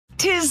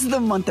'Tis the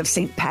month of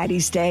St.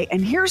 Paddy's Day,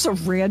 and here's a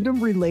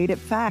random related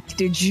fact.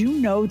 Did you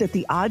know that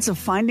the odds of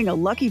finding a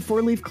lucky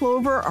four-leaf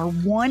clover are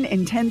 1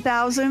 in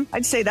 10,000?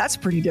 I'd say that's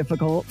pretty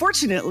difficult.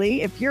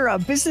 Fortunately, if you're a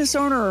business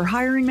owner or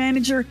hiring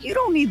manager, you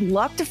don't need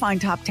luck to find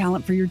top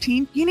talent for your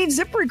team. You need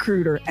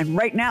ZipRecruiter, and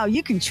right now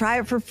you can try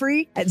it for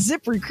free at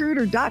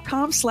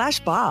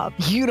ZipRecruiter.com/Bob.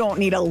 You don't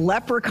need a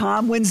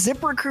leprechaun when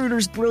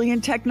ZipRecruiter's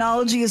brilliant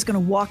technology is going to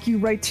walk you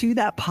right to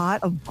that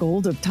pot of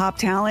gold of top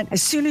talent.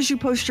 As soon as you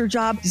post your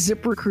job,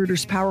 ZipRecruiter's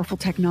powerful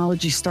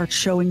technology starts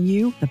showing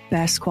you the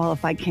best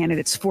qualified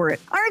candidates for it.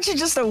 Aren't you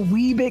just a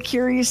wee bit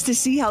curious to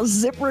see how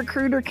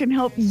ZipRecruiter can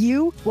help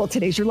you? Well,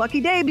 today's your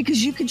lucky day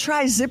because you can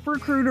try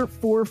ZipRecruiter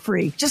for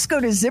free. Just go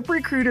to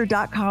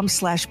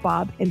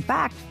ZipRecruiter.com/Bob. In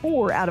fact,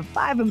 4 out of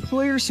 5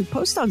 employers who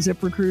post on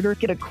ZipRecruiter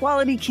get a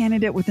quality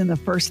candidate within the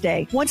first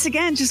day. Once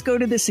again, just go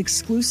to this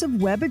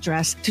exclusive web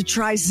address to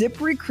try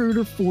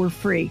ZipRecruiter for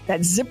free.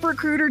 That's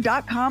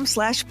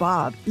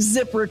ZipRecruiter.com/Bob.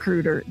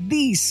 ZipRecruiter,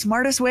 the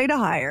smartest way to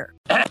hire.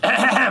 May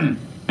I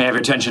have your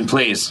attention,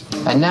 please?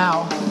 And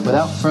now,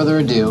 without further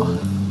ado,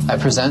 I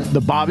present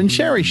The Bob and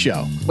Sherry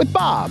Show with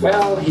Bob.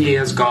 Well, he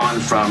has gone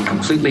from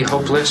completely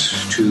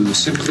hopeless to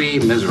simply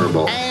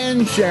miserable.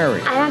 And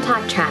Sherry. I don't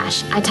talk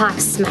trash. I talk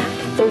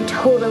smack. They're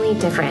totally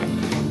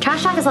different.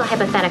 Trash talk is all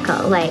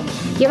hypothetical, like,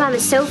 your mom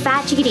is so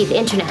fat she could eat the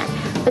internet.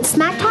 But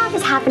smack talk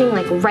is happening,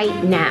 like,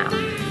 right now.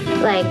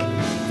 Like,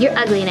 you're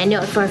ugly and I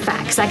know it for a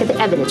fact because I got the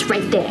evidence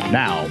right there.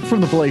 Now,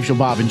 from the palatial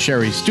Bob and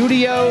Sherry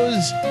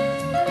studios,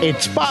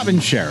 it's Bob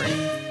and Sherry.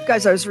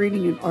 Guys, I was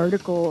reading an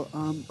article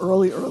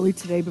early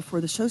today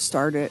before the show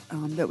started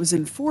that was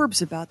in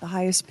Forbes about the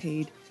highest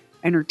paid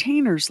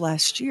entertainers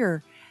last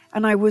year.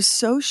 And I was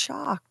so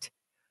shocked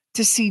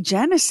to see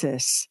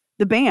Genesis,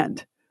 the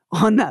band,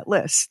 on that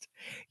list.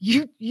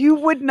 You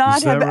would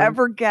not have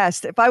ever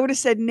guessed. If I would have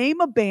said,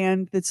 name a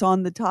band that's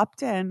on the top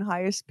 10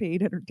 highest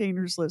paid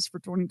entertainers list for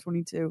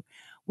 2022,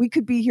 we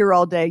could be here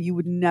all day. You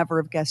would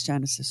never have guessed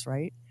Genesis,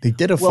 right? They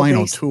did a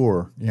final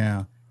tour.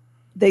 Yeah.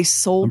 They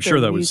sold. I'm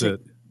sure that was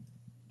it.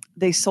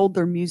 They sold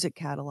their music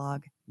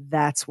catalog.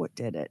 That's what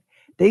did it.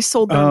 They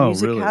sold their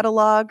music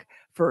catalog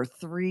for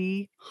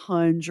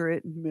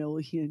 $300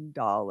 million.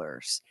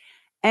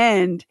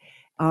 And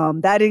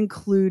that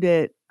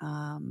included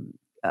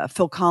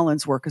Phil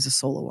Collins' work as a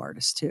solo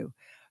artist, too.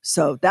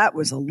 So that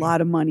was a lot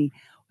of money.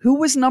 Who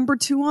was number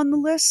 2 on the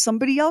list?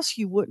 Somebody else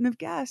you wouldn't have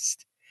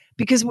guessed.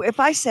 Because if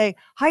I say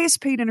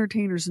highest paid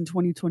entertainers in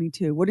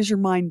 2022, what does your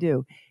mind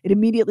do? It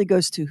immediately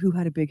goes to who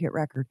had a big hit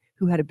record,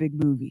 who had a big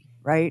movie,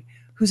 right?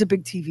 Who's a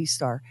big TV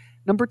star.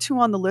 Number 2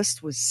 on the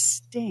list was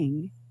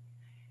Sting.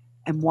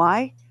 And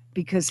why?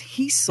 Because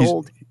he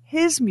sold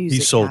his music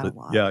He sold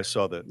catalog. it. Yeah, I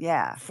saw that.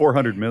 Yeah.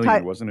 400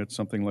 million, wasn't it?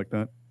 Something like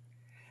that?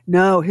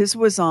 No, his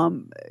was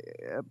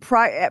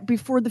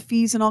before the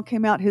fees and all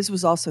came out, his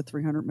was also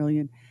 300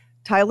 million.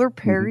 Tyler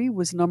Perry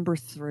was number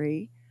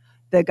 3.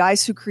 The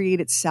guys who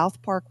created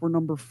South Park were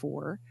number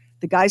 4.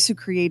 The guys who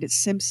created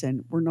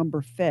Simpson were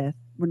number 5.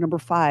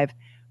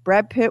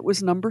 Brad Pitt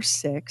was number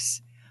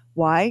 6.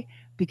 Why?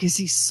 Because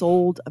he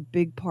sold a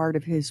big part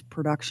of his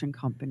production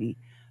company.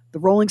 The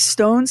Rolling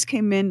Stones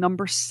came in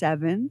number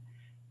 7.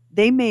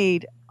 They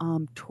made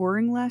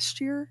touring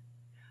last year.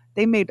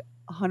 They made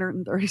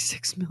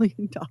 $136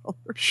 million.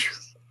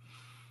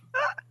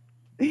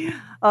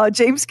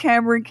 James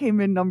Cameron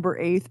came in number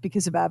 8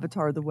 because of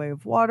Avatar: The Way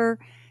of Water.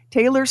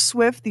 Taylor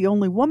Swift, the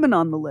only woman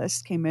on the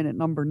list, came in at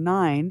number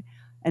 9,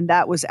 and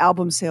that was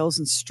album sales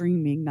and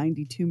streaming,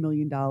 $92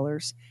 million.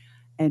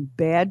 And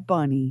Bad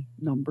Bunny,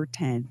 number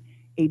 10,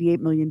 $88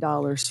 million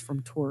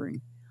from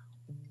touring.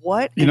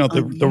 What an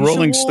the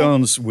Rolling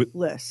Stones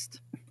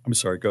list. I'm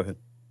sorry, go ahead.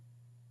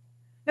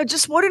 No,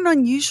 just what an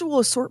unusual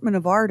assortment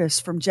of artists,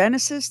 from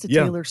Genesis to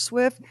Taylor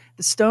Swift,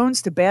 the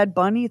Stones to Bad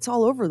Bunny. It's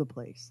all over the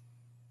place.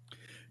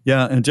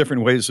 Yeah, and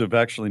different ways of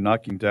actually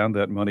knocking down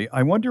that money.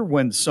 I wonder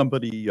when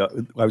somebody, I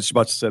was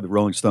about to say the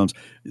Rolling Stones,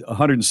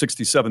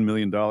 $167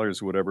 million or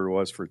whatever it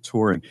was for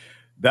touring.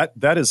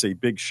 That is a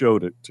big show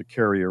to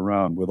carry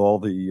around with all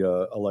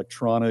the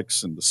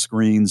electronics and the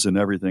screens and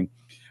everything.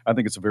 I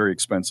think it's a very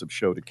expensive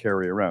show to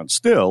carry around.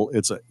 Still,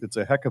 it's a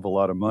heck of a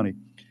lot of money.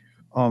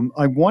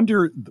 I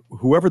wonder,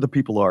 whoever the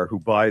people are who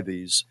buy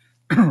these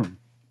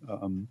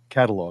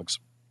catalogs,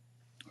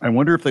 I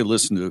wonder if they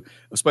listen to,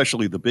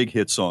 especially the big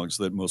hit songs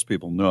that most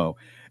people know,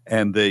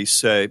 and they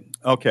say,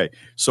 okay,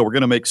 so we're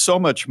going to make so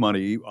much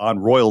money on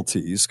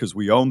royalties because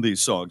we own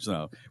these songs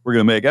now. We're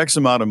going to make X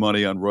amount of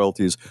money on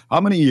royalties. How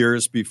many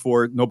years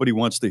before nobody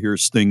wants to hear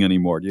Sting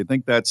anymore? Do you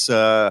think that's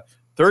 30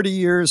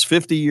 years,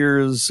 50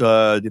 years?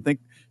 Do you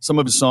think some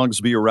of his songs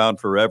will be around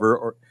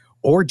forever?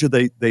 Or do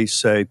they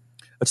say,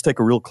 let's take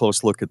a real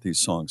close look at these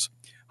songs.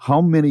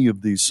 How many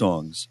of these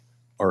songs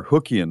are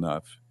hooky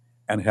enough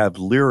and have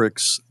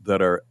lyrics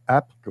that are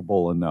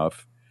applicable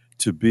enough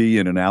to be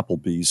in an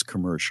Applebee's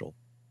commercial?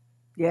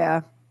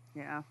 Yeah.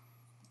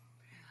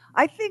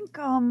 I think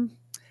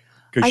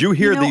because you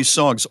hear these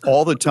songs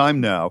all the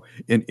time now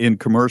in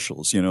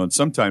commercials, and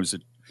sometimes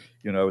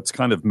it's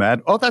kind of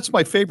mad. Oh, that's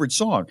my favorite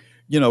song.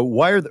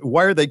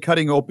 why are they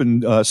cutting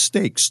open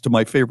steaks to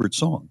my favorite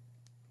song?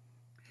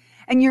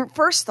 And your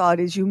first thought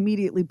is you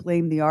immediately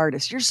blame the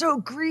artist. You're so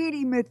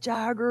greedy, Mick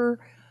Jagger.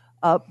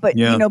 But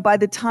by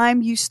the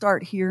time you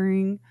start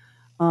hearing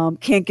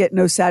 "Can't Get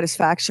No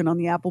Satisfaction" on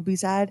the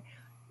Applebee's ad,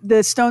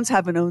 the Stones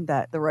haven't owned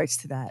the rights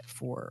to that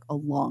for a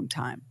long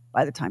time.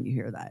 By the time you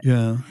hear that,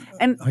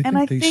 I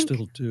think they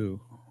still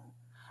do.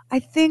 I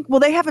think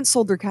they haven't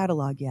sold their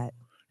catalog yet.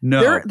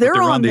 No,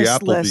 they're on the this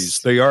Applebee's.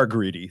 List. They are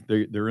greedy.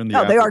 They're in the.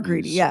 No, Applebee's. They are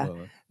greedy. Yeah,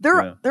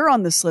 they're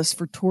on this list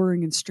for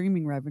touring and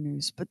streaming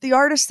revenues. But the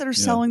artists that are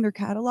selling their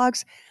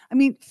catalogs, I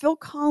mean, Phil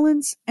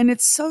Collins, and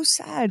it's so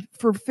sad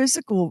for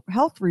physical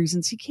health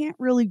reasons. He can't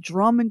really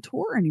drum and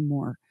tour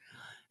anymore.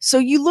 So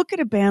you look at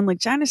a band like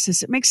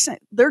Genesis, it makes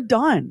sense. They're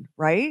done,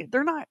 right?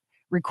 They're not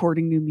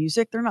recording new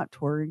music. They're not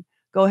touring.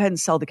 Go ahead and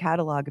sell the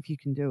catalog if you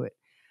can do it.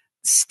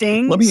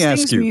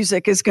 Sting's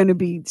music is going to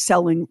be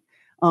selling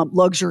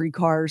luxury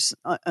cars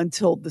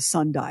until the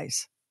sun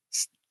dies.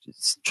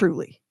 It's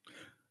truly.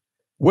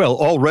 Well,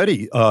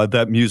 already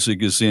that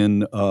music is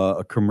in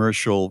a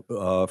commercial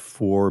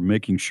for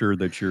making sure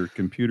that your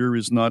computer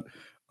is not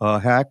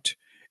hacked.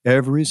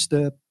 Every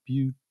step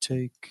you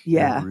take,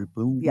 every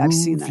move I've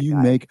seen that you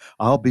make,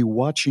 I'll be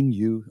watching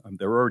you.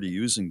 They're already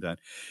using that.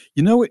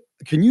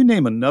 Can you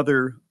name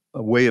another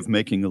way of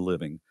making a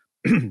living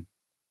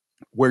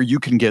where you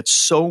can get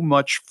so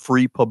much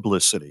free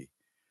publicity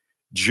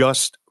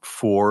just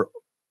for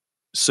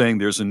saying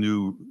there's a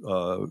new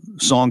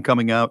song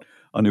coming out,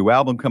 a new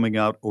album coming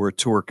out, or a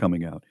tour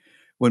coming out?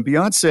 When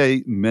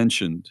Beyonce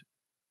mentioned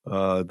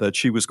that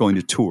she was going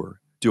to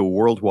do a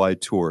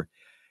worldwide tour,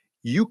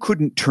 you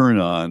couldn't turn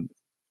on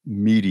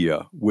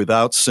media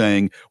without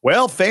saying,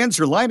 well, fans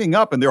are lining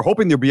up and they're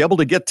hoping they'll be able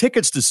to get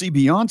tickets to see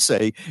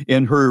Beyonce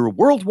in her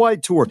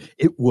worldwide tour.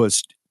 It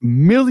was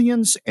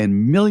millions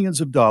and millions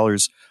of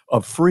dollars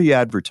of free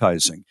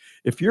advertising.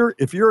 If you're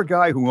a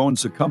guy who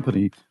owns a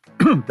company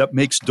that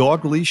makes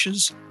dog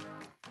leashes,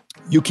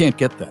 you can't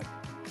get that.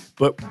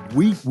 But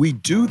we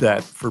do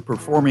that for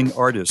performing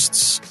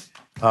artists,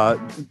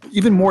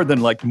 even more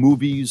than like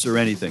movies or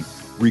anything.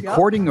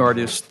 Recording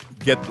artists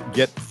get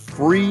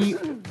free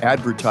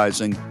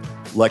advertising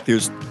like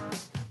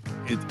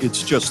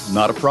it's just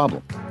not a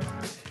problem.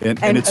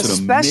 And it's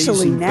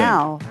especially an amazing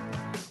now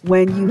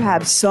when you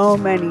have so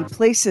many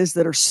places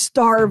that are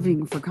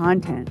starving for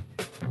content,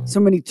 so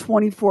many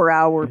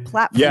 24-hour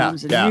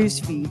platforms and news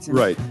feeds. And,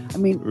 right. I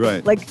mean,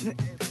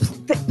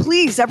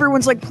 please,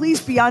 everyone's like,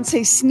 please,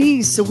 Beyonce,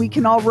 sneeze so we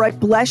can all write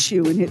bless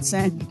you and hit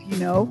send.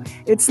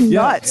 It's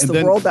nuts,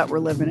 the world that we're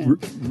living in.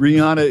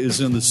 Rihanna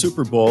is in the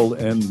Super Bowl,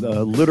 and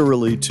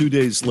literally 2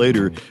 days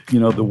later,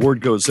 the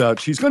word goes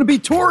out, she's going to be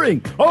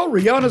touring. Oh,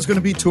 Rihanna's going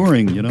to be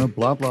touring,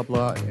 blah, blah,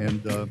 blah.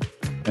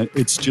 And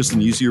it's just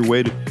an easier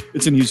way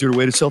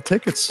to sell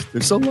tickets.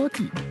 They're so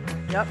lucky.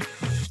 Yep.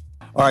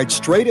 All right,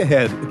 straight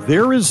ahead,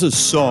 there is a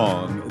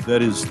song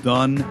that is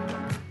done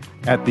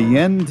at the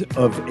end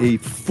of a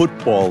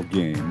football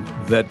game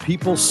that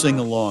people sing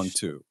along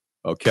to,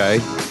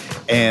 okay?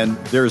 And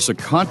there's a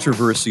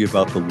controversy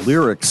about the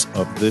lyrics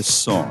of this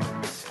song.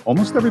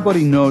 Almost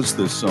everybody knows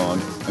this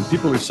song, and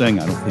people are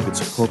saying, I don't think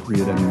it's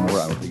appropriate anymore.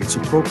 I don't think it's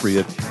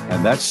appropriate.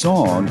 And that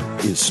song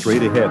is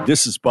Straight Ahead.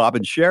 This is Bob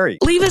and Sherry.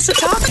 Leave us a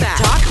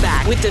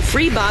talkback with the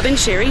free Bob and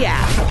Sherry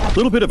app. A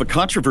little bit of a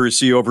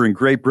controversy over in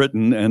Great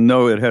Britain, and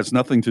no, it has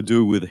nothing to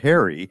do with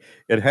Harry.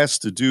 It has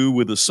to do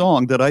with a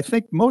song that I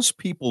think most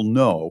people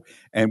know,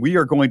 and we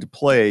are going to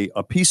play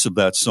a piece of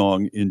that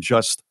song in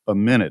just a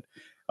minute.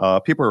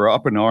 People are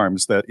up in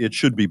arms that it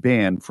should be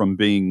banned from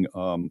being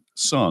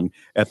sung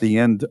at the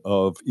end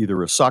of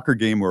either a soccer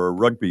game or a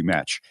rugby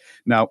match.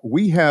 Now,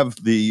 we have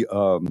the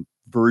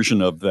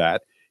version of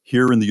that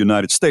here in the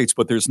United States,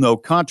 but there's no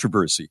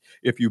controversy.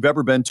 If you've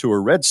ever been to a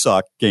Red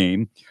Sox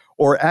game,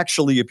 or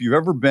actually if you've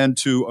ever been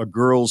to a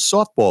girls'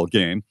 softball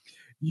game,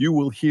 you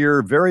will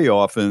hear very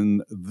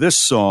often this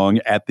song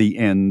at the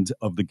end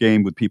of the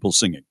game with people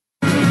singing.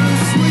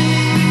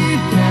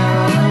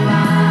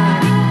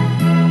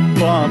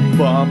 Bum,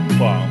 bum,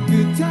 bum.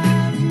 Good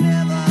times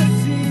never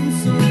seem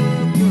so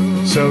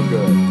good. So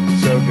good,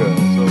 so good,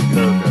 so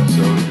good,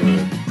 so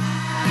good.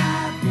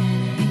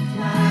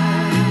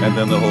 And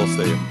then the whole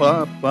thing,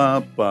 bum,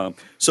 bum, bum.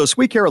 So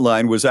Sweet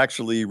Caroline was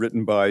actually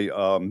written by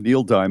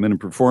Neil Diamond and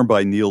performed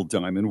by Neil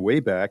Diamond way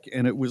back.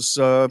 And it was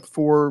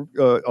for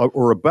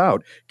or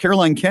about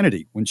Caroline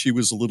Kennedy when she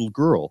was a little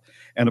girl.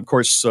 And of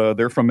course,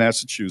 they're from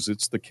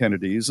Massachusetts, the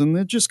Kennedys, and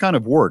it just kind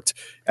of worked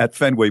at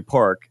Fenway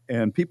Park.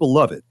 And people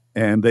love it.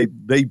 And they,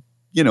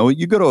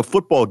 you go to a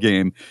football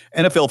game,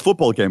 NFL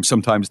football game,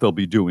 sometimes they'll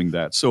be doing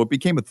that. So it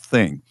became a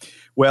thing.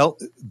 Well,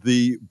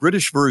 the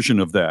British version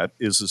of that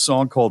is a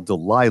song called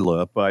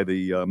Delilah by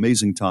the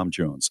amazing Tom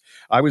Jones.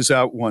 I was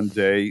out one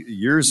day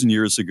years and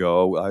years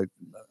ago,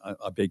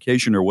 a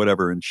vacation or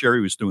whatever, and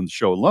Sherry was doing the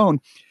show alone.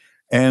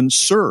 And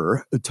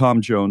Sir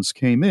Tom Jones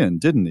came in,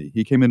 didn't he?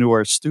 He came into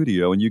our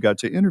studio and you got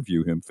to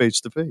interview him face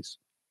to face.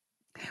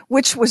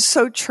 Which was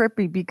so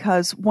trippy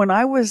because when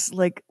I was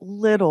like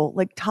little,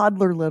 like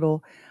toddler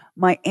little,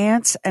 my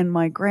aunts and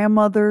my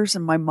grandmothers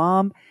and my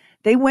mom,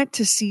 They went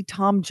to see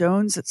Tom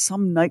Jones at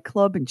some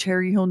nightclub in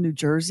Cherry Hill, New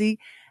Jersey,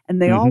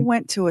 and they all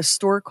went to a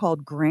store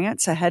called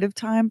Grant's ahead of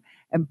time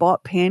and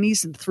bought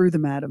panties and threw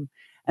them at him.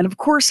 And of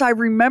course, I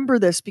remember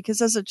this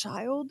because as a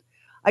child,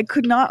 I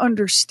could not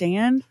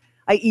understand.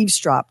 I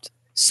eavesdropped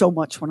so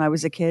much when I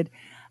was a kid,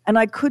 and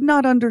I could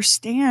not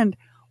understand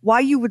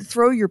why you would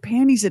throw your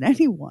panties at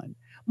anyone,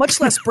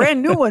 much less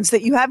brand new ones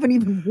that you haven't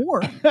even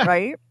worn,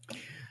 right?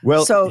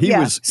 Well, so it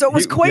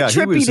was quite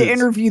trippy to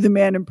interview the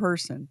man in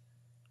person.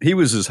 He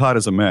was as hot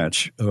as a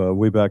match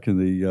way back in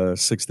the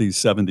 60s,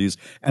 70s,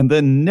 and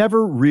then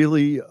never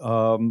really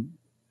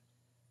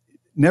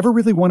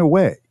went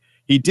away.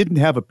 He didn't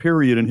have a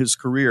period in his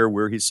career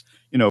where he's,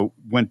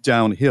 went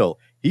downhill.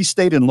 He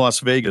stayed in Las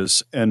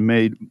Vegas and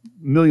made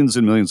millions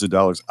and millions of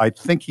dollars. I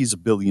think he's a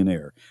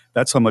billionaire.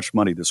 That's how much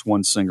money this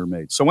one singer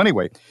made. So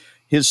anyway,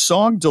 his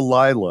song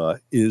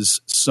Delilah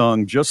is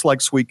sung just like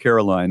Sweet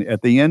Caroline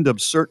at the end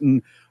of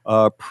certain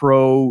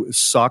pro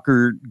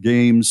soccer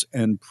games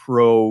and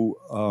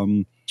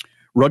pro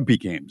rugby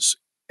games.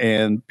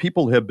 And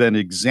people have been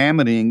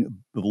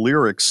examining the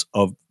lyrics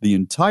of the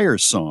entire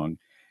song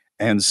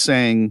and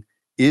saying,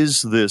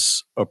 is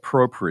this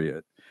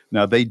appropriate?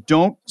 Now, they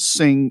don't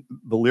sing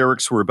the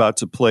lyrics we're about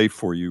to play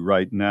for you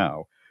right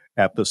now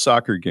at the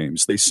soccer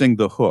games. They sing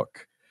the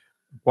hook.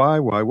 Why,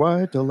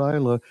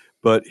 Delilah?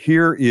 But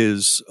here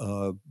is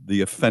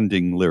the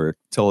offending lyric.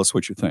 Tell us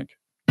what you think.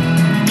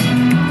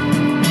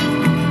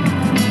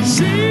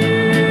 She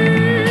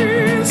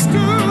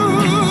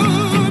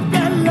stood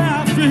there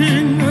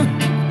laughing.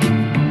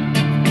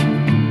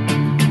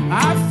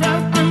 I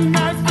felt the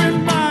knife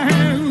in my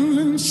hand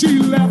and she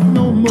left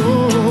no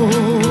more.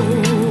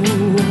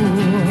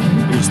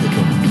 Here's the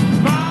book.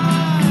 My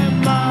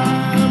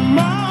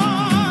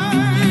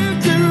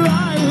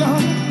Delilah.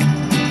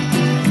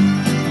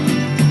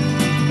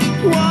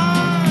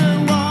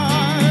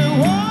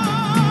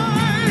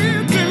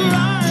 Why,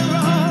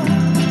 Delilah?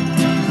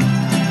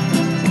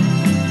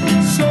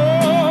 So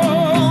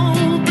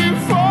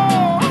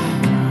before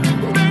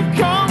they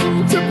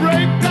come to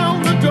break down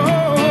the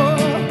door,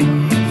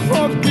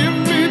 forgive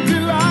me,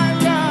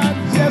 Delilah, I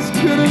just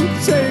couldn't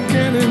take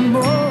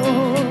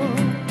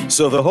anymore.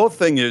 So the whole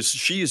thing is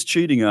she is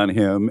cheating on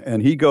him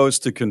and he goes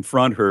to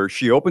confront her.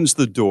 She opens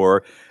the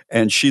door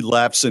and she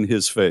laughs in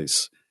his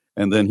face.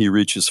 And then he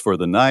reaches for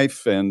the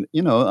knife. And,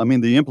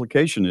 the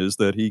implication is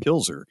that he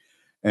kills her.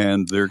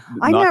 And they're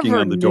knocking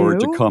on the door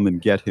to come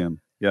and get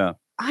him. Yeah.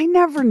 I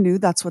never knew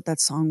that's what that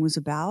song was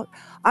about.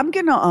 I'm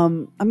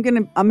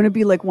gonna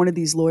be like one of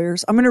these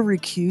lawyers. I'm gonna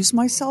recuse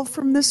myself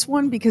from this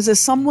one because as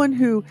someone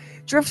who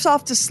drifts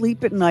off to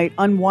sleep at night,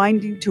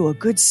 unwinding to a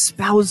good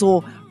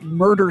spousal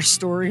murder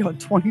story on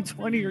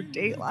 2020 or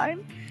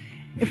Dateline,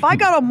 if I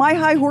got on my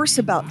high horse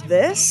about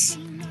this,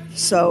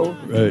 so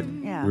right,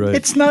 yeah, right.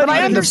 It's not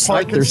even the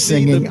part they're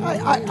singing.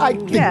 I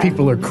think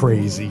people are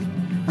crazy.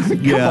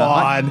 Come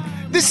on.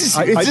 Is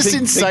this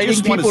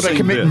inciting people to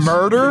commit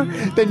murder?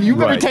 Then you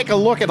better take a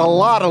look at a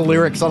lot of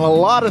lyrics on a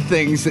lot of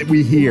things that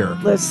we hear.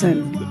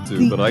 Listen,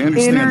 but I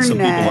understand some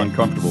people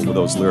uncomfortable with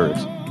those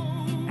lyrics.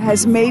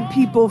 Has made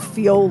people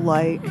feel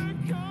like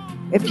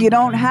if you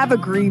don't have a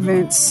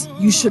grievance,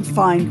 you should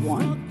find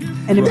one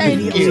and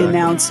immediately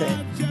announce it.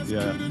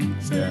 Yeah,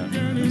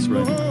 that's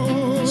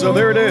right. So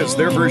there it is,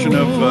 their version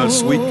of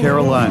Sweet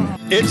Caroline.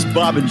 It's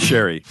Bob and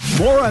Sherry.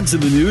 Morons in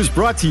the News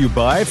brought to you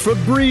by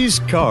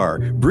Febreze Car.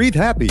 Breathe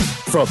happy.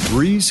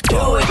 Febreze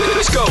Car.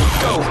 Let's go.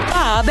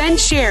 Bob and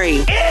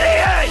Sherry.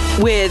 Idiot!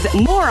 With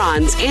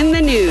Morons in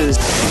the News.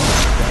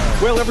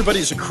 Well,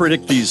 everybody's a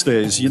critic these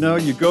days. You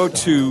go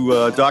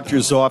to a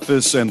doctor's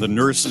office and the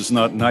nurse is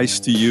not nice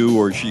to you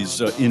or she's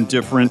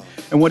indifferent.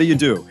 And what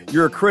do?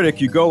 You're a critic.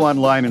 You go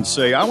online and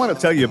say, I want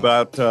to tell you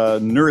about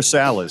Nurse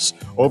Alice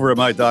over at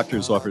my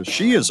doctor's office.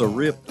 She is a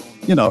real,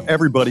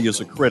 everybody is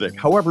a critic.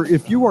 However,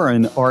 if you are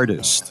an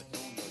artist,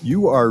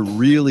 you are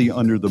really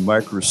under the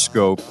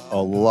microscope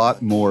a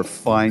lot more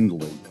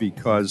finely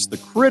because the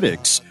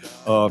critics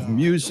of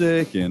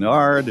music and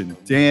art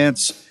and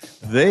dance,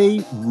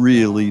 they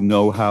really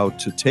know how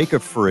to take a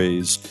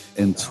phrase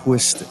and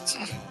twist it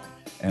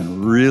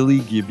and really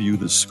give you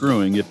the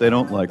screwing if they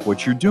don't like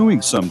what you're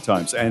doing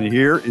sometimes. And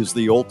here is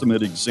the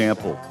ultimate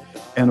example.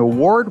 An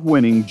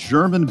award-winning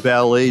German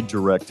ballet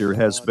director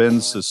has been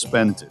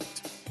suspended.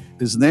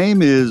 His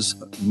name is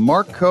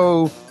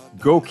Marco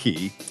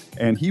Goki,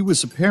 and he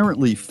was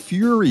apparently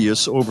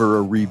furious over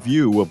a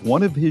review of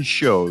one of his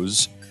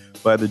shows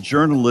by the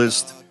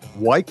journalist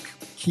Weike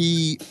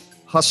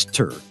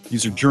Huster.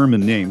 These are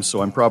German names,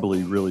 so I'm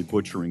probably really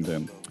butchering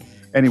them.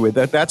 Anyway,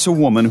 that's a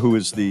woman who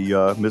is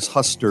the, Miss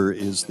Huster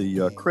is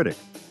the critic.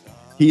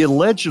 He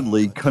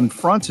allegedly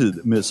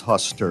confronted Miss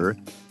Huster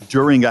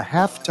during a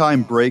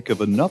halftime break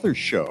of another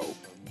show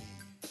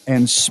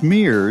and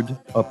smeared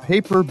a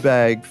paper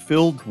bag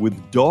filled with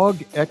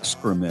dog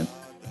excrement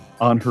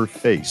on her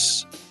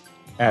face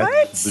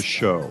at the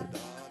show.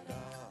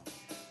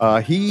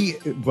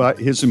 But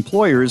his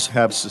employers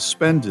have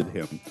suspended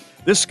him.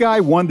 This guy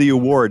won the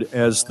award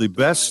as the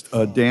best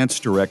dance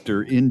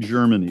director in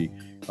Germany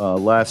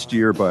last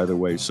year, by the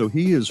way. So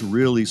he is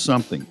really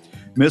something.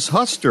 Miss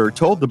Huster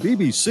told the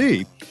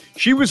BBC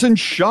she was in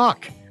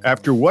shock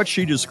after what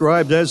she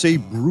described as a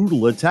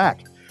brutal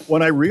attack.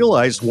 When I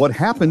realized what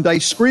happened, I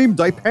screamed,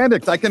 I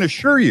panicked. I can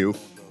assure you,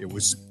 it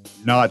was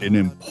not an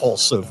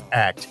impulsive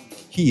act.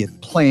 He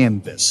had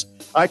planned this.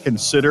 I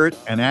consider it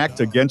an act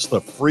against the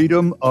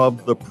freedom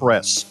of the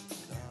press.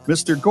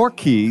 Mr.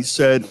 Gorky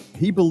said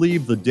he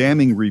believed the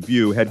damning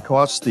review had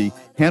cost the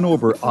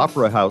Hanover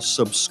Opera House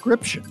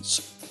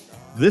subscriptions.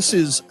 This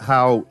is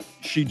how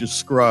she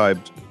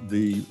described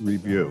the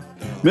review.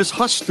 Miss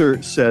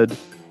Huster said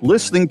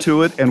listening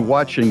to it and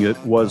watching it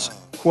was,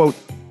 quote,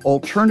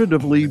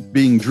 alternatively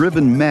being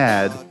driven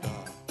mad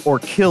or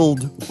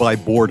killed by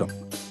boredom.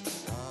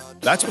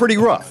 That's pretty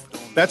rough.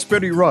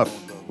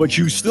 But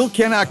you still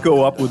cannot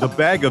go up with a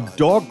bag of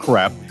dog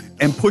crap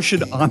and push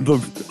it on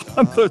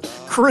the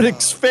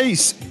critic's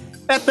face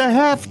at the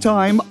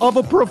halftime of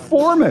a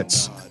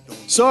performance.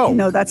 So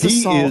no, that's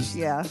assault.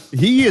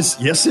 He is.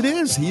 Yes, it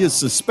is. He is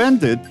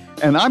suspended,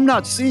 and I'm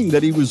not seeing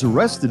that he was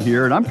arrested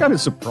here, and I'm kind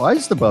of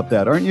surprised about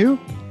that, aren't you?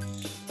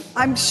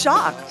 I'm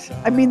shocked.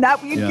 I mean,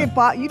 that you'd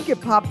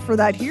get popped for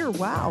that here.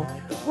 Wow.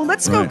 Well,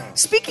 let's go.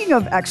 Speaking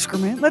of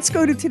excrement, let's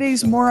go to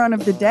today's moron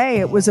of the day.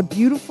 It was a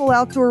beautiful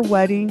outdoor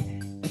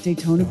wedding at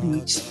Daytona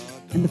Beach,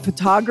 and the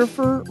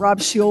photographer Rob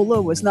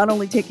Sciola was not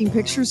only taking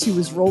pictures, he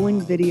was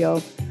rolling video.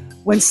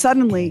 When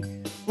suddenly,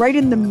 right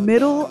in the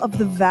middle of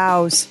the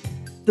vows,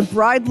 the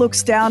bride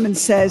looks down and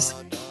says,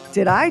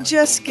 "Did I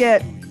just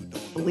get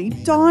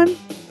bleeped on?"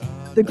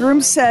 The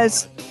groom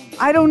says,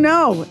 "I don't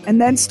know," and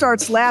then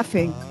starts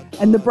laughing.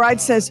 And the bride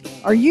says,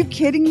 "Are you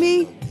kidding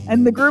me?"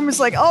 And the groom is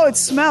like, "Oh, it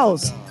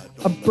smells."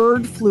 A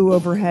bird flew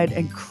overhead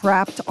and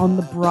crapped on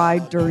the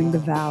bride during the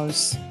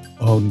vows.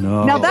 Oh,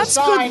 no. Now, that's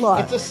good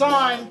luck. It's a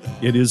sign.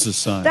 It is a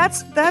sign.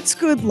 That's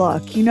good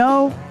luck, you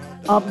know?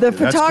 The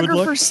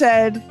photographer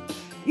said,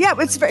 yeah,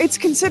 it's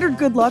considered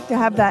good luck to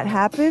have that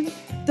happen.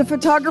 The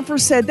photographer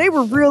said they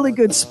were really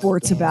good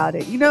sports about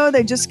it. You know,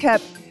 they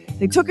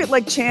took it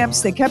like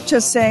champs. They kept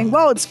just saying,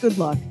 well, it's good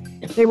luck.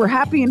 They were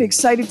happy and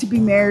excited to be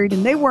married,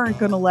 and they weren't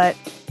going to let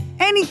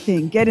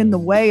anything get in the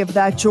way of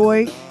that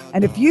joy.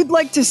 And if you'd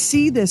like to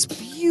see this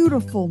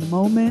beautiful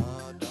moment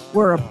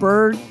where a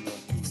bird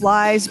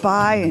flies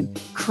by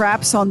and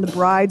craps on the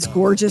bride's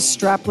gorgeous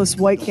strapless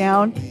white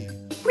gown,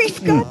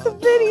 we've got the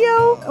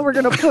video, and we're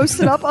going to post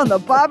it up on the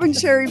Bob and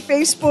Sherry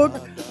Facebook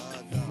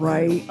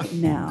right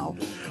now.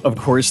 Of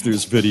course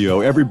there's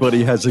video.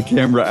 Everybody has a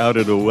camera out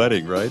at a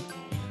wedding, right?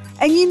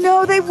 And you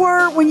know they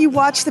were, when you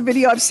watch the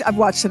video, I've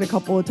watched it a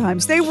couple of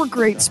times, they were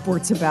great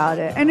sports about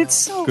it. And it's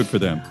so... good for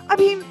them. I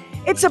mean,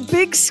 it's a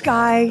big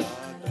sky.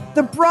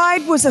 The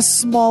bride was a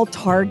small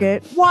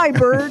target. Why,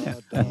 bird?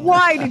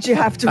 Why did you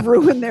have to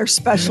ruin their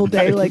special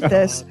day like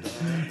this?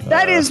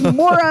 That is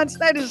morons.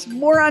 That is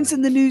morons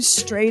in the news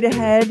straight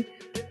ahead.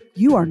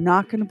 You are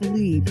not going to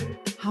believe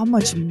how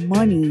much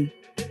money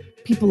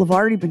people have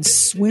already been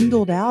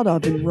swindled out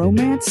of in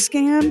romance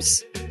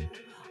scams.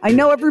 I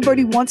know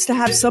everybody wants to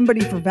have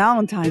somebody for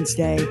Valentine's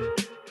Day,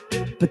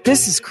 but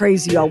this is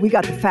crazy, y'all. We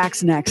got the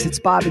facts next. It's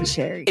Bob and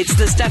Sherry. It's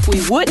the stuff we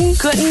wouldn't,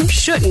 couldn't,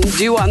 shouldn't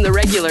do on the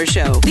regular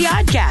show. The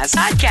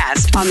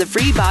Oddcast on the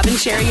free Bob and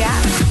Sherry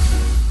app.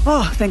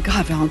 Oh, thank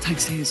God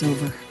Valentine's Day is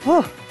over.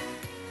 Oh.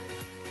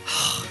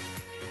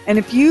 And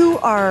if you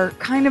are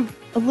kind of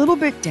a little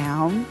bit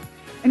down,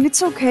 and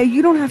it's okay,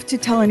 you don't have to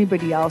tell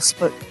anybody else,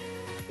 but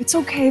it's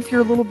okay if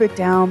you're a little bit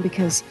down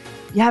because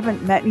you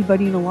haven't met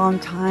anybody in a long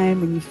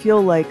time and you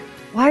feel like,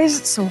 why is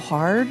it so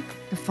hard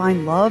to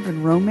find love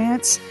and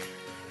romance?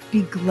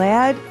 Be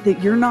glad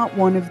that you're not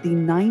one of the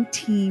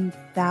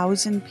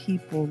 19,000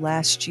 people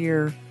last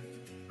year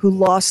who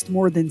lost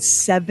more than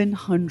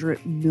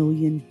 $700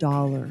 million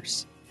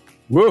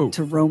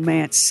to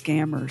romance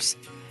scammers.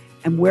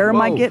 And where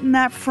am I getting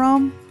that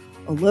from?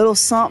 A little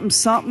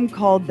something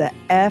called the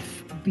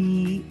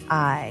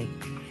FBI.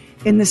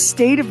 In the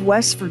state of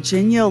West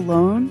Virginia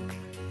alone,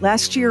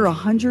 last year,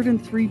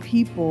 103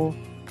 people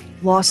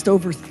lost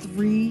over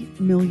 $3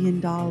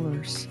 million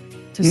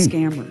to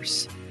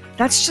scammers.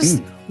 That's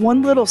just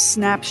one little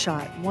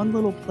snapshot, one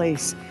little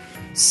place.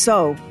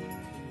 So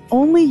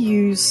only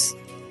use,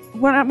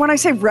 when I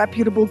say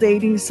reputable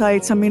dating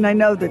sites, I mean, I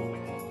know that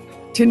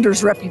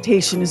Tinder's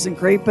reputation isn't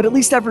great, but at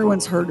least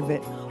everyone's heard of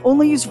it.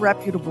 Only use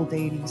reputable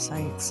dating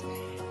sites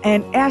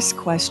and ask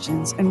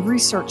questions and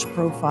research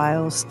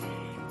profiles,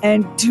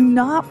 and do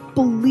not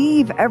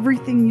believe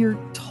everything you're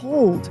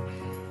told.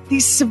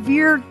 These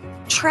severe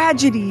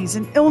tragedies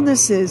and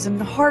illnesses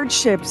and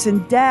hardships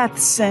and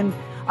deaths and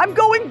I'm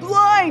going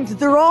blind,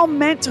 they're all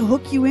meant to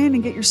hook you in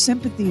and get your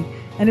sympathy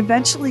and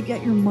eventually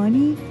get your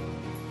money.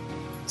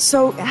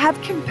 So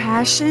have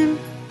compassion,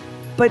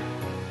 but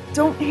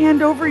don't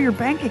hand over your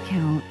bank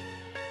account.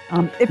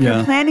 If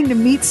you're planning to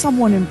meet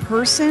someone in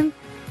person,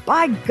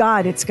 by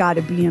God, it's got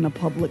to be in a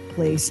public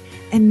place.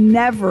 And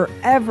never,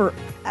 ever,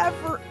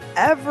 ever,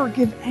 ever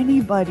give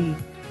anybody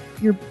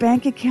your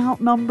bank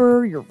account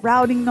number, your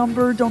routing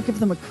number. Don't give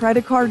them a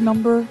credit card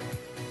number.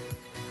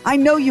 I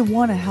know you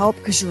want to help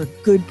because you're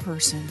a good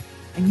person,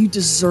 and you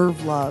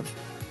deserve love.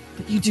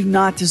 But you do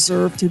not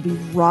deserve to be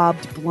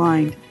robbed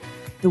blind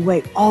the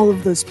way all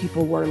of those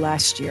people were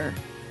last year.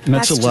 And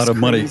that's a lot of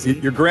crazy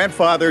money. Your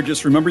grandfather,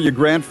 just remember your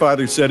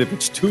grandfather said if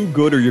it's too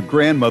good, or your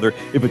grandmother,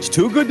 if it's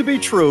too good to be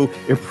true,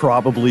 it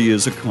probably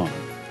is a con.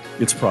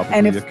 It's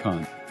probably a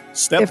con.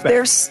 Step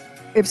back.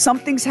 If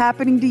something's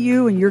happening to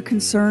you and you're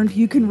concerned,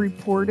 you can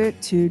report it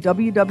to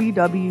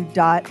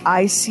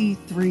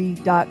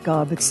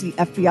www.ic3.gov. It's the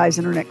FBI's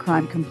Internet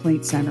Crime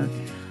Complaint Center.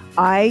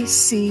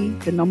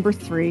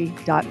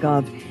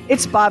 IC3.gov.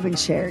 It's Bob and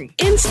Sherry.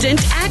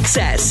 Instant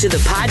access to the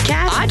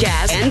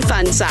podcast, and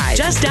fun side.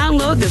 Just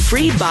download the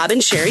free Bob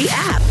and Sherry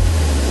app.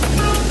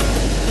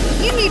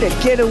 You need a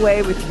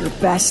getaway with your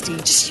bestie,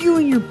 just you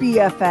and your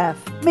BFF,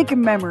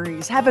 making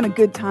memories, having a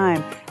good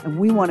time, and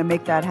we want to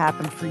make that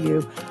happen for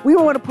you. We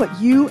want to put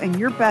you and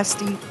your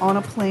bestie on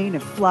a plane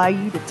and fly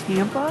you to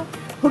Tampa,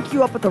 hook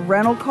you up with a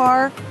rental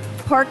car,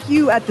 park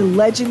you at the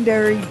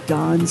legendary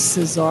Don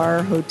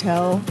Cesar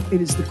Hotel.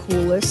 It is the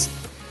coolest.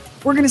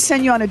 We're going to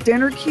send you on a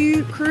dinner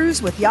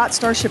cruise with Yacht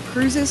Starship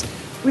Cruises.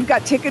 We've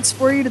got tickets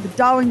for you to the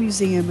Dollar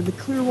Museum and the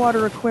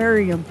Clearwater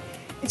Aquarium.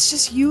 It's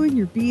just you and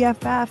your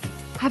BFF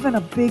having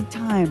a big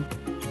time.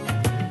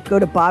 Go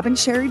to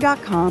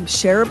bobandsherry.com,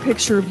 share a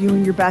picture of you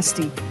and your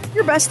bestie.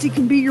 Your bestie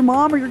can be your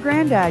mom or your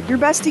granddad. Your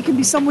bestie can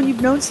be someone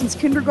you've known since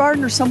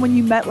kindergarten or someone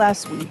you met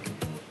last week.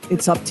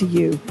 It's up to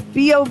you.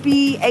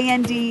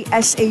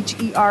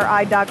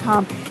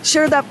 BOBANDSHERI.com.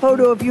 Share that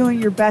photo of you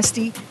and your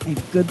bestie,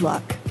 and good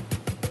luck.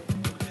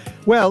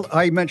 Well,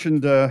 I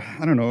mentioned,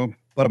 about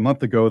a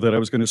month ago that I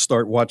was going to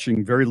start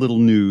watching very little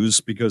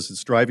news because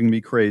it's driving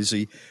me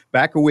crazy.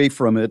 Back away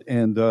from it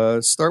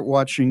and start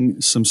watching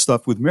some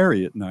stuff with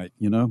Mary at night,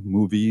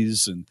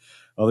 movies and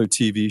other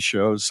TV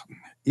shows.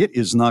 It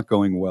is not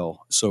going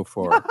well so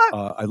far.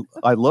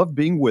 I love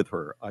being with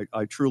her.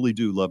 I truly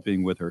do love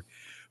being with her.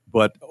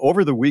 But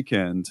over the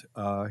weekend,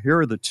 here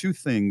are the two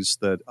things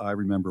that I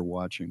remember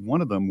watching. One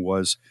of them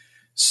was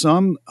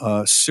some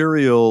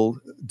serial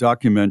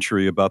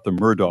documentary about the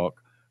Murdaugh.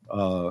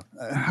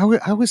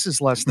 How is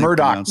his last name?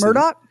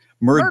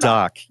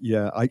 Murdaugh.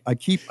 Yeah, I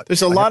keep.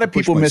 There's a lot of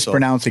people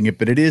mispronouncing it,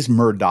 but it is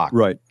Murdaugh.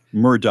 Right,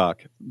 Murdaugh.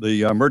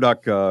 The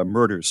Murdaugh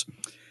murders,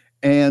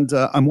 and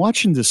I'm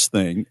watching this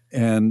thing,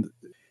 and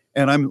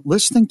I'm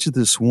listening to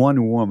this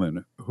one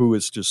woman who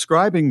is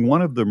describing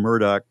one of the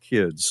Murdaugh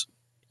kids.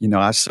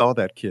 I saw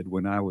that kid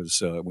when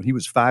he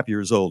was 5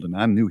 years old, and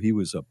I knew he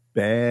was a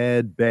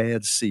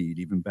bad seed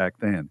even back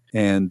then.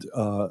 And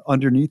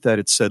underneath that,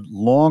 it said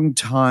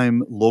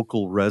 "longtime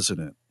local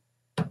resident."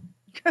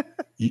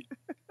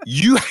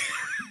 you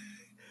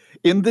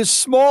in this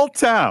small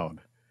town,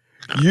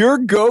 your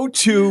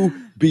go-to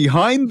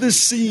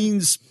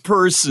behind-the-scenes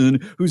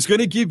person who's going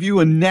to give you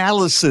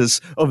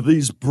analysis of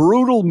these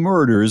brutal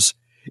murders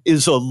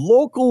is a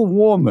local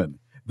woman.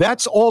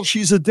 That's all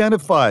she's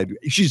identified.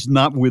 She's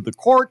not with the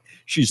court.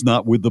 She's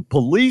not with the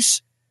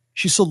police.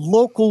 She's a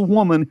local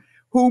woman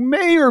who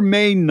may or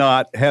may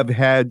not have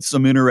had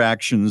some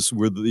interactions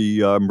with the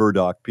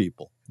Murdaugh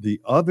people. The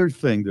other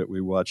thing that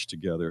we watched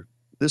together,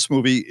 this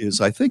movie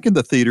is, I think, in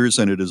the theaters,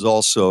 and it is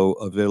also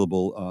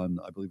available on,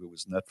 I believe it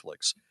was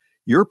Netflix,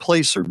 Your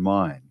Place or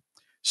Mine,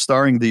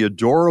 starring the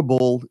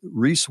adorable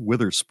Reese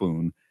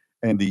Witherspoon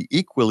and the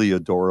equally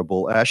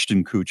adorable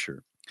Ashton Kutcher.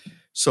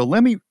 So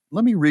let me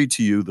read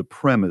to you the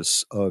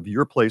premise of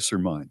Your Place or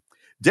Mine.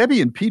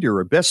 Debbie and Peter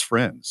are best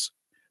friends.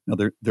 Now,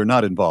 they're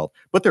not involved,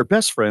 but they're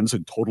best friends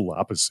and total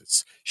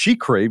opposites. She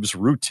craves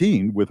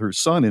routine with her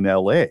son in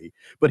L.A.,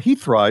 but he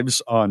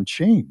thrives on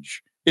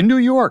change in New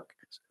York.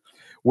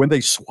 When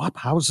they swap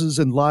houses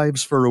and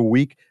lives for a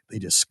week, they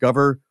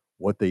discover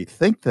what they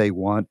think they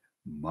want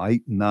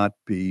might not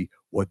be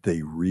what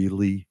they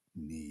really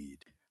need.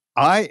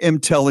 I am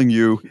telling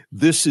you,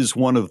 this is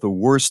one of the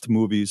worst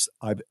movies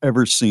I've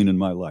ever seen in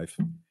my life.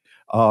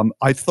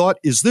 I thought,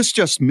 is this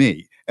just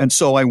me? And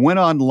so I went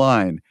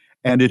online,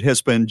 and it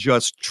has been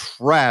just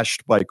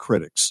trashed by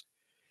critics.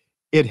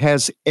 It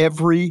has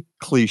every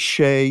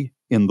cliche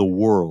in the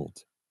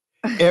world,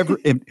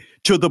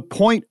 to the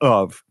point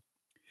of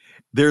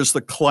there's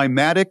the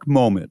climatic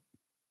moment,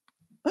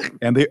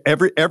 and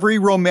every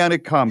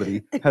romantic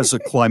comedy has a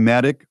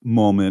climatic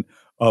moment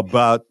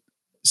about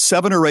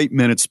 7 or 8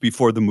 minutes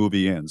before the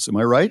movie ends. Am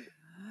I right?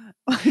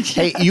 Yes.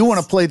 Hey, you want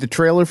to play the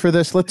trailer for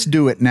this? Let's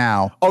do it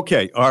now.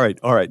 Okay. All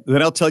right.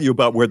 Then I'll tell you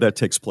about where that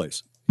takes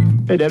place.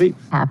 Hey, Debbie.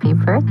 Happy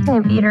birthday,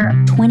 Peter.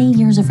 20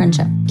 years of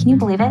friendship. Can you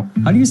believe it?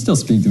 How do you still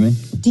speak to me?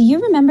 Do you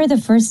remember the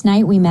first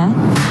night we met?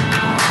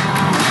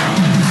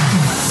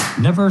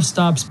 Never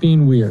stops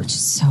being weird.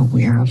 Just so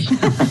weird.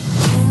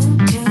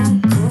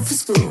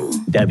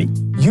 Debbie,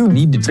 you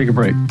need to take a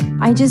break.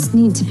 I just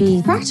need to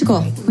be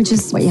practical, which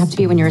is what you have to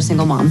be when you're a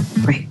single mom.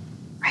 Right.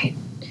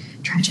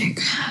 Tragic.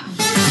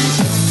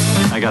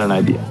 I got an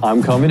idea.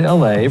 I'm coming to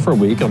LA for a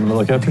week. I'm going to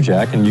look after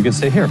Jack, and you can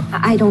stay here.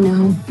 I don't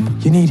know.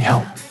 You need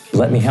help.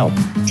 Let me help.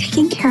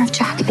 Taking care of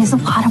Jack is a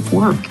lot of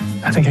work.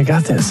 I think I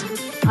got this.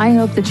 I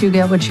hope that you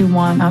get what you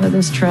want out of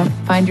this trip.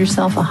 Find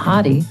yourself a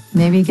hottie.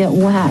 Maybe get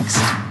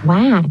waxed.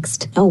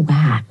 Waxed? Oh,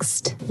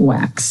 waxed.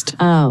 Waxed.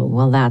 Oh,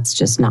 well, that's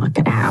just not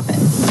going to happen.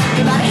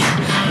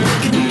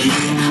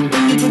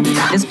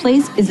 This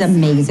place is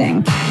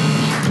amazing.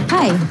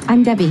 Hi,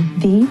 I'm Debbie.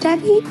 The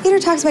Debbie? Peter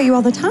talks about you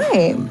all the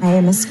time. I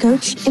am a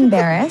scotch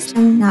embarrassed.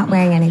 I'm not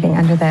wearing anything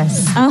under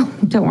this. Oh,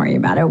 don't worry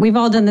about it. We've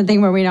all done the thing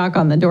where we knock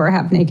on the door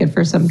half naked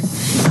for some...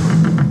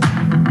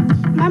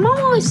 My mom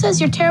always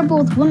says you're terrible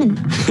with women.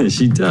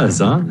 She does,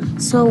 huh?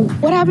 So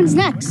what happens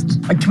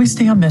next? Can we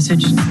stay on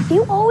message? Do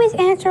you always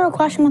answer a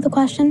question with a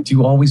question? Do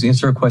you always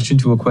answer a question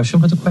to a question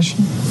with a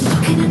question?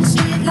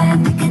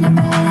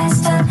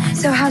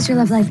 So how's your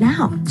love life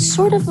now?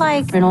 Sort of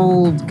like an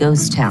old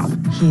ghost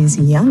town. He's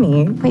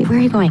yummy. Wait, where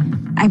are you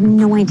going? I have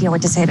no idea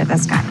what to say to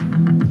this guy.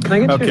 Can I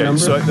get your number?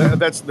 So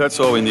that's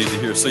all we need to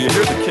hear. So you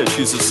hear the kid.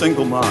 She's a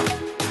single mom.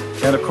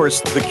 And, of course,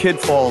 the kid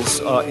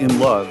falls in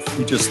love.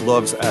 He just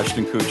loves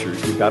Ashton Kutcher.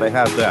 You got to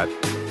have that.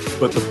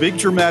 But the big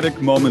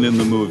dramatic moment in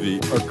the movie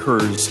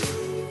occurs,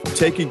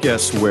 take a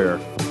guess where?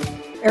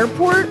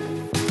 Airport?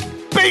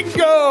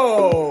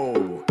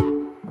 Bingo!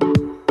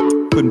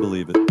 Couldn't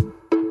believe it.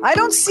 I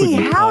don't see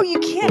how you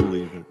can't.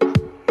 Believe it.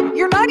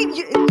 You're not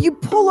even, you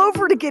pull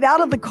over to get out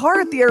of the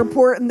car at the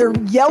airport and they're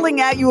yelling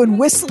at you and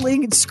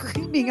whistling and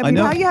screaming. I mean,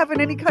 how are you having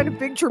any kind of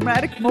big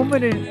dramatic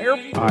moment in an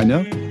airport? I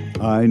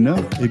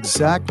know.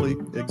 Exactly.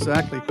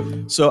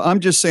 So I'm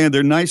just saying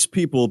they're nice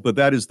people, but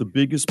that is the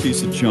biggest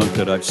piece of junk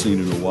that I've seen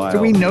in a while. Do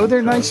we know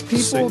they're nice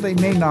people? They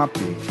may not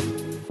be.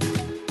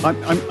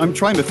 I'm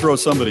trying to throw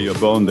somebody a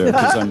bone there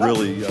because I'm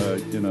really,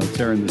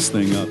 tearing this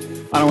thing up.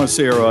 I don't want to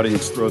see our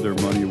audience throw their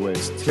money away.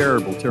 It's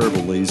terrible,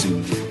 lazy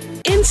movie.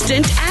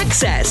 Instant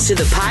access to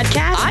the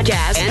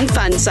podcast, and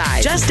fun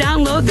side. Just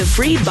download the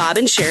free Bob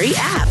and Sherry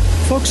app.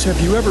 Folks, have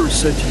you ever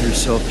said to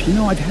yourself,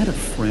 I've had a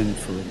friend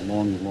for a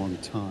long, long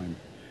time,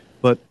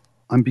 but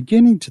I'm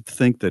beginning to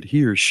think that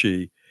he or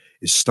she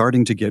is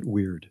starting to get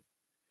weird.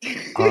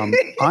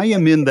 I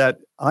am in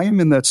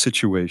that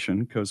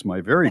situation because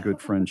my very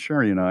good friend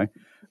Sherry and I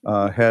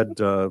had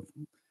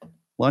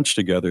lunch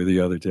together the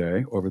other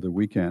day over the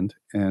weekend,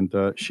 and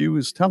she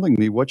was telling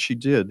me what she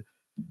did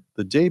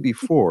the day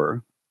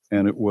before,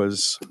 and it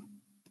was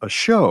a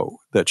show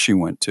that she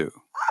went to.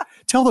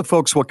 Tell the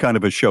folks what kind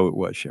of a show it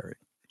was, Sherry.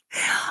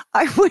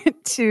 I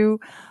went to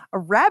a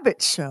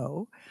rabbit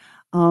show.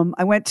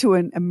 I went to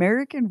an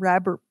American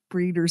Rabbit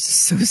Breeders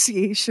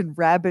Association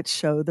rabbit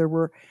show. There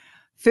were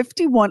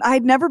 51. I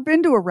had never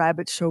been to a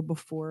rabbit show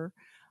before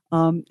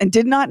and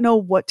did not know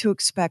what to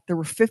expect. There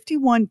were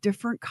 51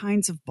 different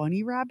kinds of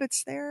bunny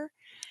rabbits there.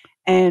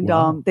 And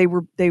wow.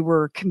 They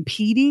were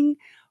competing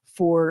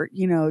for,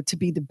 to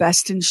be the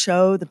best in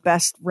show, the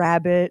best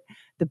rabbit,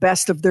 the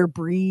best of their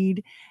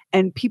breed.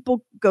 And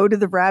people go to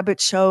the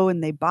rabbit show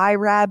and they buy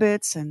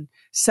rabbits and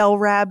sell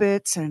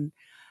rabbits and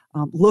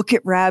look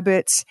at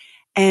rabbits.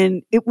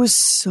 And it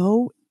was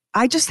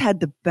I just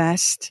had the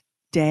best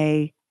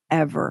day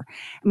ever.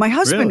 And my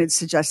husband had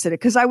suggested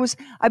it because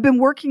I've been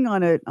working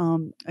on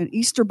an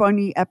Easter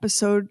Bunny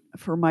episode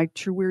for my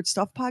True Weird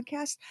Stuff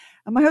podcast.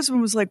 And my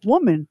husband was like,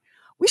 "Woman,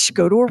 we should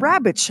go to a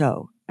rabbit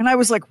show." And I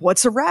was like,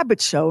 "What's a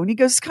rabbit show?" And he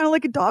goes, "It's kind of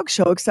like a dog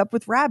show, except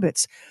with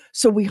rabbits."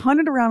 So we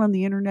hunted around on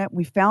the internet.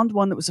 We found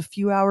one that was a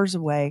few hours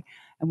away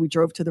and we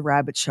drove to the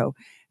rabbit show.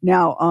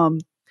 Now,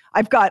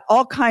 I've got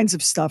all kinds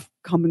of stuff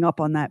coming up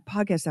on that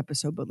podcast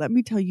episode, but let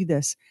me tell you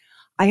this.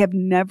 I have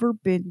never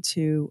been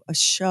to a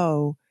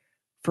show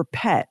for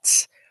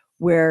pets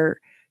where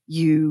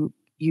you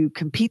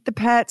compete the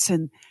pets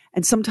and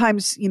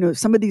sometimes,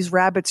 some of these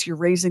rabbits, you're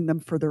raising them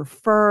for their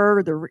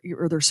fur,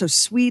 they're so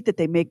sweet that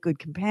they make good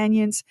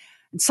companions.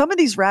 And some of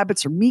these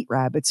rabbits are meat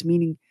rabbits,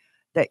 meaning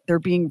that they're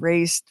being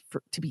raised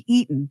to be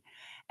eaten.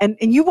 And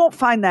you won't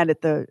find that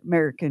at the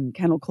American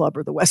Kennel Club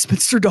or the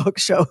Westminster Dog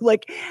Show.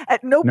 Like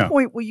at no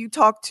point will you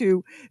talk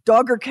to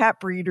dog or cat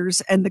breeders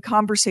and the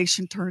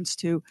conversation turns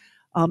to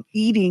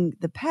eating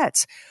the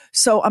pets.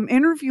 So I'm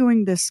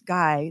interviewing this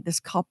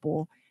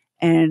couple,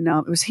 and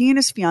it was he and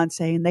his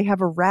fiance, and they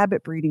have a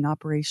rabbit breeding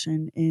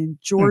operation in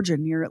Georgia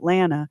near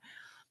Atlanta.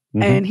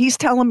 Mm-hmm. And he's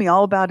telling me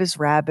all about his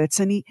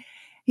rabbits, and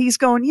he's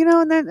going,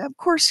 and then of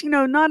course,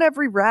 not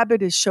every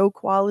rabbit is show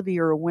quality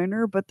or a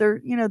winner, but they're,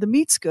 the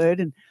meat's good.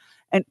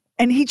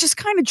 And he just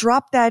kind of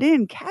dropped that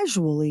in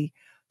casually.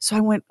 So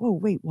I went, "Oh,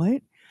 wait,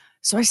 what?"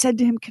 So I said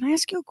to him, "Can I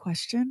ask you a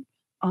question?"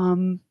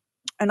 And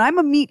I'm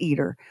a meat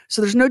eater, so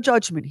there's no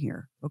judgment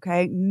here,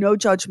 okay? No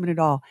judgment at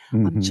all.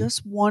 Mm-hmm. I'm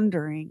just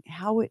wondering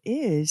how it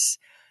is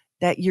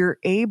that you're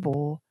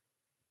able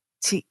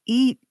to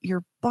eat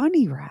your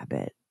bunny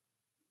rabbit.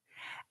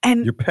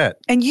 And your pet.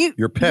 And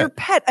your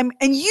pet.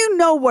 And you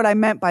know what I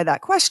meant by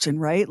that question,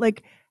 right?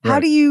 Like, how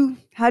do you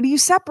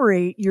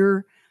separate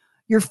your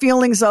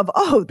feelings of,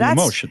 that's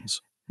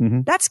emotions.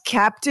 Mm-hmm. That's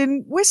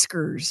Captain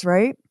Whiskers,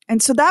 right?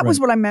 And so that was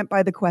what I meant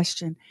by the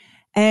question.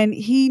 And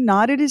he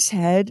nodded his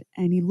head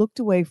and he looked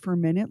away for a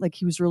minute, like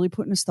he was really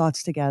putting his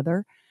thoughts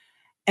together.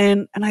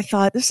 And I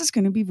thought, this is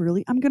going to be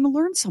I'm going to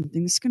learn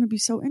something. This is going to be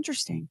so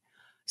interesting.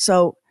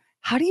 So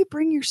how do you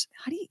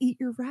eat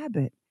your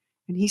rabbit?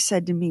 And he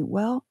said to me,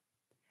 well,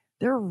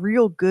 they're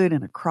real good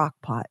in a crock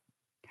pot.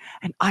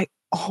 And I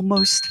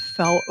almost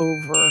fell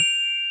over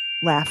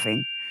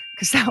laughing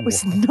because that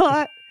was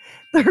not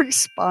the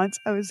response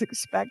I was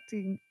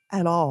expecting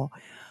at all.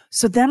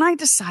 So then I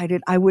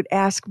decided I would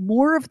ask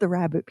more of the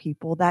rabbit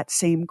people that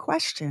same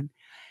question.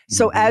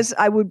 So as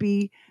I would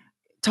be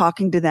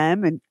talking to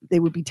them and they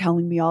would be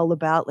telling me all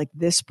about like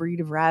this breed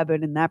of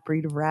rabbit and that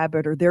breed of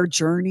rabbit or their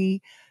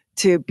journey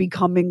to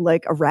becoming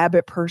like a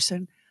rabbit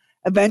person,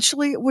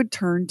 eventually it would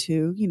turn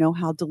to,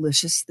 how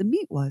delicious the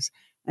meat was.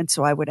 And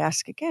so I would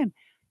ask again,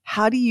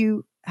 how do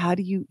you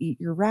eat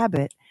your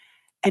rabbit?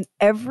 And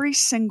every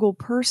single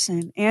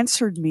person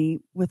answered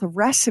me with a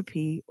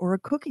recipe or a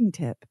cooking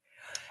tip.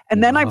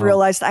 And then I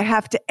realized I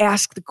have to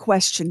ask the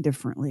question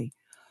differently.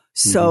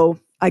 So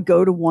I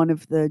go to one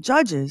of the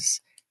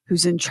judges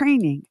who's in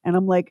training and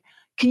I'm like,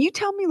 can you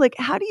tell me, like,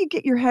 how do you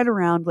get your head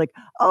around, like,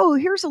 oh,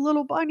 here's a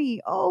little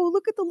bunny. Oh,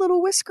 look at the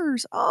little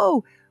whiskers.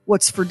 Oh,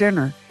 what's for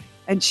dinner?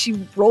 And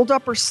she rolled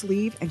up her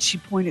sleeve and she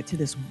pointed to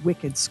this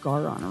wicked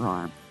scar on her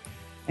arm.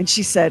 And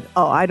she said,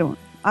 oh, I don't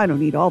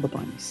eat all the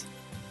bunnies.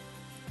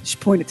 She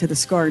pointed to the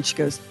scar and she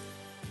goes,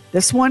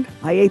 this one,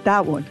 I ate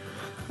that one.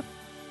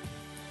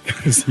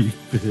 Because he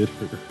bit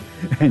her.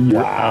 And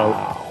you're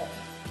out.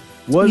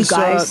 You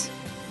guys...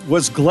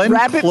 Was Glenn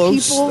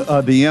Close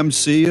the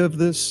MC of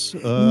this?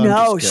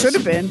 No, should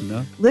have been.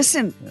 No?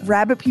 Listen,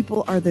 rabbit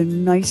people are the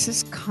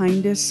nicest,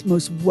 kindest,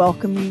 most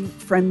welcoming,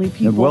 friendly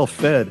people. And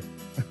well-fed.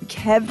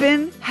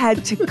 Kevin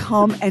had to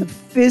come and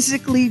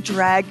physically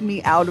drag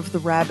me out of the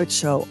rabbit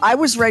show. I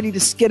was ready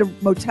to get a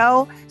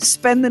motel,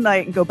 spend the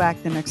night, and go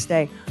back the next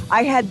day.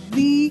 I had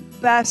the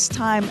best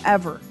time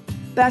ever.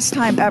 Best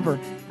time ever.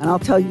 And I'll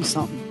tell you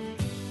something.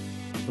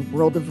 The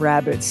world of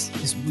rabbits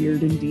is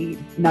weird indeed.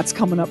 And that's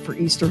coming up for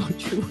Easter on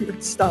True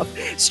Weird Stuff.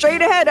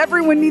 Straight ahead,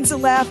 everyone needs a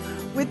laugh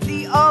with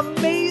the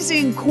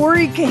amazing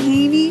Corey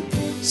Kahaney.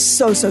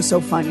 So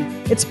funny.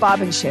 It's Bob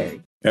and Sherry.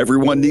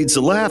 Everyone Needs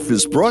a Laugh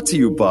is brought to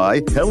you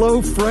by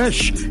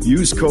HelloFresh.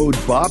 Use code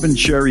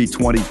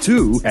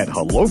BobandSherry22 at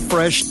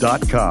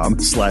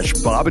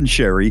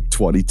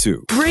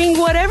HelloFresh.com/BobandSherry22. Bring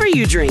whatever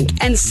you drink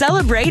and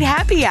celebrate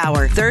Happy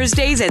Hour.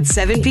 Thursdays at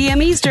 7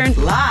 p.m. Eastern.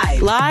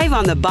 Live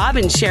on the Bob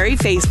and Sherry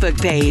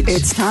Facebook page.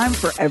 It's time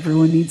for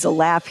Everyone Needs a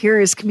Laugh. Here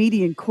is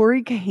comedian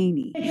Corey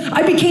Kahaney.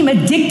 I became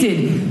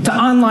addicted to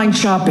online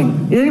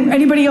shopping.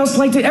 Anybody else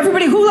like to?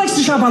 Everybody who likes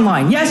to shop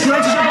online? Yes, you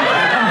like to shop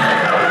online?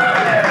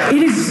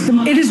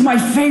 It is my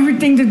favorite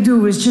thing to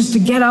do is just to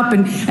get up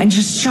and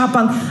just shop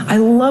on. I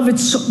love it.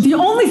 So, the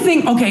only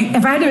thing,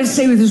 if I had to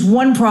say there's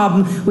one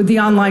problem with the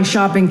online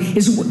shopping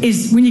is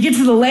when you get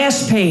to the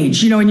last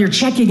page, and you're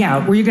checking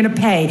out where you're going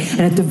to pay,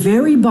 and at the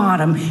very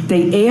bottom,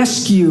 they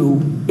ask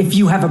you if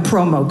you have a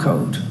promo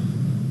code.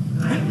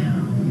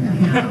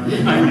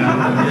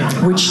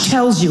 Which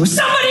tells you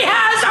somebody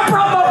has a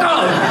promo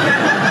code.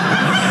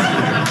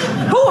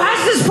 Who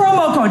has this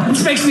promo code?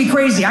 This makes me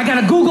crazy. I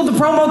gotta Google the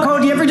promo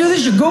code. You ever do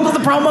this? You Google the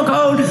promo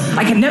code.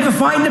 I can never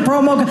find the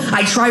promo code.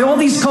 I try all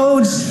these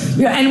codes.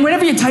 And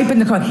whenever you type in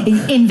the code,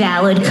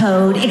 invalid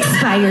code,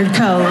 expired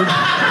code.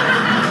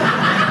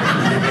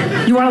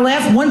 You want to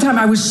laugh? One time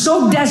I was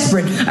so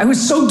desperate, I was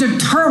so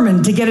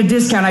determined to get a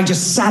discount, I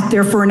just sat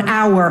there for an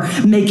hour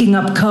making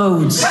up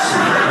codes.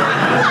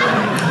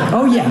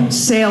 Oh yeah,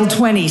 sale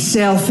 20,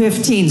 sale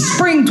 15,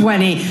 spring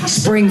 20,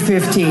 spring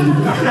 15.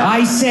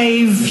 I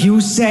save, you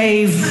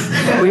save,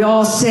 we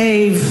all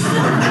save.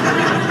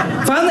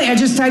 Finally, I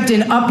just typed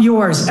in up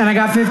yours and I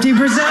got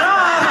 50%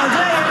 off.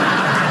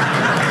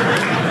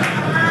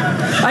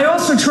 I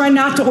also try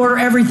not to order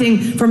everything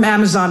from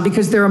Amazon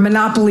because they're a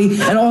monopoly,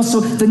 and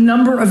also the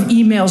number of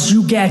emails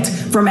you get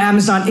from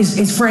Amazon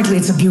is frankly,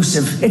 it's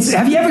abusive.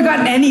 Have you ever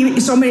gotten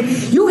so many?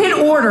 You hit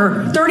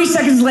order, 30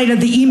 seconds later,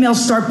 the emails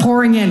start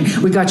pouring in.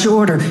 We got your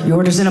order. Your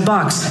order's in a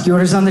box. Your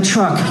order's on the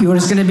truck. Your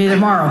order's going to be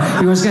tomorrow.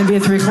 Your order's going to be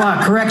at 3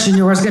 o'clock. Correction,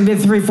 your order's going to be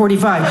at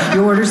 3:45.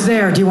 Your order's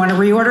there. Do you want to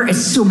reorder?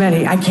 It's too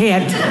many. I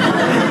can't.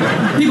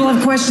 People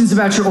have questions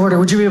about your order.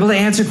 Would you be able to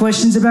answer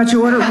questions about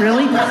your order?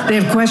 Really? They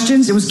have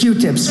questions? It was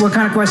Q-tips. What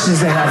kind of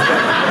questions they have?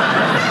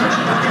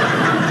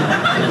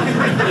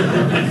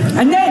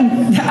 And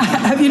then,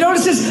 have you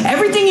noticed this?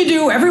 Everything you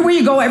do, everywhere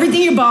you go,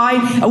 everything you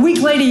buy, a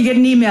week later you get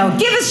an email.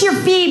 Give us your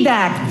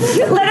feedback.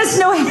 Let us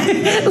know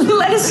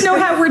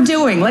how we're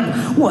doing. Like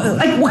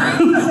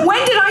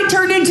when did I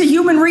turn into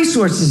human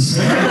resources?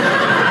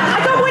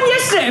 I got one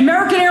yesterday.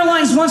 American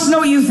Airlines wants to know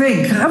what you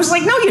think. I was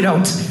like, no, you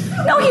don't.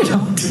 No, you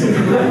don't.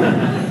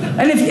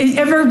 And if you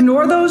ever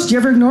ignore those, do you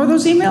ever ignore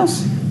those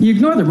emails? You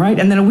ignore them, right?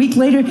 And then a week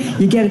later,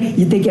 they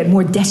get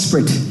more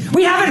desperate.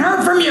 We haven't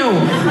heard from you.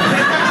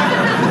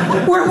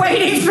 We're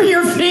waiting for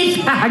your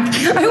feedback.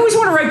 I always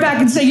want to write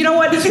back and say, you know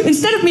what?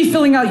 Instead of me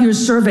filling out your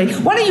survey,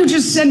 why don't you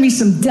just send me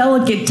some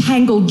delicate,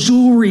 tangled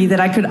jewelry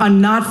that I could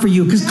unknot for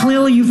you? Because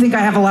clearly you think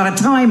I have a lot of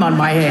time on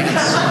my hands.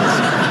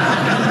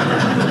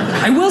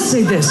 I will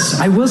say this.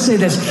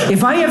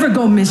 If I ever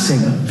go missing,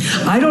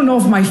 I don't know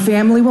if my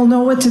family will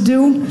know what to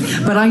do,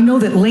 but I know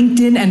that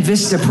LinkedIn and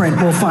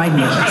Vistaprint will find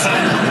me.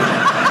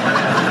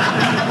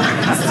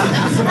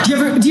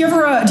 Do you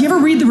ever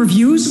read the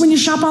reviews when you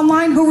shop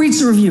online? Who reads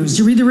the reviews?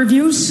 Do you read the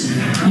reviews?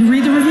 You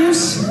read the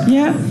reviews?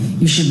 Yeah?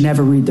 You should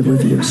never read the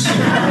reviews.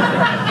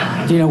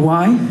 Do you know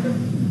why?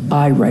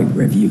 I write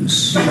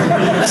reviews.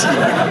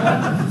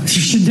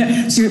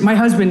 See, my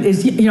husband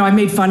is, I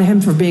made fun of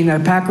him for being a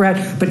pack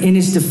rat, but in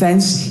his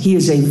defense, he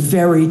is a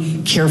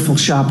very careful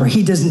shopper.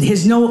 He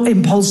has no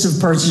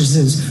impulsive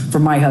purchases for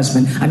my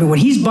husband. I mean, when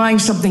he's buying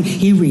something,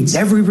 he reads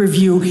every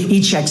review, he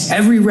checks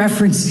every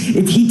reference.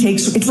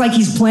 It's like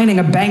he's planning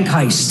a bank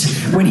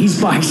heist when he's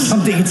buying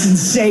something. It's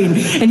insane.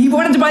 And he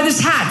wanted to buy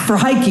this hat for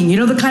hiking,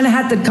 the kind of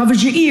hat that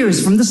covers your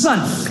ears from the sun.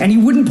 And he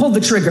wouldn't pull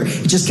the trigger.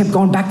 He just kept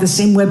going back to the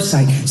same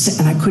website,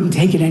 and I couldn't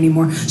take it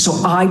anymore. So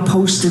I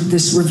posted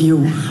this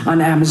review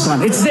on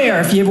Amazon. It's there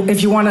if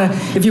you want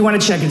to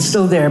check. It's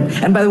still there.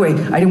 And by the way,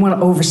 I didn't want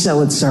to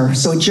oversell it, sir.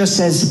 So it just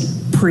says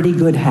pretty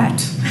good hat.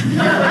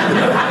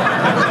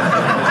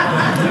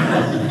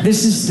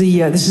 This is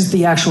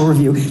the actual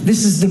review.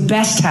 This is the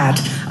best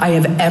hat I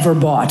have ever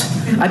bought.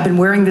 I've been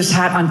wearing this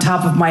hat on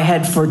top of my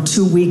head for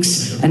 2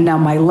 weeks, and now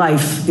my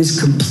life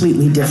is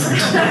completely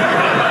different.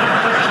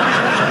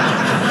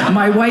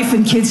 My wife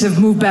and kids have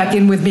moved back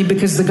in with me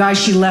because the guy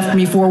she left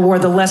me for wore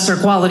the lesser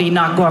quality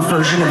knockoff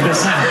version of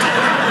this hat.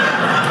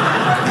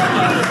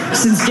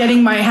 Since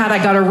getting my hat, I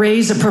got a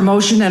raise, a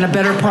promotion, and a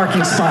better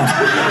parking spot.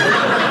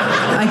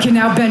 I can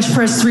now bench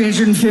press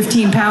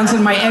 315 pounds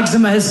and my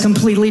eczema has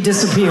completely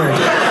disappeared.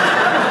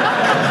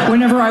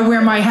 Whenever I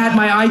wear my hat,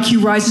 my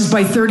IQ rises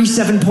by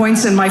 37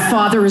 points and my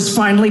father is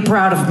finally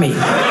proud of me.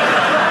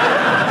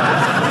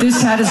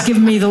 This hat has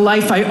given me the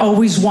life I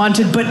always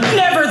wanted but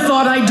never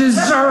thought I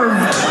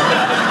deserved.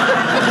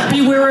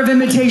 Beware of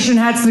imitation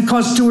hats that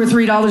cost $2 or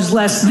 $3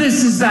 less.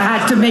 This is the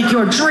hat to make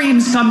your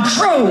dreams come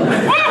true.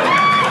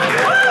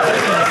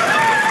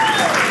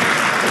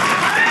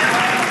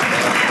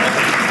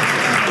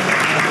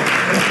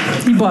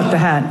 He bought the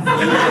hat.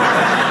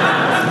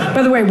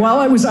 By the way, while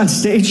I was on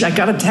stage, I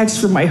got a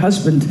text from my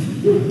husband.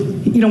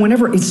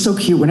 Whenever, it's so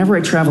cute, whenever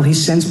I travel, he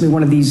sends me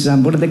one of these,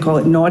 what do they call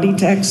it, naughty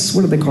texts?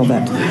 What do they call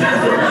that?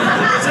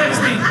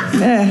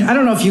 I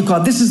don't know if you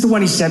call it. This is the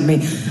one he sent me.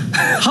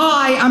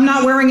 Hi, I'm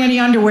not wearing any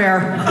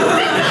underwear.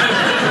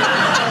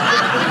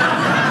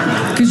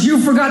 Because you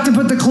forgot to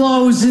put the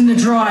clothes in the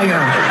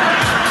dryer.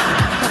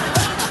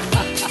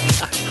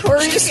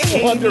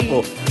 Just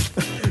wonderful.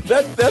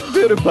 That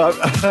bit about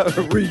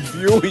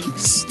reviewing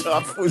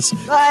stuff was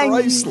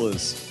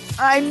priceless.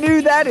 I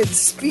knew that'd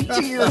speak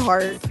to your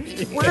heart.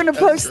 We're going to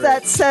post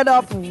that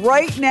setup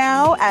right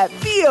now at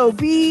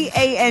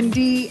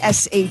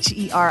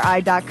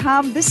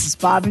BOBANDSHERI.com. This is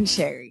Bob and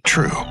Sherry.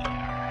 True.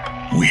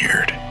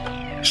 Weird.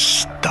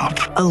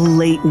 Stuff. A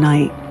late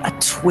night, a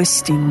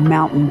twisting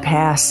mountain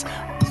pass,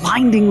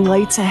 blinding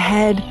lights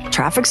ahead,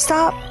 traffic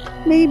stop?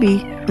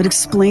 Maybe. But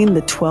explain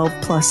the 12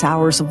 plus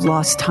hours of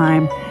lost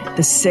time,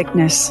 the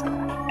sickness,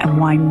 and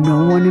why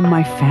no one in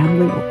my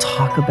family will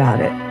talk about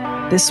it.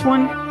 This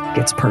one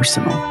gets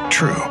personal.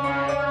 True.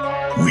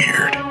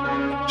 Weird.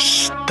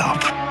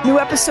 Stuff. New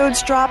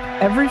episodes drop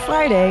every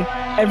Friday,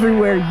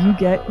 everywhere you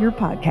get your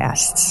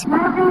podcasts.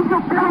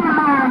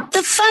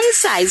 The Fun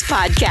Size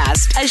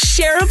Podcast, a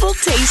shareable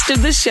taste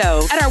of the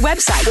show at our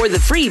website or the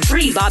free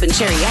Bob and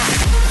Sherry app.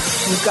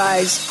 You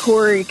guys,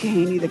 Corey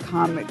Kahaney, the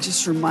comic,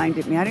 just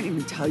reminded me. I didn't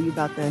even tell you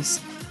about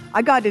this.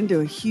 I got into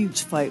a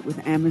huge fight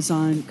with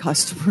Amazon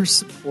customer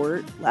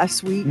support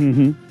last week.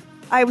 Mm-hmm.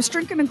 I was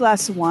drinking a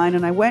glass of wine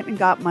and I went and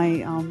got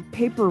my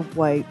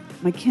Paperwhite,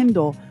 my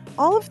Kindle.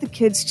 All of the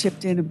kids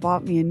chipped in and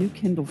bought me a new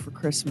Kindle for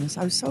Christmas.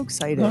 I was so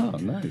excited. Oh,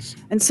 nice.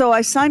 And so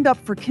I signed up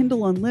for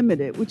Kindle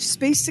Unlimited, which is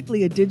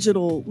basically a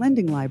digital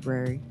lending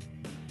library.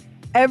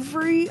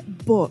 Every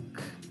book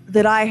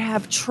that I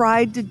have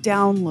tried to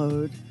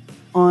download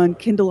on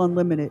Kindle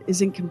Unlimited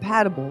is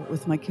incompatible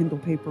with my Kindle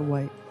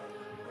Paperwhite.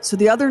 So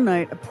the other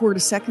night, I poured a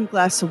second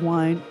glass of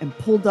wine and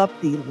pulled up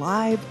the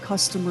live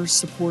customer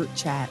support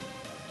chat.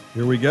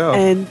 Here we go.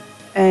 And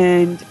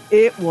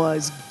it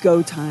was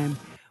go time.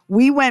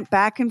 We went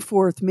back and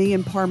forth, me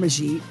and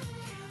Parmajit.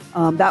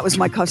 That was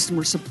my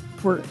customer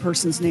support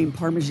person's name,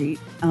 Parmajit.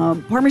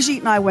 Parmajit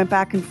and I went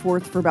back and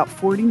forth for about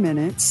 40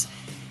 minutes.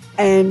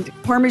 And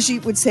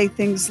Parmajit would say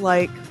things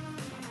like,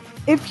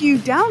 if you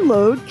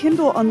download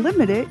Kindle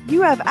Unlimited,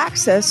 you have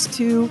access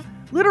to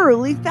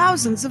literally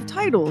thousands of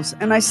titles.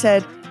 And I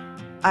said,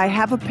 I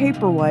have a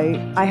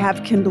Paperwhite. I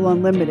have Kindle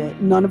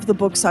Unlimited. None of the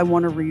books I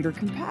want to read are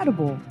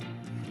compatible.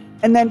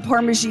 And then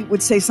Parmajit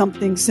would say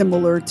something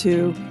similar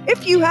to,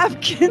 if you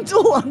have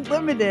Kindle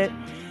Unlimited.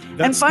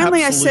 That's and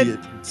finally I said,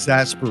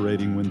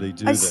 exasperating when they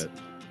do that.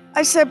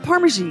 I said,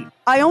 Parmajit,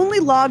 I only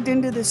logged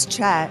into this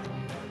chat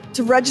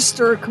to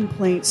register a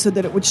complaint so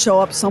that it would show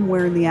up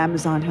somewhere in the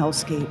Amazon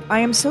hellscape. I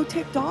am so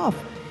ticked off.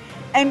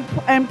 And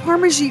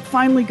Parmajit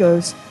finally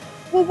goes,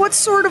 well, what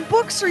sort of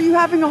books are you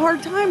having a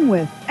hard time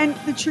with? And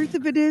the truth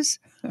of it is,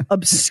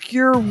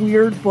 obscure,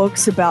 weird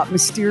books about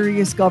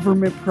mysterious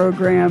government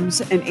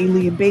programs and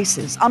alien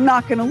bases. I'm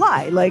not going to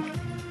lie. Like,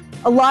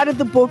 a lot of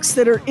the books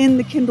that are in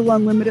the Kindle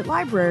Unlimited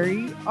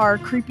library are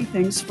creepy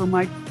things for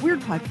my weird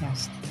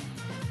podcast.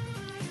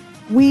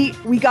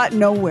 We got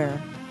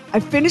nowhere. I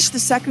finished the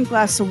second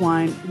glass of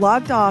wine,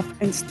 logged off,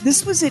 and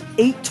this was at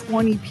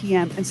 8:20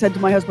 p.m. and said to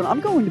my husband, I'm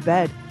going to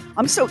bed.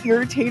 I'm so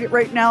irritated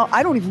right now.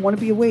 I don't even want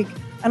to be awake.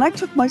 And I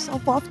took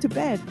myself off to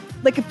bed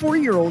like a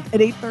 4-year-old at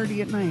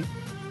 8:30 at night.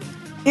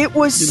 It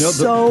was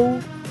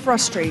so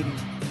frustrating.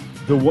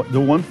 The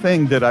one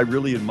thing that I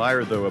really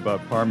admire, though,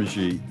 about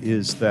Parmesan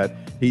is that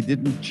he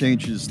didn't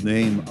change his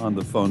name on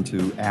the phone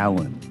to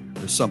Alan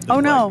or something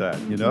like that.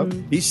 You know,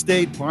 he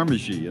stayed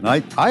Parmesan, and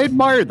I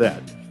admire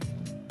that.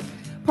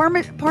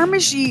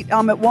 Parmesan,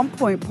 at one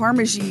point,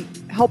 Parmesan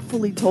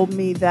helpfully told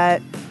me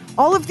that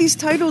all of these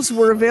titles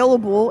were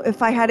available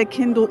if I had a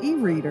Kindle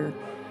e-reader.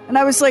 And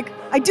I was like,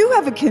 I do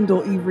have a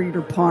Kindle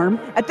e-reader, Parm.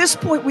 At this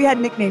point, we had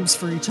nicknames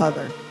for each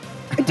other.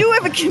 I do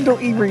have a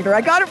Kindle e-reader. I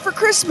got it for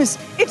Christmas.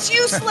 It's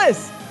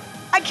useless.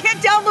 I can't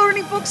download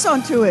any books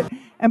onto it.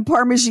 And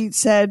Parmesan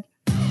said,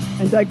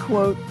 and I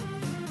quote,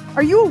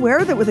 are you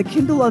aware that with a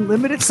Kindle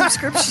Unlimited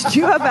subscription,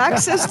 you have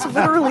access to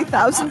literally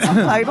thousands of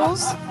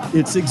titles?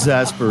 It's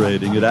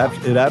exasperating. It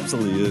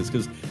absolutely is.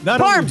 Because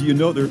not only do you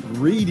know they're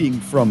reading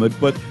from it,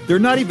 but they're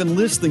not even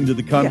listening to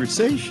the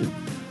conversation. Yeah.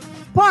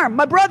 Parm,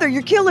 my brother,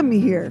 you're killing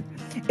me here.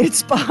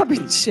 It's Bob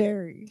and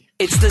Sherry.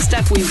 It's the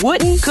stuff we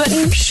wouldn't,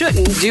 couldn't,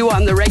 shouldn't do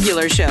on the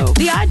regular show.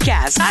 The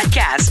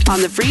Oddcast on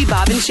the free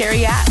Bob and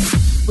Sherry app.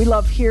 We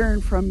love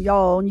hearing from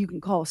y'all, and you can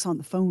call us on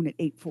the phone at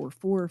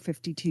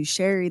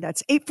 844-52-SHERRY.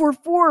 That's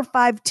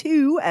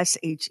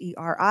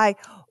 844-52-SHERI.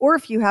 Or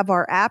if you have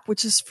our app,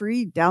 which is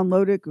free,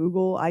 download it,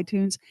 Google,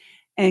 iTunes,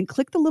 and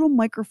click the little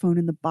microphone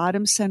in the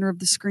bottom center of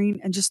the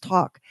screen and just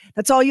talk.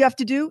 That's all you have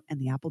to do,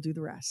 and the app will do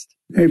the rest.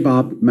 Hey,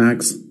 Bob,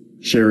 Max,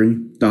 Sherry,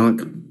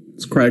 Doc.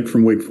 It's Craig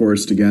from Wake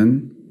Forest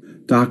again.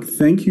 Doc,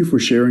 thank you for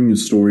sharing the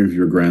story of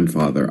your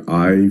grandfather.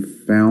 I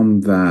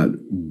found that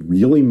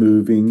really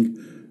moving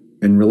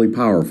and really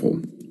powerful.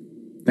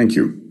 Thank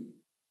you.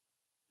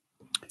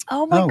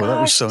 Oh my gosh. That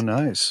was so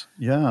nice.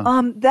 Yeah.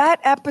 That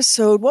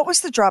episode, what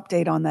was the drop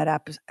date on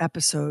that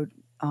episode,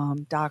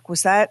 Doc?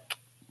 Was that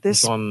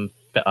this? It was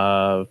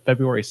on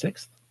February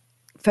 6th.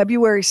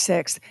 February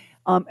 6th.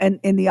 And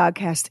in the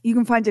Oddcast. You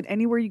can find it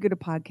anywhere you get a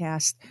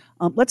podcast.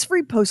 Let's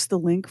repost the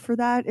link for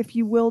that, if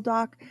you will,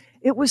 Doc.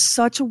 It was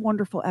such a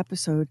wonderful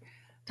episode.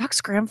 Doc's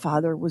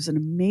grandfather was an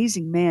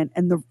amazing man,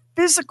 and the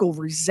physical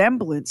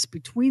resemblance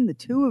between the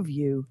two of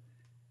you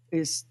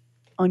is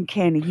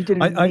uncanny. You did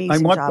an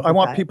amazing job. I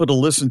want people to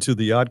listen to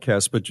the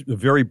Oddcast, but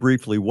very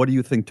briefly, what do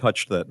you think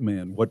touched that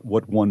man?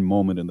 What one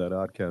moment in that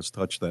Oddcast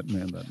touched that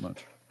man that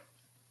much?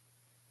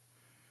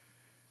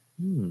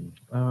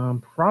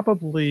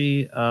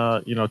 Probably,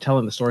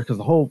 telling the story, because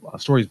the whole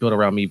story is built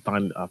around me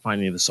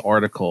finding this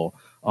article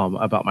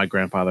about my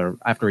grandfather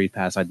after he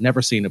passed. I'd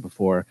never seen it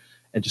before,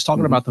 and just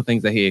talking about the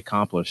things that he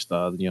accomplished.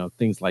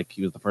 Things like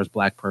he was the first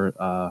black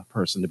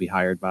person to be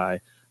hired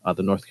by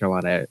the North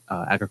Carolina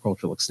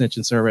Agricultural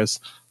Extension Service,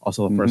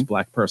 also the first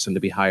black person to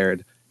be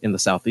hired in the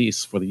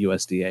Southeast for the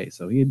USDA.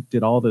 So he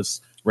did all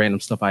this random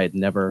stuff I had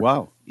never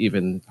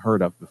even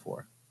heard of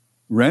before.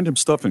 Random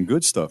stuff and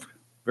good stuff.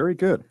 Very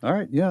good. All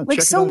right. Yeah. Like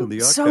check it out in the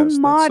Oddcast. So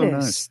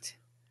modest. So nice.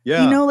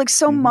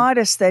 Yeah.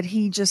 Modest that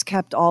he just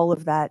kept all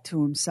of that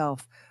to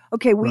himself.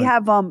 Okay. We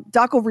have,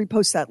 Doc will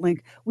repost that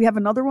link. We have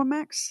another one,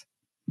 Max.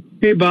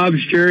 Hey, Bob,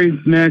 Sherry,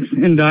 Max,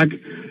 and Doc.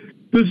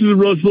 This is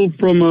Russell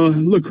from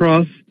La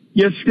Crosse.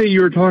 Yesterday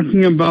you were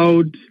talking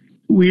about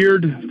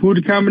weird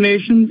food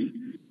combinations,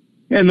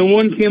 and the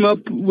one came up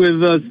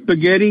with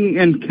spaghetti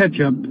and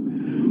ketchup.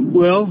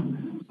 Well,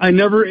 I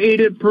never ate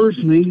it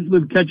personally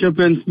with ketchup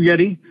and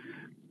spaghetti,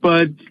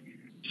 but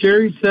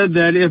Sherry said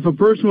that if a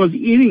person was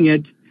eating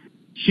it,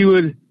 she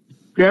would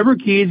grab her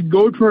keys,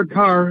 go to her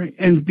car,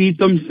 and beat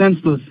them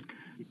senseless.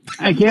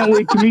 I can't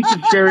wait to meet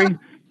you, Sherry,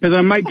 because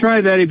I might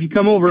try that if you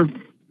come over.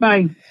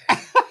 Bye.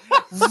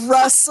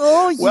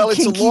 Russell, you well,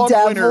 it's kinky a long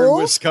devil. winter in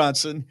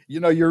Wisconsin.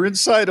 You're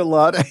inside a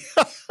lot.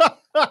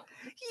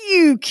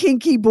 You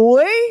kinky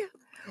boy.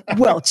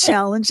 Well,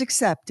 challenge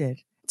accepted.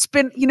 It's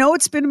been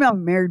about a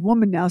married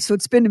woman now, so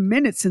it's been a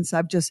minute since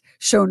I've just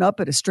shown up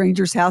at a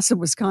stranger's house in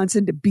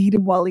Wisconsin to beat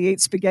him while he ate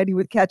spaghetti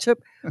with ketchup,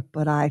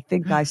 but I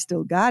think I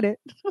still got it.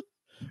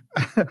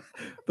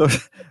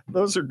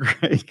 Those are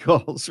great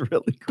calls,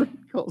 really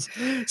great calls.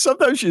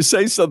 Sometimes you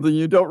say something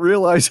you don't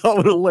realize how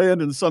it'll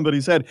land in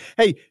somebody's head.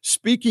 Hey,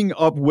 speaking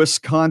of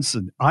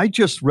Wisconsin, I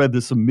just read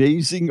this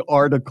amazing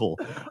article.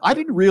 I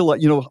didn't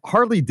realize,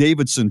 Harley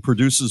Davidson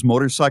produces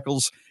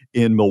motorcycles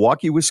in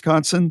Milwaukee,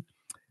 Wisconsin.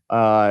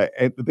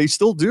 And they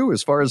still do,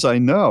 as far as I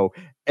know.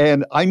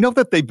 And I know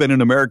that they've been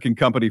an American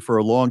company for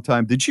a long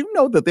time. Did you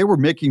know that they were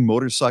making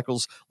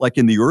motorcycles like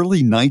in the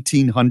early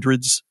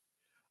 1900s?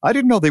 I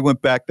didn't know they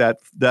went back that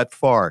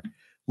far.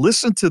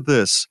 Listen to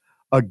this.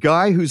 A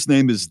guy whose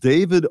name is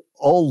David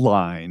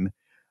Ullline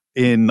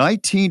in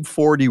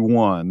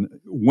 1941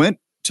 went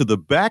to the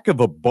back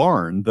of a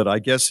barn that I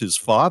guess his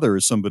father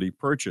or somebody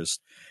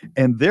purchased,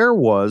 and there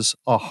was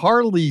a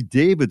Harley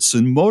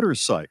Davidson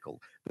motorcycle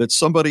that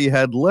somebody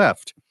had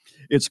left.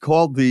 It's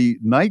called the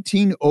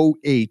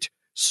 1908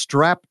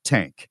 Strap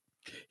Tank.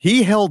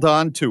 He held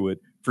on to it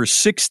for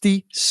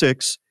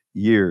 66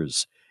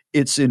 years.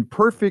 It's in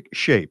perfect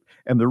shape.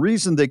 And the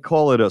reason they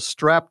call it a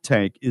strap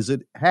tank is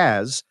it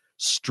has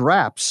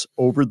straps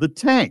over the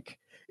tank.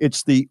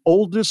 It's the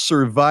oldest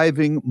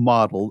surviving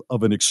model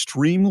of an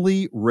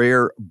extremely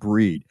rare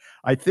breed.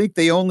 I think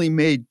they only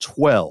made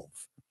 12.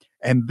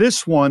 And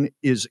this one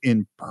is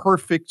in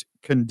perfect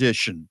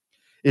condition.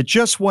 It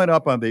just went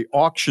up on the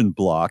auction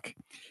block.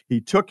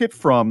 He took it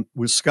from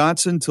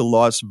Wisconsin to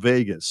Las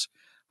Vegas.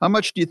 How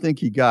much do you think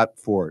he got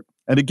for it?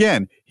 And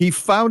again, he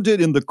found it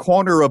in the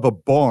corner of a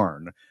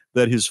barn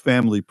that his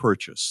family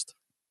purchased.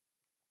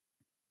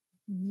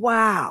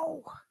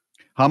 Wow.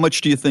 How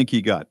much do you think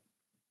he got?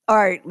 All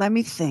right, let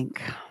me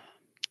think.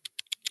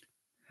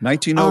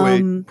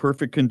 1908,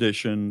 perfect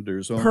condition.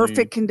 There's only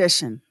perfect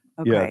condition.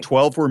 Okay. Yeah,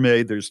 12 were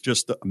made. There's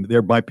just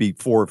there might be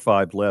 4 or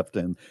 5 left,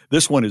 and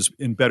this one is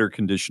in better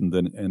condition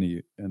than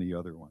any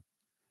other one.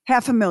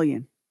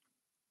 $500,000.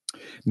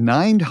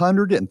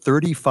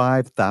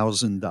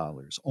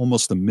 $935,000,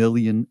 almost $1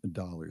 million,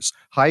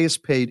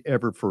 highest paid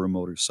ever for a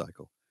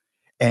motorcycle,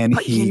 and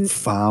he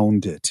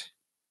found it.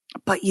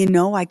 But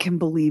I can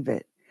believe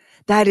it.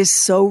 That is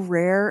so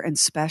rare and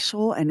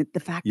special, and the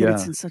fact that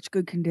it's in such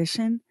good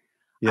condition,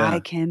 I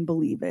can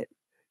believe it.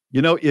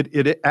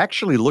 It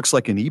actually looks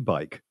like an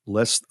e-bike,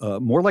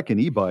 more like an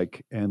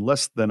e-bike and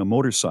less than a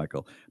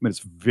motorcycle. I mean, it's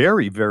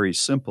very, very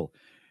simple.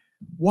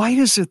 Why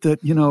is it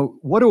that,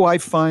 what do I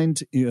find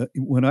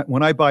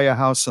when I buy a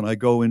house and I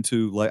go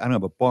into, I don't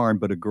have a barn,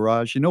 but a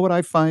garage? You know what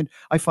I find?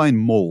 I find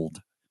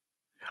mold.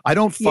 I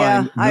don't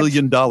find $1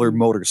 million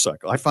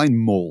motorcycle. I find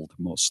mold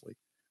mostly.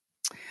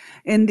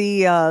 In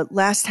the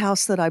last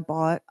house that I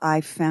bought, I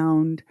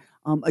found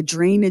a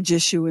drainage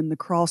issue in the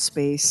crawl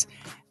space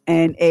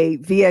and a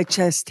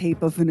VHS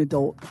tape of an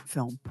adult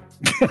film.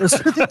 Those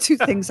are the 2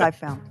 things I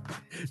found.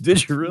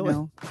 Did you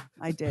really?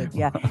 I did,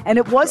 yeah. And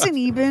it wasn't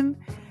even,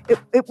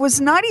 it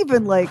was not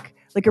even like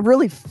a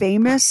really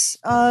famous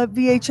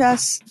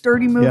VHS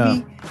dirty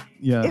movie.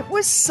 Yeah. It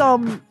was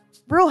some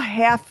real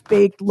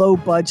half-baked,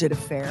 low-budget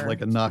affair.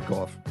 Like a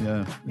knockoff,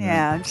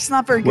 Yeah, just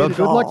not very good at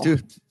all.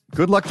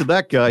 Good luck to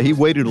that guy. He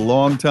waited a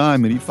long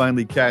time and he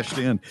finally cashed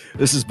in.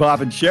 This is Bob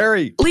and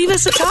Sherry. Leave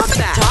us a talk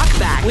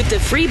back with the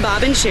free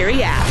Bob and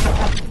Sherry app.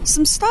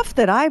 Some stuff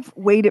that I've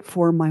waited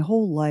for my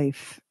whole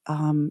life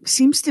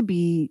seems to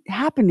be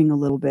happening a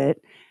little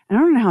bit, and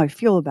I don't know how I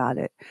feel about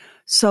it.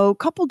 So a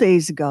couple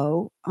days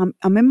ago,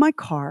 I'm in my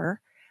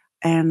car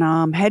and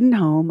I'm heading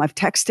home. I've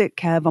texted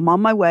Kev. I'm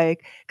on my way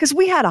because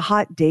we had a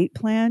hot date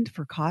planned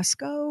for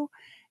Costco.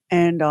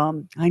 And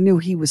I knew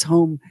he was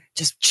home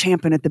just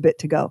champing at the bit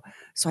to go.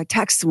 So I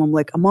texted him, I'm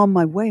like, I'm on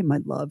my way, my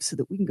love, so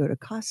that we can go to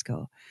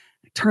Costco.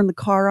 I turn the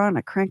car on,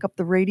 I crank up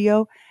the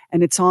radio,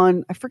 and it's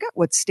on, I forget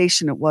what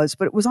station it was,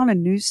 but it was on a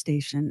news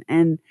station.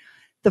 And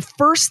the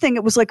first thing,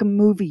 it was like a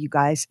movie, you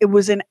guys. It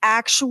was an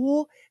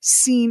actual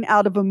scene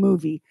out of a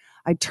movie.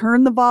 I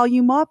turned the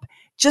volume up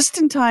just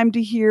in time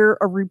to hear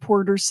a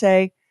reporter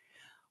say,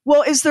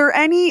 well, is there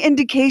any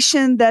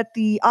indication that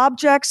the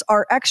objects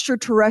are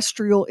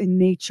extraterrestrial in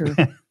nature?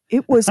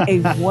 It was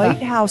a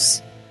White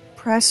House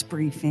press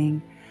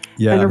briefing.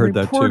 Yeah, and I heard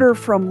that too. A reporter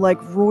from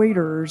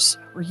Reuters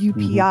or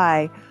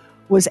UPI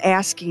was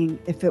asking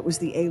if it was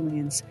the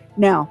aliens.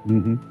 Now,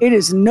 it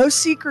is no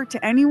secret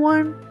to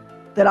anyone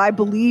that I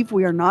believe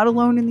we are not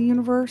alone in the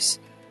universe.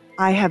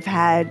 I have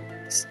had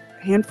a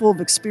handful of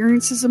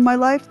experiences in my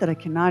life that I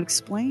cannot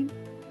explain.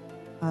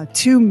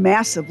 2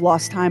 massive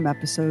lost time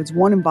episodes,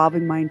 one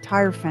involving my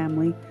entire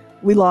family.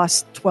 We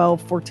lost 12,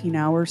 14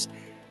 hours,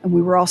 and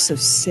we were all so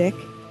sick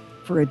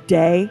for a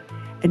day,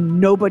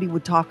 and nobody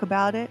would talk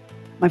about it.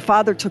 My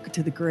father took it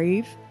to the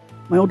grave.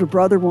 My older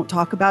brother won't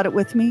talk about it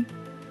with me.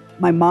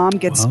 My mom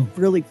gets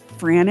really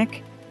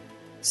frantic.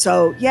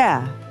 So,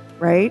 yeah,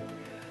 right?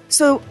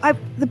 So,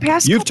 the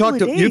past couple of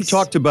days... You've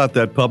talked about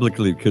that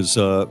publicly because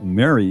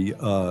Mary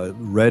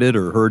read it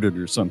or heard it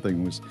or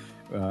something, was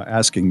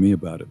asking me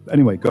about it.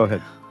 Anyway, go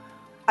ahead.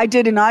 I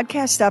did an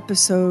Oddcast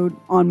episode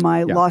on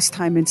my lost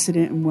time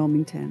incident in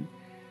Wilmington.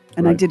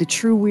 And I did a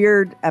True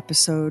Weird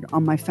episode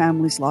on my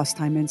family's lost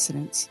time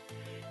incidents.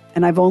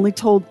 And I've only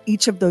told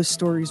each of those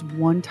stories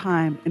one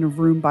time in a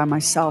room by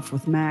myself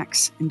with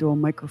Max into a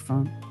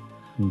microphone.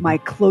 My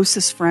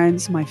closest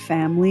friends, my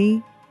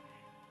family,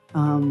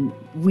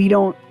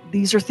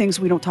 these are things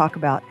we don't talk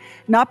about.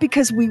 Not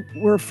because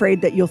we're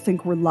afraid that you'll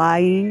think we're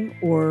lying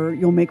or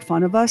you'll make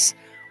fun of us.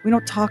 We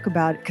don't talk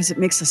about it because it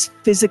makes us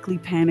physically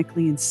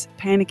panicky and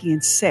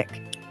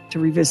sick to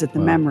revisit the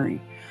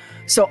memory.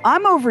 So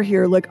I'm over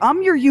here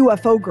I'm your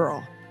UFO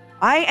girl.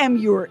 I am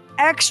your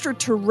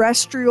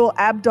extraterrestrial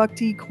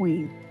abductee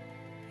queen.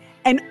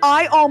 And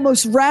I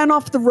almost ran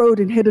off the road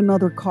and hit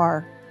another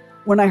car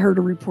when I heard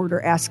a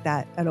reporter ask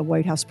that at a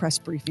White House press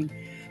briefing.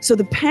 So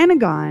the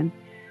Pentagon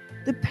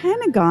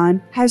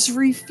has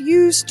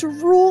refused to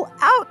rule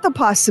out the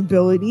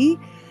possibility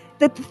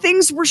that the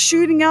things we're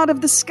shooting out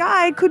of the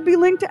sky could be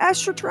linked to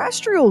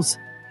extraterrestrials.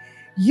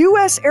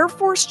 U.S. Air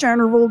Force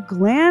General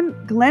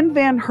Glenn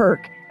Van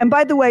Herk And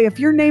by the way, if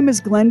your name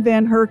is Glenn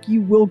Van Herk,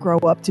 you will grow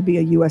up to be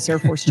a U.S. Air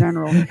Force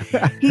general.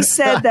 He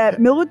said that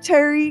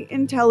military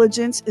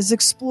intelligence is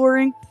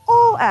exploring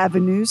all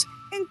avenues,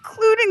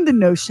 including the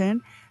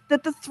notion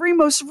that the 3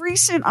 most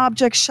recent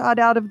objects shot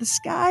out of the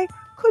sky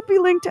could be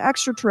linked to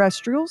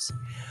extraterrestrials.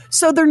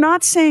 So they're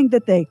not saying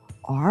that they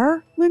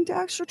are linked to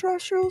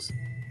extraterrestrials.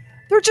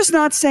 They're just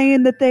not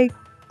saying that they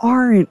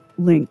aren't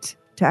linked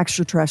to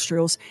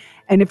extraterrestrials.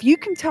 And if you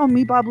can tell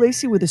me, Bob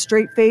Lacey, with a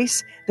straight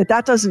face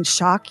that doesn't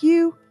shock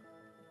you.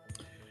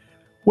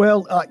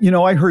 Well,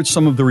 I heard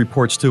some of the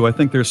reports too. I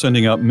think they're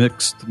sending out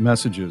mixed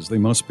messages. They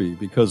must be,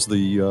 because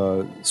the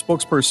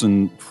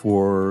spokesperson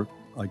for,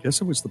 I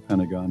guess it was the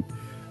Pentagon,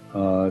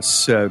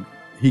 said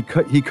he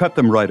cut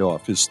them right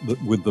off.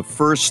 With the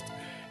first,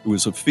 it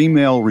was a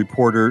female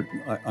reporter.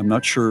 I'm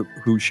not sure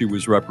who she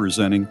was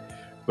representing,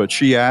 but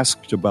she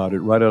asked about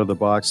it right out of the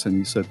box, and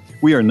he said,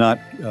 "We are not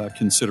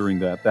considering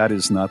that. That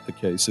is not the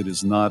case. It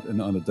is not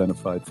an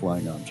unidentified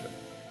flying object."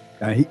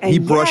 He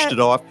brushed it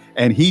off,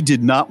 and he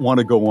did not want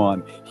to go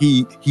on.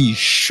 He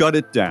shut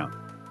it down.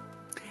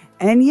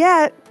 And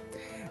yet,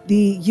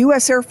 the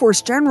U.S. Air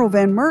Force General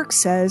Van Merk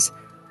says,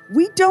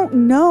 we don't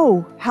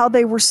know how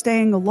they were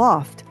staying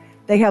aloft.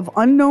 They have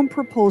unknown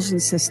propulsion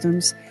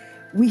systems.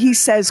 He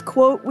says,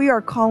 quote, "We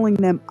are calling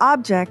them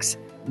objects,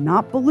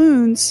 not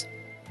balloons,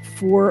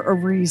 for a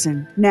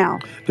reason." Now,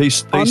 they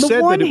said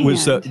that it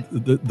was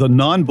the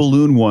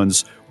non-balloon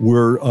ones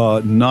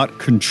were not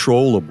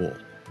controllable.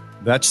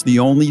 That's the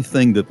only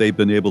thing that they've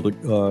been able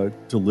to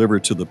deliver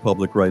to the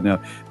public right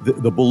now.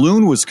 The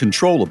balloon was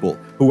controllable.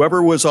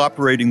 Whoever was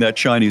operating that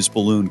Chinese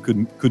balloon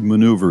could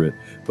maneuver it.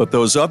 But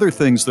those other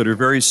things that are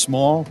very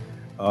small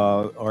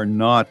are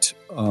not.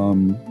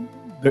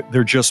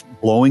 They're just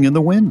blowing in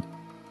the wind.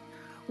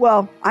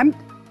 Well,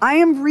 I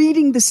am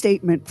reading the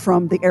statement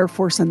from the Air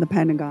Force and the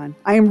Pentagon.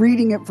 I am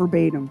reading it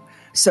verbatim.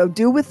 So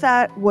do with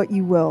that what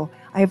you will.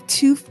 I have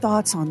 2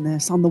 thoughts on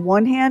this. On the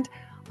one hand,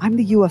 I'm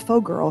the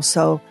UFO girl,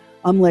 so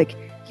I'm like,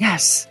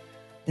 yes,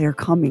 they're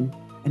coming,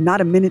 and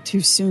not a minute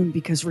too soon,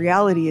 because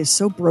reality is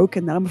so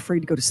broken that I'm afraid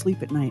to go to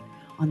sleep at night.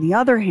 On the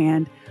other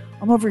hand,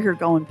 I'm over here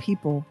going,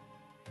 people,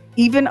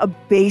 even a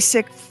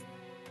basic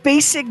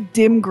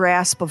dim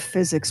grasp of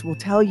physics will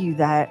tell you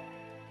that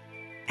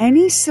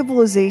any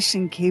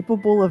civilization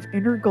capable of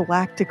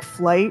intergalactic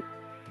flight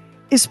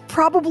is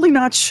probably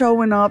not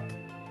showing up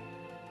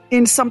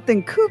in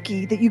something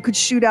kooky that you could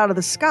shoot out of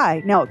the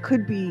sky. Now, it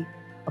could be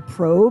a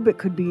probe, it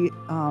could be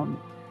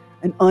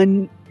an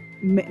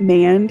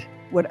unmanned,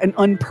 an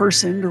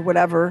unpersoned or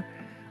whatever,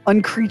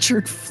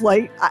 uncreatured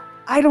flight.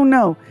 I don't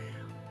know.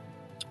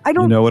 I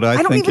don't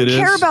even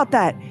care about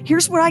that.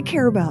 Here's what I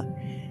care about.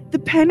 The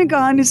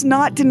Pentagon is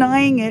not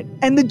denying it,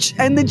 and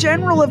the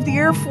general of the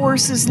Air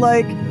Force is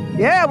like,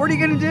 yeah, what are you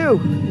going to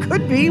do?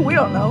 Could be, we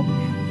don't know.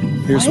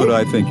 Here's what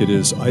I think it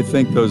is. I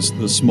think the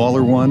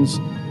smaller ones,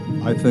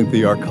 I think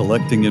they are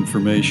collecting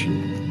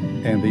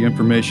information, and the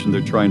information they're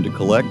trying to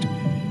collect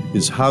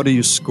is how do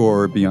you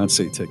score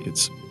Beyonce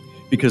tickets?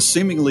 Because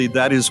seemingly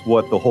that is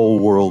what the whole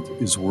world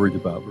is worried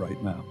about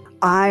right now.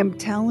 I'm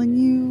telling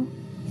you,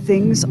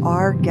 things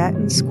are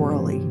getting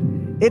squirrely.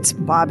 It's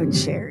Bob and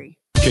Sherry.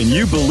 Can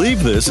you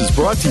believe this is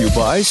brought to you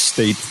by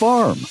State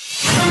Farm?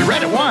 You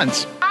read it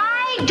once.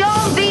 I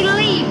don't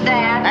believe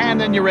that.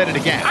 And then you read it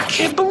again. I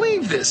can't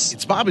believe this.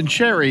 It's Bob and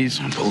Sherry's.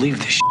 I don't believe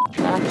this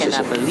shit. I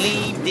cannot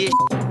believe this.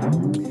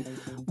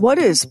 What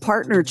is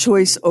partner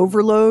choice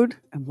overload,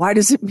 and why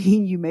does it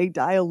mean you may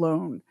die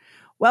alone?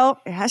 Well,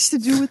 it has to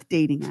do with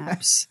dating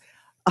apps.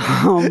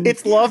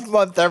 It's Love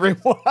Month,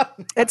 everyone.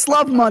 It's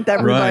Love Month,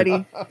 everybody.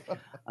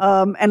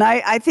 Right. And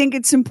I think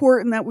it's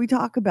important that we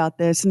talk about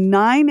this.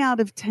 9 out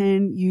of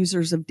 10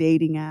 users of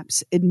dating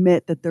apps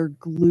admit that they're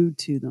glued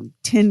to them.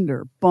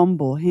 Tinder,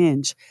 Bumble,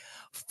 Hinge.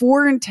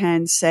 4 in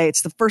 10 say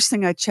it's the first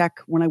thing I check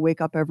when I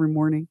wake up every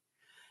morning.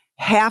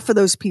 Half of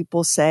those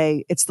people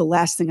say it's the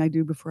last thing I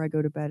do before I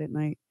go to bed at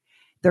night.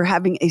 They're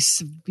having a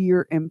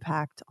severe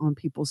impact on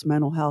people's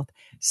mental health.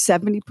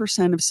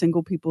 70% of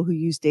single people who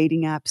use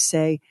dating apps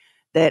say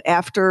that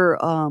after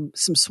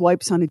some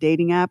swipes on a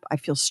dating app, I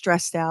feel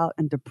stressed out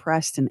and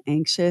depressed and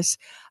anxious.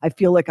 I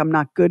feel like I'm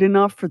not good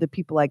enough for the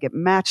people I get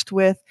matched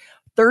with.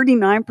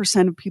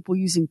 39% of people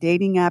using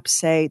dating apps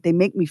say they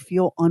make me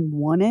feel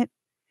unwanted.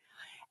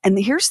 And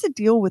here's the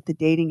deal with the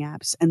dating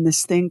apps and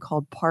this thing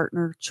called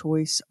partner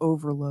choice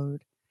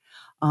overload.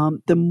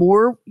 The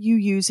more you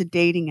use a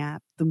dating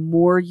app, the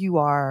more you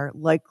are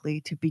likely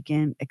to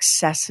begin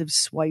excessive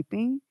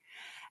swiping.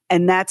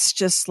 And that's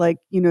just like,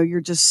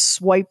 you're just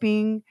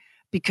swiping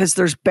because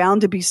there's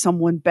bound to be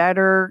someone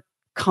better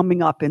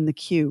coming up in the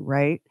queue,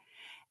 right?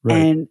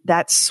 And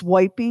that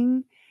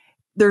swiping,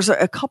 there's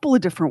a couple of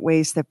different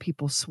ways that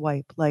people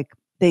swipe. Like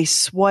they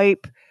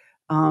swipe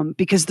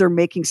because they're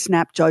making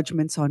snap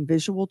judgments on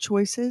visual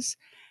choices.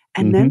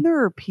 And then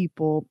there are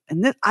people,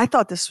 and I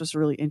thought this was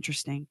really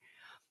interesting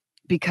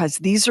because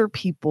these are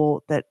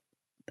people that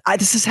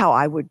this is how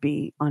I would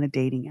be on a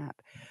dating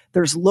app.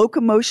 There's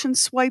locomotion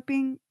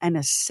swiping and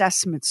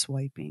assessment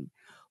swiping.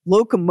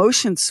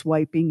 Locomotion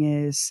swiping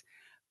is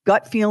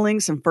gut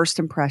feelings and first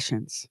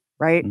impressions,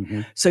 right?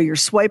 So you're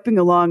swiping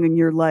along and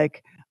you're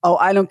like, oh,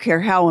 I don't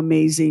care how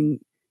amazing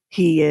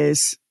he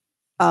is.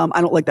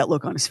 I don't like that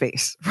look on his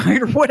face,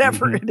 right? Or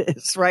whatever it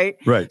is, right?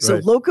 Right. So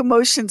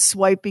locomotion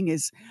swiping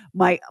is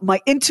my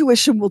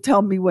intuition will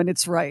tell me when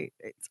it's right.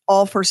 It's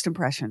all first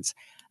impressions.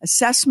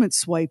 Assessment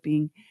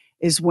swiping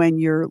is when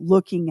you're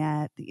looking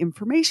at the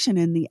information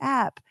in the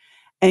app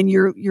and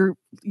you're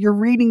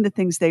reading the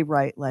things they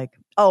write, like,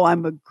 oh,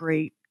 I'm a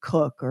great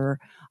cook, or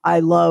I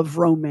love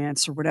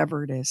romance, or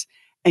whatever it is.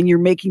 And you're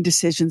making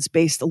decisions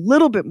based a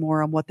little bit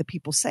more on what the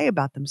people say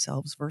about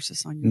themselves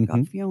versus on your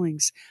gut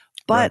feelings.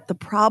 But the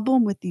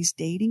problem with these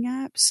dating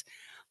apps,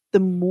 the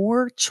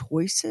more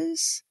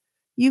choices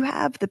you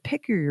have, the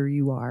pickier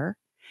you are,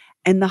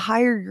 and the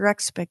higher your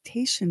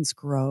expectations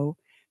grow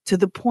to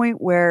the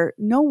point where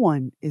no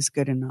one is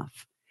good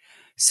enough.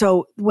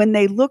 So when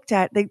they looked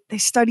at, they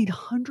studied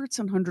hundreds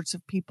and hundreds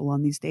of people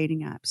on these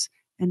dating apps,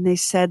 and they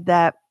said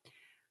that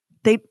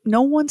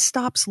no one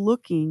stops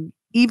looking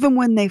even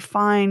when they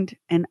find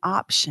an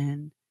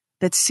option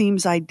that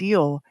seems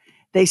ideal.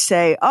 They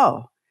say,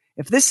 oh,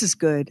 if this is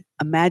good,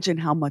 imagine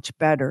how much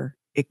better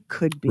it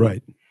could be.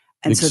 Right.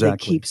 And so they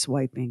keep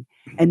swiping,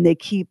 and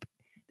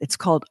it's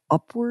called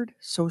upward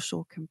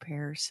social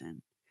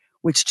comparison,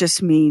 which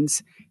just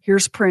means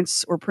here's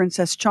Prince or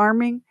Princess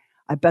Charming.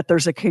 I bet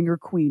there's a king or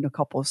queen a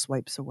couple of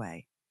swipes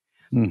away.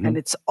 And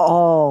it's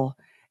all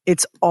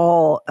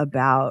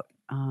about,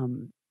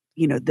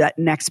 that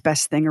next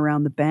best thing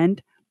around the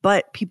bend.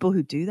 But people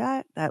who do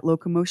that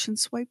locomotion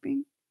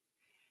swiping,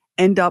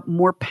 end up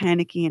more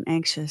panicky and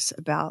anxious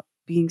about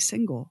being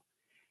single.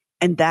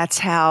 And that's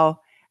how,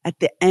 at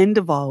the end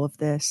of all of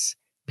this,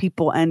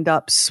 people end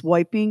up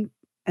swiping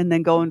and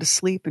then going to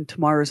sleep, and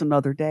tomorrow's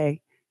another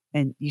day,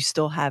 and you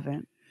still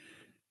haven't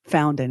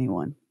found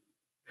anyone.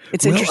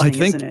 It's interesting,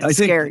 isn't it? It's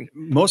scary.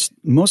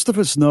 Most of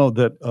us know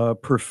that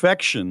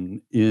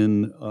perfection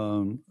in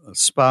a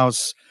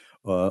spouse,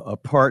 a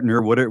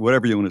partner,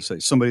 whatever you want to say,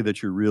 somebody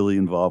that you're really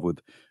involved with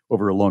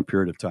over a long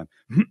period of time,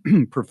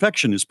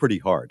 perfection is pretty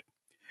hard.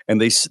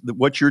 And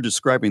what you're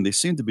describing, they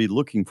seem to be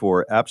looking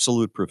for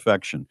absolute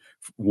perfection.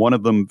 One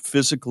of them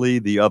physically,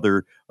 the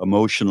other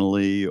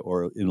emotionally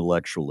or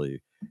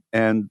intellectually.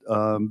 And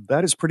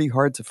that is pretty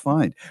hard to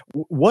find.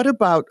 What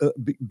about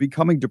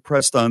becoming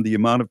depressed on the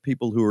amount of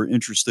people who are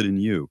interested in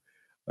you?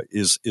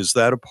 Is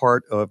that a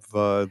part of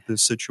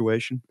this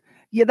situation?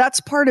 Yeah, that's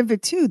part of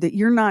it too, that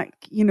you're not,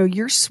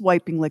 you're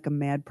swiping like a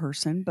mad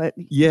person, but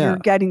you're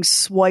getting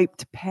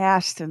swiped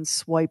past and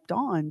swiped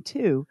on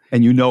too.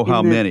 And you know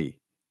how many?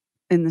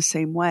 In the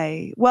same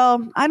way.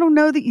 Well, I don't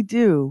know that you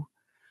do.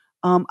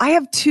 I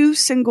have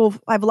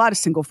I have a lot of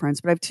single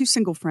friends, but I have two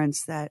single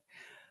friends that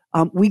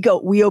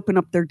we open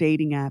up their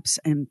dating apps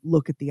and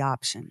look at the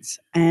options.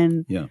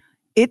 And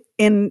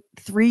in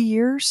 3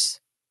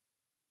 years,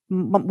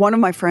 one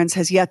of my friends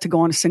has yet to go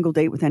on a single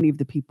date with any of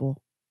the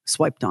people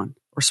swiped on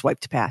or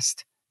swiped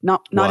past.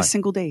 Not a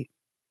single date.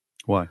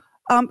 Why?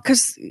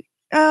 Because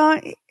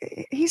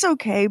he's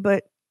okay,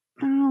 but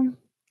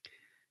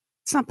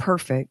it's not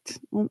perfect.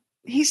 Well,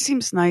 he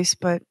seems nice,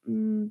 but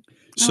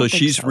so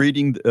he's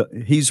reading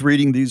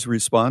these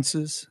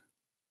responses.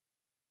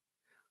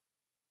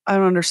 I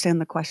don't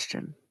understand the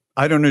question.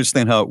 I don't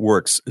understand how it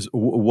works.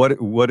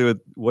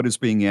 What is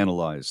being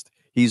analyzed?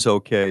 He's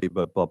okay,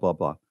 but blah blah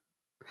blah.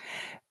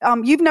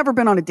 You've never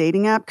been on a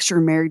dating app because you're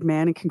a married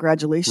man, and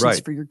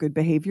congratulations for your good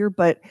behavior.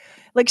 But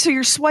so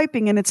you're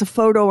swiping, and it's a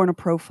photo and a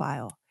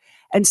profile.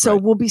 And so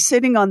we'll be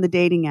sitting on the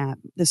dating app,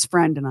 this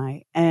friend and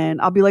I, and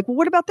I'll be like, well,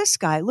 what about this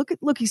guy? Look,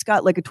 he's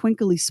got like a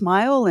twinkly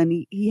smile,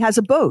 and he has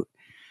a boat.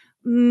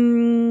 I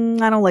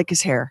don't like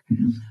his hair.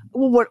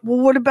 Well,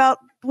 what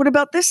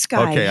about this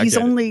guy? Okay,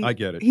 I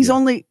get it. He's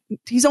only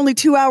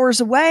 2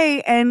 hours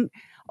away, and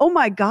oh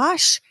my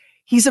gosh,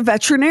 he's a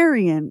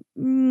veterinarian.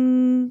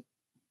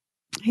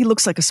 He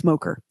looks like a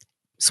smoker.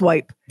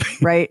 Swipe,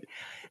 right?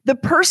 The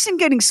person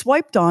getting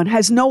swiped on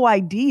has no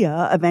idea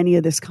of any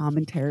of this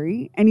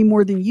commentary any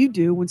more than you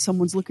do when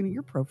someone's looking at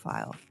your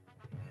profile.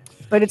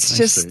 But it's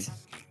just,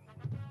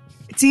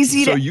 it's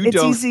easy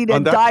to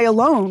die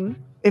alone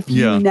if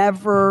you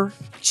never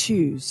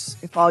choose,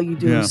 if all you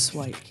do is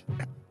swipe.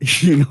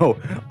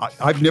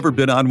 I've never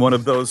been on one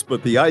of those,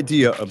 but the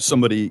idea of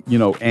somebody,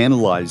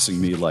 analyzing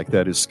me like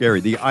that is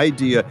scary. The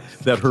idea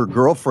that her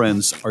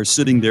girlfriends are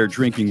sitting there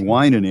drinking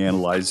wine and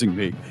analyzing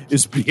me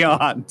is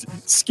beyond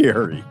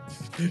scary.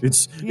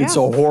 It's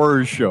a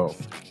horror show.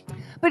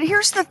 But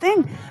here's the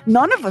thing.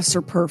 None of us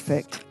are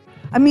perfect.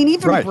 I mean,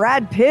 even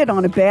Brad Pitt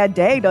on a bad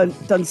day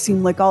doesn't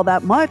seem like all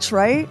that much,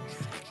 right?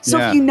 So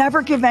if you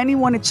never give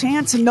anyone a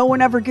chance and no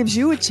one ever gives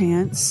you a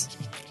chance,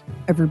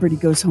 everybody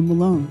goes home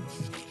alone.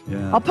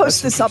 Yeah, I'll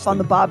post this up on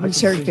the Bob and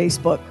Sherry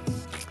Facebook.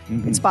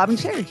 It's Bob and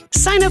Sherry.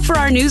 Sign up for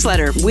our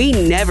newsletter. We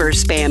never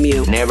spam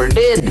you. Never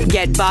did.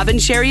 Get Bob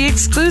and Sherry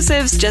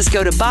exclusives. Just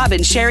go to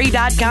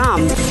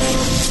bobandsherry.com.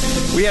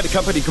 We had a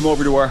company come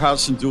over to our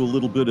house and do a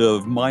little bit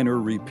of minor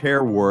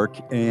repair work,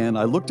 and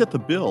I looked at the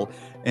bill,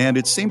 and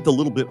it seemed a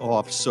little bit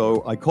off,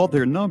 so I called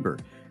their number.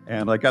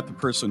 And I got the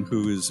person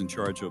who is in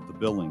charge of the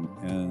billing,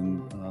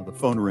 and the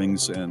phone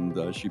rings,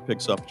 and she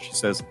picks up. She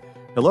says,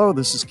 "Hello,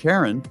 this is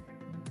Karen."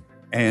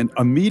 And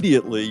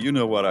immediately, you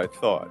know what I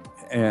thought.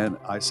 And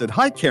I said,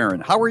 "Hi, Karen.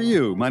 How are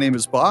you? My name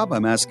is Bob.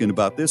 I'm asking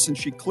about this." And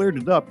she cleared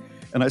it up.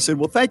 And I said,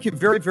 "Well, thank you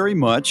very, very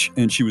much."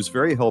 And she was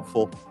very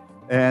helpful.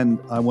 And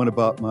I went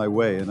about my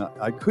way. And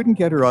I couldn't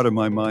get her out of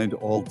my mind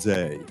all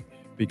day,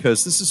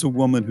 because this is a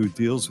woman who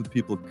deals with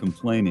people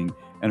complaining,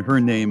 and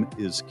her name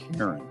is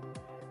Karen.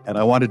 And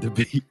I wanted to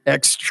be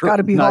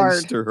extra be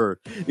nice hard. to her.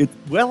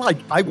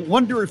 I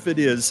wonder if it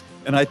is,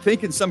 and I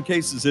think in some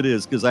cases it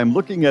is, because I'm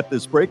looking at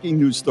this breaking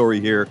news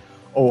story here.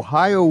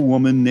 Ohio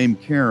woman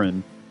named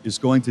Karen is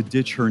going to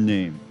ditch her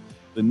name.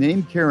 The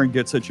name Karen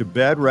gets such a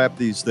bad rap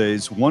these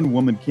days. One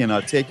woman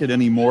cannot take it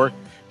anymore.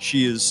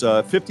 She is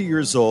 50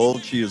 years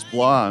old. She is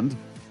blonde,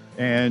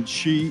 and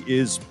she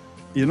is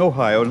in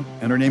Ohio,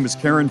 and her name is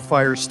Karen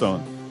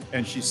Firestone.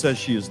 And she says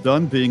she is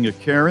done being a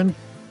Karen.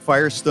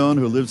 Firestone,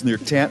 who lives near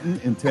Canton,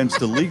 intends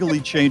to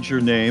legally change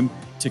her name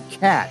to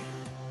Kat.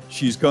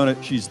 She's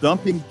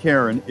dumping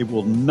Karen. It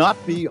will not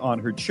be on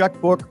her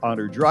checkbook, on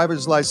her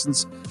driver's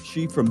license.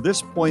 She, from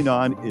this point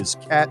on, is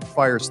Kat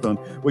Firestone,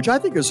 which I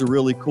think is a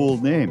really cool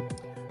name.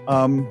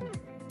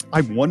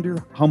 I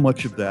wonder how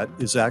much of that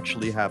is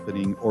actually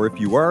happening, or if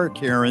you are a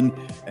Karen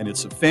and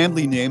it's a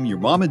family name, your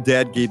mom and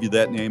dad gave you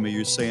that name, and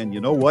you're saying, you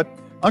know what,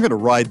 I'm going to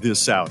ride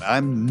this out.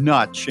 I'm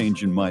not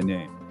changing my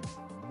name.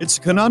 It's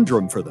a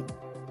conundrum for them.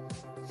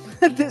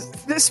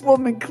 This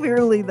woman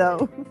clearly,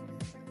 though,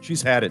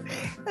 she's had it.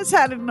 Has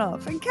had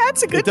enough. And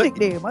Kat's a good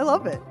nickname. I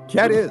love it.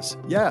 Kat is,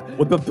 yeah.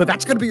 Well, but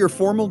that's going to be her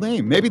formal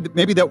name. Maybe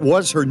that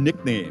was her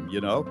nickname,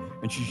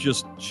 and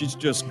she's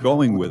just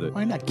going with it.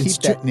 Why not keep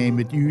that name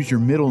and use your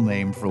middle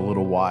name for a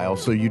little while,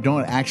 so you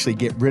don't actually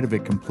get rid of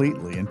it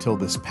completely until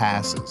this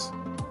passes?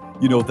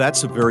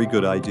 That's a very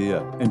good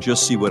idea, and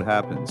just see what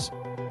happens.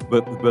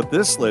 But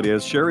this lady,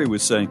 as Sherry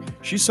was saying,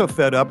 she's so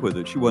fed up with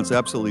it. She wants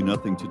absolutely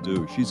nothing to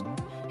do.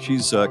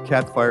 She's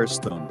Kat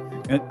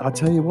Firestone. And I'll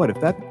tell you what,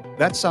 if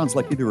that sounds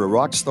like either a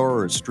rock star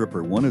or a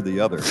stripper, one or the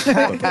other.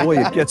 But boy,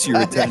 it gets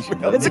your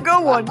attention. It's a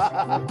good one.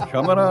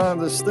 Coming on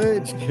the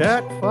stage,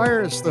 Kat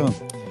Firestone.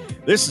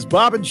 This is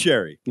Bob and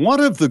Sherry.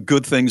 One of the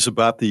good things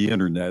about the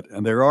internet,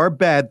 and there are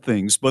bad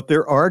things, but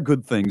there are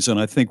good things. And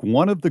I think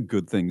one of the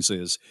good things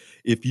is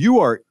if you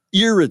are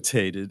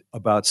irritated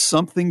about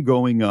something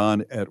going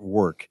on at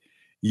work,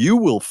 you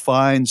will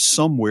find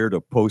somewhere to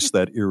post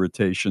that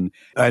irritation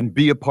and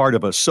be a part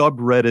of a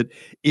subreddit.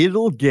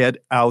 It'll get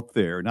out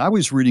there. And I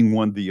was reading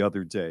one the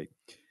other day,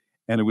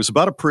 and it was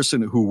about a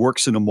person who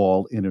works in a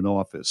mall in an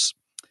office.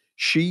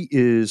 She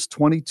is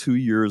 22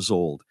 years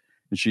old.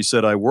 And she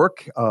said, I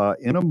work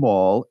in a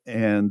mall,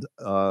 and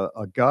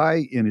a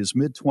guy in his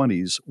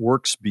mid-20s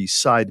works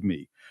beside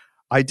me.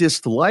 I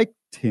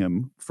disliked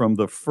him from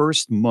the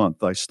first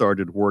month I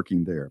started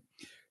working there.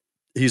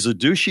 He's a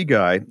douchey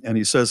guy, and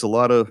he says a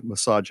lot of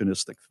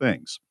misogynistic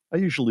things. I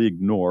usually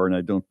ignore, and I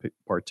don't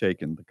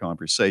partake in the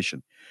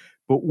conversation.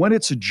 But when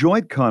it's a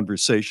joint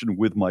conversation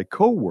with my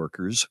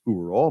coworkers,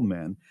 who are all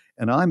men,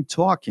 and I'm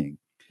talking,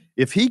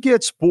 if he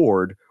gets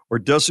bored or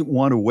doesn't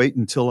want to wait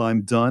until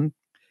I'm done,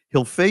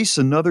 he'll face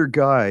another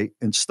guy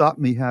and stop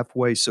me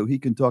halfway so he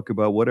can talk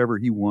about whatever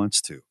he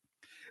wants to.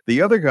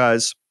 The other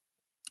guys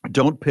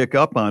don't pick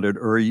up on it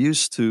or are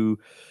used to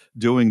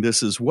doing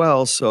this as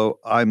well, so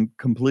I'm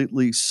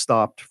completely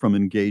stopped from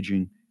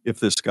engaging if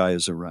this guy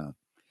is around.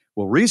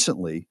 Well,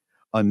 recently,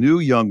 a new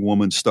young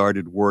woman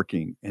started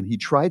working, and he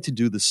tried to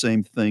do the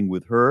same thing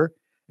with her,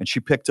 and she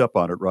picked up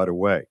on it right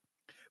away.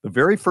 The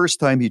very first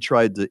time he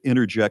tried to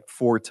interject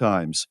 4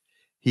 times,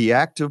 he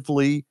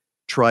actively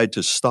tried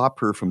to stop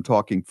her from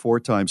talking 4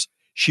 times.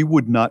 She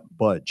would not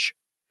budge.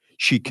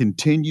 She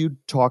continued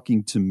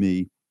talking to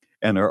me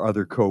and our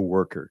other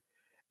coworker.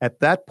 At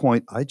that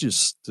point, I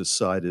just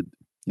decided,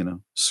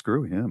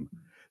 screw him.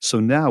 So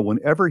now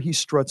whenever he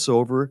struts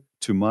over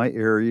to my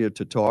area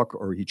to talk,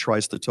 or he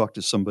tries to talk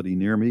to somebody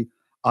near me,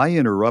 I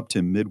interrupt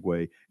him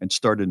midway and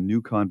start a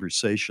new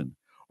conversation,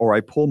 or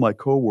I pull my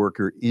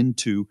coworker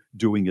into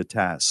doing a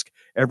task.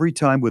 Every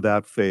time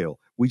without fail,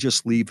 we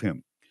just leave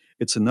him.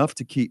 It's enough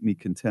to keep me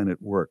content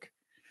at work.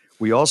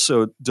 We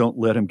also don't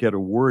let him get a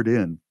word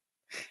in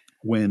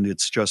when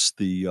it's just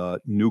the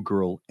new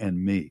girl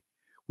and me.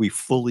 We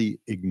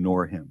fully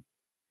ignore him.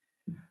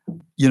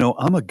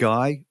 I'm a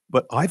guy,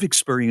 but I've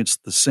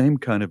experienced the same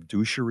kind of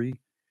douchery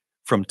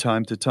from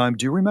time to time.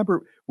 Do you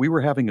remember we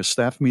were having a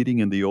staff meeting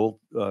in the old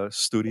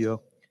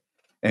studio,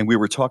 and we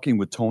were talking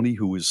with Tony,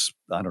 who was,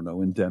 I don't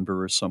know, in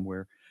Denver or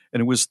somewhere.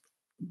 And it was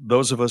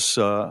those of us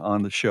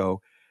on the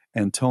show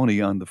and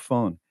Tony on the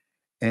phone.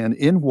 And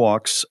in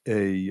walks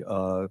a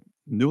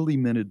newly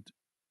minted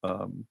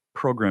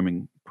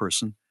programming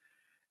person.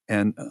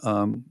 And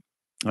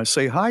I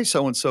say, hi,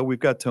 so-and-so, we've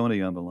got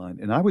Tony on the line.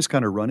 And I was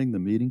kind of running the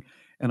meeting.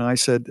 And I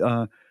said,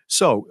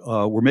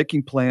 we're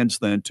making plans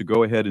then to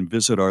go ahead and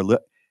visit our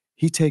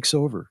He takes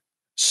over,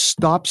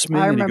 stops me,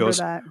 and he goes,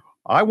 that.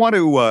 I want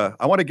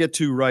to get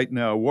to right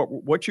now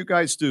what you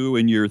guys do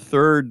in your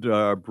third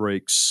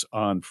breaks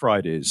on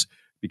Fridays.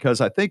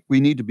 because I think we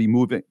need to be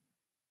moving.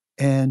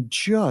 And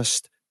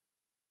just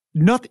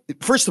nothing.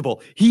 First of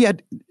all,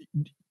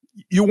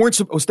 you weren't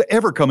supposed to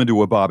ever come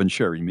into a Bob and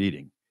Sherry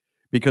meeting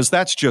because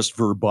that's just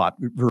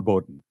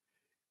verboten.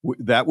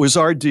 That was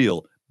our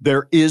deal.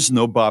 There is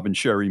no Bob and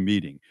Sherry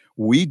meeting.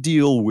 We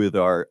deal with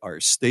our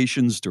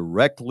stations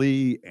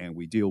directly and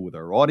we deal with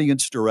our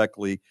audience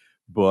directly,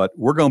 but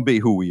we're going to be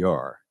who we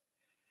are.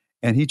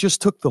 And he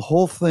just took the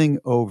whole thing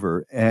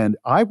over. And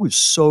I was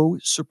so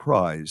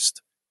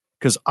surprised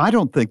because I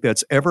don't think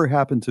that's ever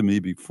happened to me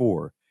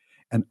before.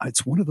 And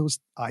it's one of those,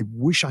 I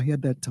wish I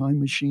had that time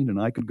machine and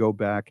I could go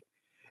back.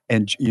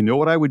 And you know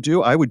what I would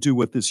do? I would do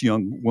what this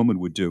young woman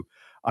would do.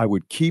 I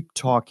would keep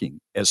talking.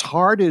 As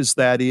hard as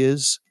that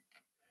is,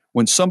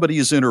 when somebody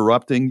is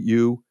interrupting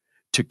you,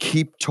 to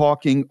keep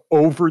talking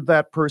over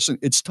that person,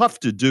 it's tough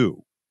to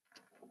do.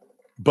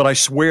 But I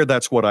swear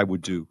that's what I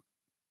would do.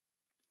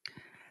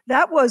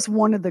 That was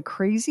one of the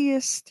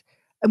craziest,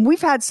 and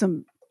we've had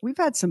some.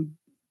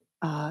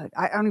 I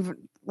don't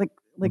even like.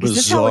 Is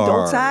this how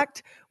adults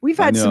act? We've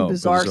had some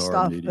bizarre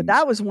stuff, meetings. But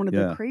that was one of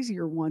the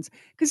crazier ones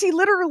because he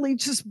literally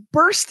just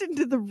burst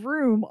into the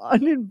room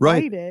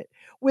uninvited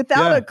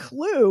without a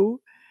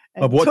clue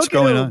of what's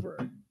going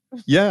on.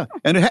 Yeah,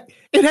 and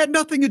it had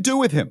nothing to do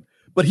with him.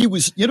 But he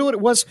was, you know what it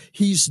was?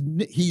 He's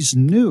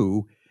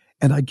new,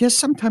 and I guess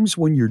sometimes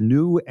when you're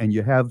new and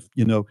you have,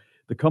 the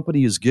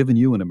company has given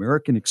you an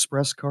American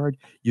Express card,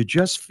 you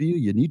just feel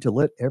you need to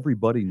let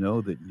everybody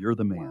know that you're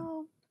the man.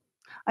 Well,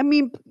 I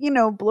mean,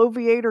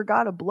 bloviator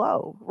got to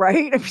blow,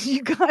 right? I mean,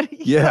 you gotta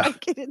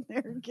get in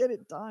there and get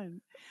it done.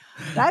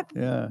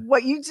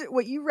 What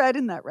you read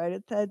in that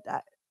Reddit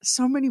that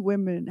so many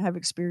women have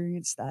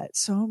experienced that.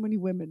 So many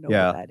women know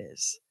what that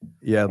is.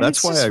 Yeah,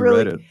 that's why I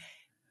read it.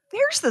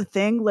 Here's the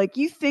thing,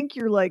 you think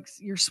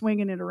you're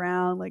swinging it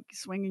around,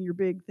 swinging your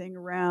big thing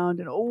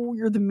around and,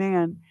 you're the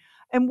man.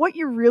 And what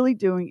you're really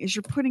doing is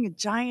you're putting a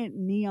giant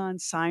neon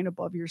sign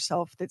above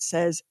yourself that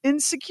says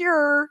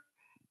insecure.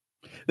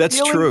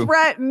 That's true.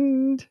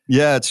 Threatened.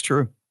 Yeah, it's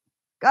true.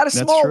 Got a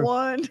small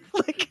one.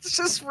 It's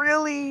just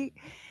really,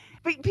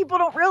 but people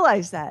don't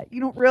realize that.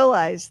 You don't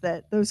realize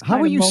that those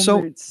kind of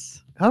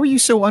moments. How are you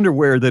so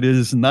unaware that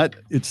it's not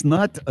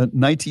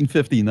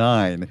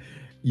 1959?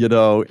 In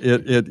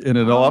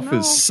an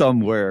office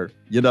somewhere,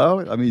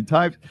 I mean,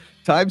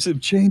 times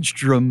have changed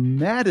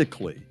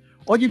dramatically.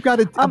 All you've got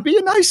to be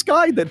a nice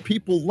guy that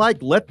people like.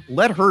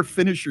 Let her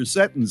finish her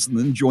sentence and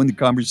then join the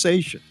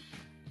conversation.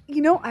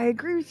 I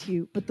agree with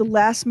you, but the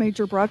last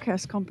major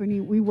broadcast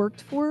company we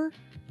worked for,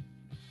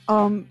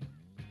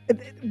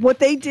 what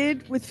they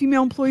did with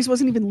female employees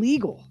wasn't even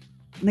legal,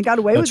 and they got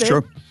away with it. That's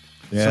true.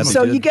 Yeah,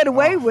 so you get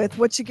away with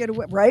what you get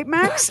away, right,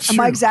 Max? Am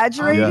I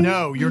exaggerating?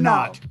 No, you're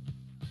not.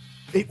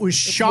 It was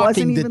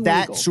shocking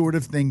that sort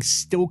of thing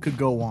still could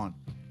go on.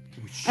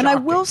 And I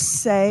will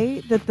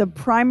say that the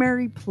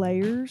primary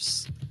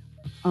players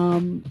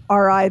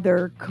are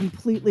either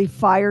completely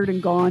fired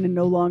and gone and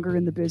no longer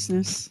in the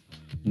business,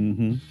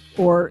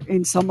 or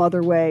in some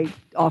other way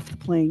off the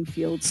playing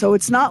field. So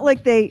it's not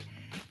like they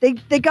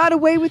got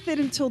away with it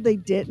until they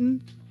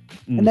didn't,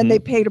 and then they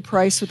paid a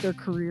price with their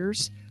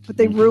careers. But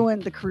they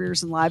ruined the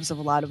careers and lives of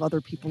a lot of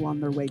other people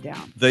on their way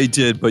down. They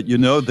did, but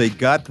they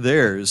got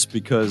theirs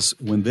because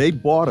when they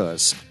bought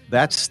us,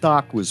 that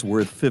stock was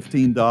worth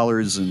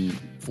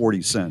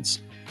 $15.40.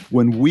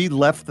 When we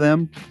left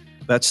them,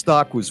 that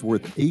stock was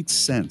worth 8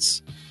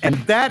 cents. And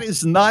that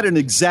is not an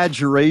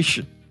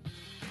exaggeration.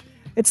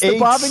 It's the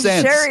Bob and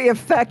Sherry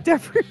effect,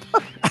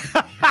 everybody.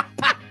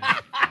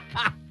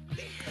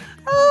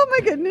 Oh, my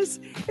goodness.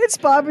 It's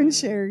Bob and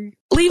Sherry.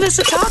 Leave us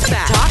a talk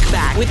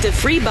back with the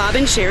free Bob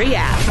and Sherry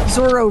app.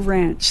 Zorro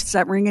Ranch. Does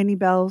that ring any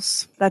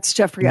bells? That's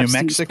Jeffrey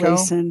Epstein's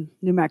place in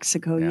New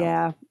Mexico.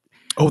 Yeah.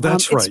 Oh,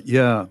 that's right.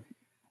 Yeah.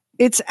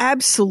 It's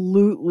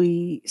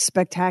absolutely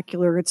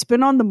spectacular. It's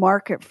been on the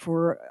market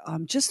for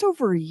just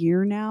over a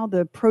year now.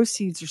 The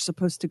proceeds are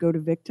supposed to go to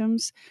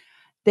victims.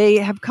 They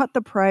have cut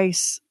the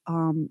price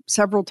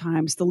several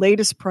times. The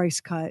latest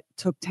price cut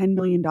took $10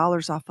 million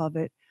off of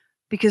it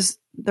because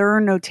there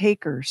are no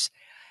takers.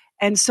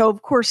 And so,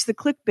 of course, the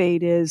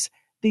clickbait is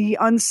the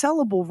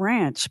unsellable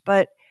ranch,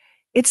 but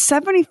it's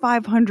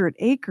 7,500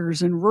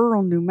 acres in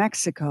rural New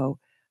Mexico.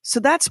 So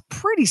that's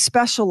pretty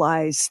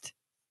specialized.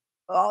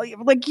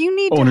 You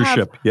need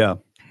ownership. You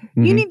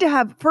need to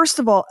have, first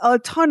of all, a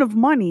ton of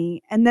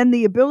money and then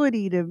the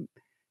ability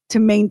to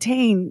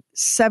maintain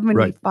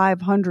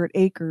 7,500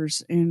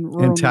 acres in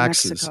rural New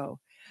Mexico.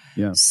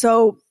 Yeah.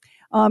 So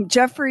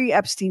Jeffrey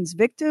Epstein's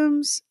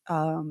victims,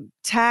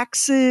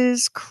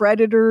 taxes,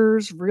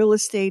 creditors, real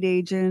estate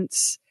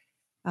agents,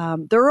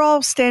 they're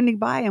all standing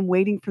by and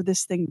waiting for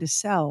this thing to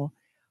sell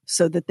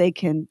so that they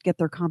can get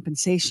their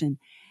compensation.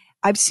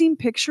 I've seen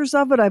pictures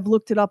of it. I've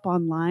looked it up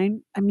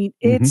online. I mean,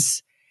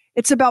 it's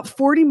about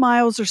 40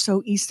 miles or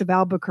so east of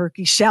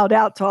Albuquerque. Shout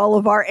out to all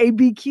of our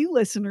ABQ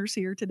listeners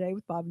here today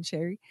with Bob and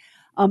Sherry.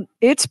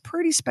 It's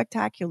pretty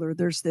spectacular.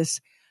 There's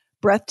this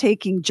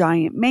breathtaking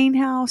giant main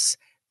house.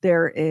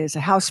 There is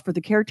a house for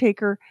the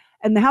caretaker,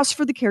 and the house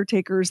for the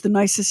caretaker is the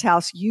nicest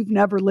house you've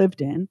never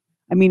lived in.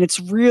 I mean, it's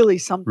really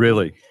something.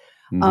 Really?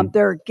 Mm-hmm.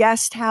 There are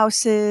guest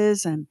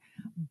houses and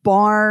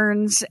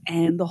barns,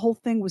 and the whole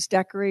thing was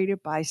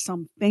decorated by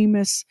some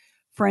famous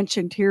French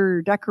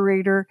interior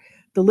decorator.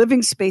 The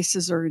living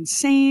spaces are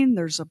insane.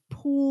 There's a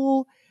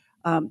pool.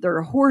 There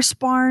are horse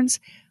barns.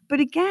 But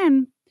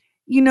again,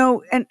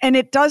 and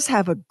it does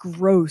have a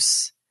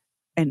gross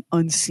and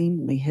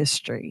unseemly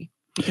history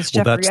because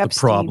Jeffrey that's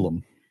Epstein the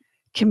problem.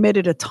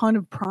 Committed a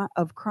ton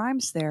of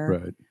crimes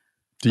there. Right.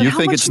 Do you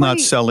think it's not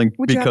selling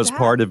because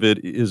part of it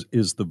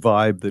is the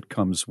vibe that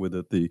comes with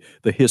it,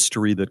 the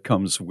history that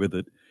comes with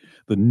it,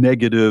 the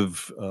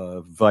negative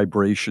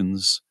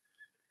vibrations?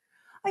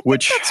 I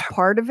think that's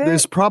part of it.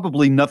 There's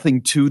probably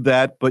nothing to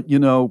that, but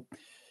you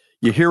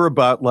hear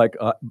about like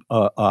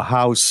a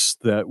house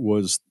that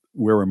was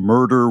where a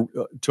murder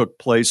took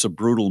place, a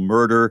brutal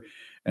murder,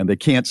 and they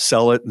can't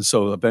sell it, and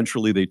so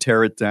eventually they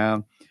tear it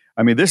down.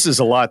 I mean, this is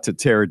a lot to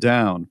tear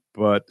down,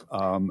 but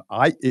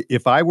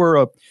if I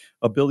were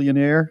a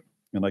billionaire,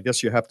 and I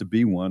guess you have to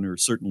be one, or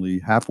certainly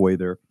halfway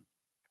there,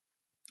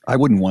 I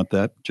wouldn't want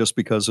that just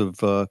because of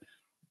the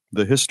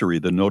history,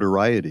 the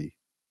notoriety.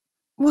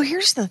 Well,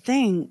 here's the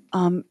thing.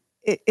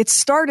 It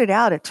started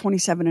out at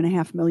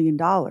 $27.5 million.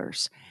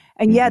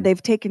 And yeah,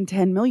 they've taken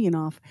 $10 million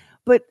off.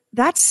 But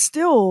that's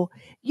still,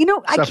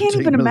 I can't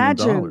even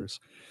imagine.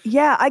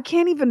 Yeah, I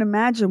can't even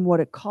imagine what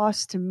it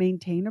costs to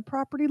maintain a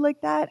property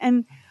like that.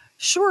 And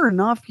sure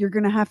enough, you're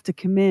going to have to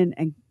come in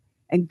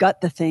and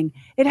gut the thing.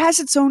 It has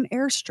its own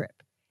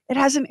airstrip. It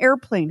has an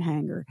airplane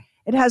hangar.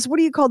 It has, what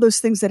do you call those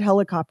things that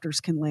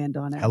helicopters can land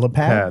on?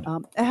 Helipad?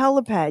 A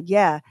helipad,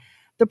 yeah.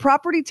 The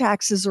property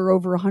taxes are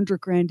over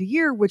 $100,000 a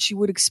year, which you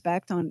would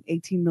expect on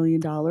 $18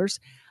 million.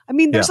 I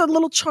mean, there's a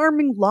little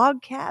charming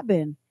log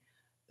cabin.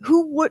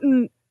 Who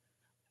wouldn't,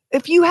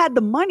 if you had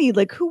the money,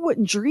 like who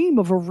wouldn't dream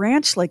of a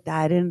ranch like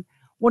that in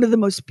one of the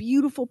most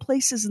beautiful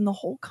places in the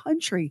whole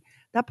country?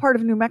 That part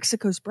of New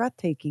Mexico is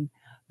breathtaking.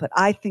 But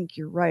I think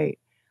you're right.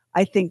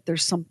 I think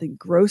there's something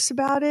gross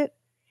about it.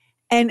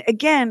 And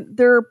again,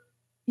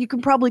 you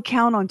can probably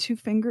count on two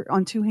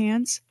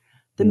hands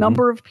the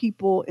number of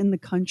people in the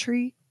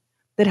country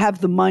that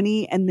have the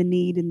money and the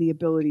need and the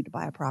ability to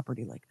buy a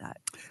property like that.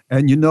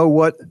 And you know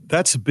what?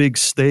 That's a big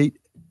state,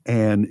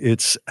 and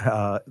it's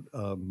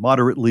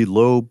moderately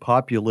low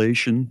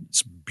population.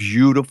 It's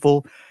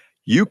beautiful.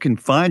 You can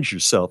find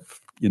yourself,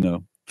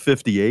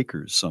 50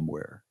 acres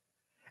somewhere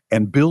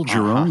and build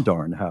your own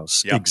darn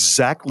house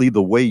exactly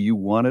the way you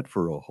want it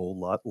for a whole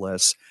lot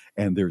less.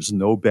 And there's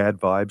no bad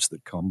vibes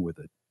that come with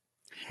it.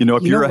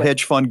 If you're a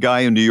hedge fund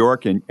guy in New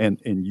York and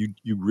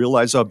you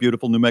realize how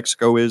beautiful New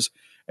Mexico is,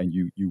 and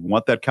you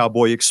want that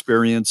cowboy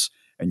experience,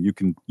 and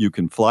you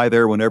can fly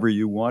there whenever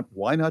you want,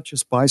 why not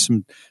just buy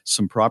some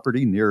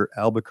property near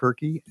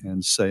Albuquerque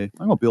and say,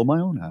 I'm going to build my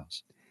own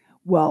house?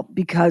 Well,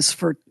 because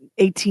for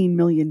 $18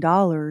 million,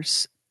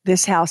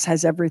 this house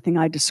has everything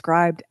I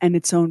described and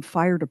its own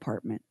fire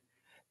department.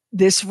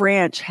 This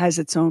ranch has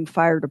its own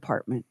fire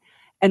department.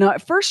 And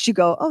at first you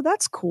go, oh,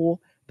 that's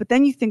cool. But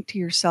then you think to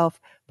yourself,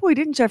 boy,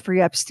 didn't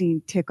Jeffrey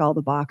Epstein tick all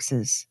the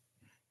boxes?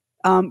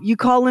 You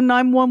call in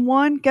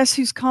 911, guess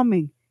who's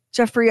coming?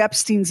 Jeffrey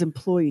Epstein's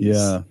employees.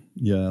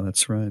 Yeah,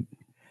 that's right.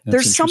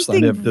 There's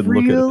something I didn't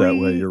look at it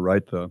that way. You're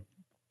right, though.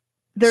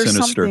 There's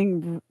sinister.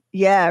 Something,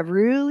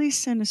 really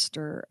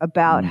sinister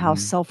about how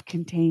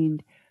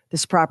self-contained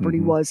this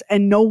property was,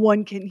 and no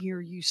one can hear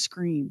you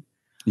scream.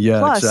 Yeah,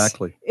 Plus,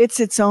 exactly. It's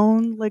its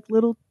own like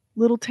little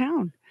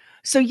town.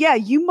 So yeah,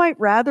 you might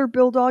rather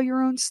build all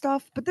your own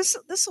stuff, but this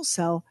will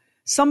sell.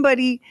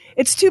 Somebody,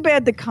 it's too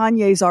bad that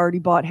Kanye's already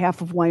bought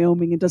half of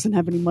Wyoming and doesn't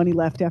have any money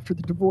left after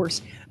the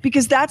divorce,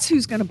 because that's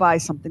who's going to buy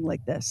something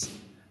like this.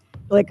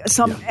 Like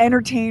some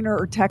entertainer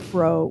or tech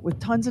bro with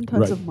tons and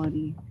tons of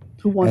money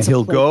who wants and a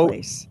he'll go,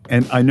 place.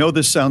 And I know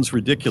this sounds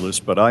ridiculous,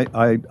 but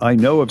I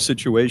know of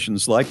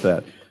situations like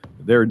that.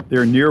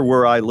 They're near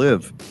where I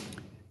live.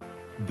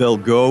 They'll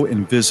go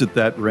and visit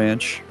that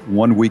ranch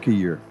 1 week a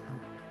year.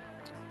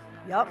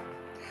 Yep.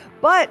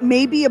 But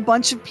maybe a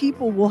bunch of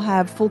people will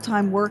have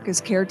full-time work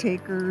as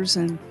caretakers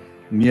and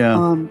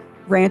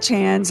ranch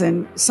hands,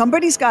 and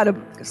somebody's got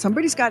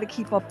to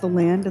keep up the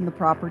land and the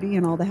property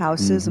and all the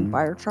houses and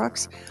fire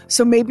trucks.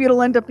 So maybe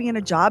it'll end up being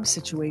a job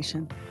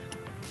situation.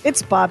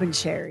 It's Bob and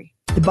Sherry.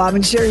 The Bob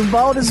and Sherry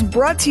Vault is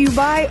brought to you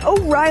by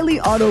O'Reilly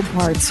Auto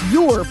Parts,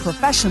 your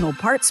professional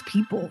parts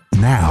people.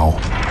 Now,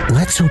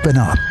 let's open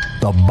up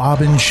the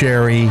Bob and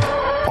Sherry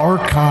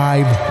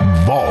Archive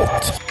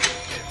Vault.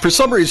 For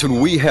some reason,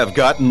 we have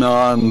gotten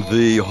on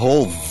the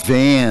whole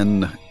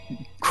van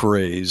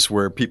craze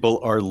where people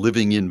are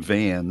living in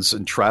vans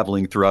and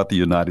traveling throughout the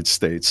United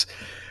States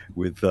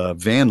with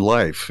van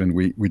life. And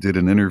we did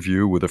an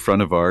interview with a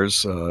friend of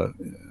ours.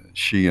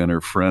 She and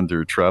her friend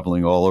are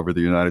traveling all over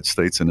the United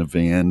States in a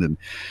van and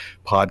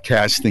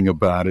podcasting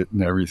about it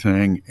and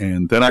everything.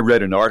 And then I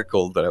read an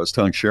article that I was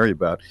telling Sherry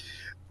about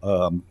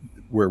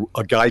where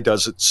a guy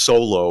does it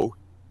solo.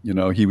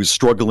 He was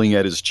struggling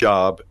at his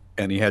job,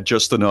 and he had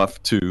just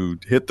enough to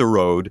hit the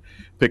road,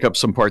 pick up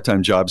some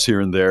part-time jobs here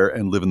and there,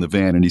 and live in the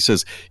van. And he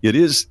says, it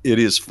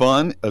is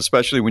fun,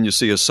 especially when you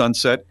see a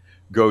sunset,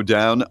 go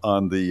down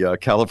on the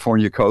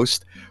California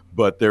coast,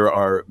 but there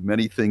are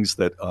many things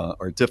that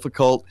are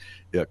difficult.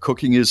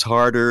 Cooking is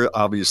harder.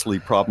 Obviously,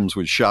 problems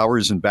with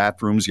showers and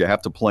bathrooms. You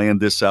have to plan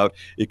this out.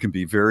 It can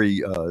be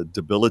very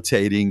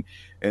debilitating.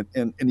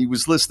 And he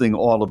was listing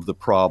all of the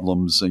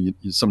problems. And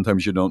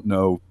sometimes you don't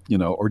know,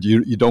 or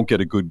you don't get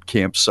a good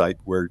campsite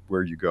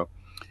where you go.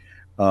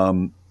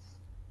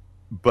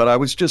 But I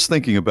was just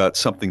thinking about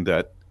something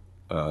that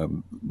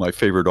my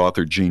favorite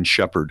author, Gene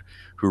Shepard,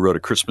 who wrote A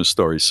Christmas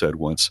Story, said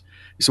once.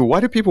 He said, why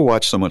do people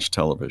watch so much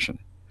television?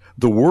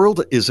 The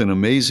world is an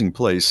amazing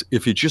place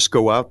if you just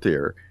go out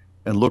there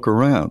and look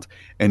around.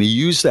 And he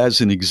used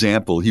as an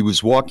example, he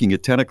was walking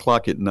at 10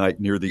 o'clock at night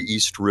near the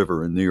East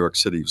River in New York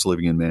City. He was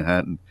living in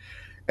Manhattan.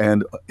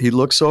 And he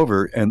looks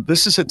over, and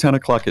this is at 10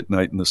 o'clock at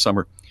night in the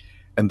summer,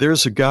 and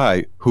there's a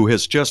guy who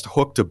has just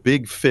hooked a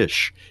big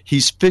fish.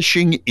 He's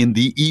fishing in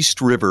the East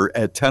River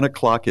at 10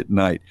 o'clock at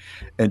night.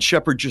 And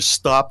Shepard just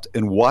stopped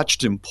and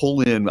watched him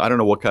pull in, I don't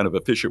know what kind of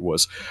a fish it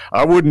was.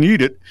 I wouldn't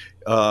eat it,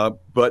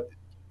 but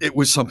it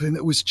was something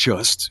that was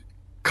just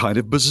kind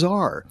of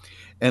bizarre.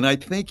 And I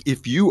think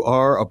if you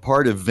are a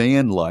part of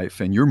van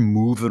life and you're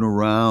moving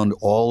around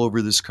all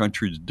over this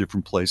country to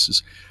different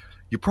places,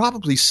 you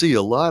probably see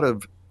a lot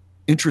of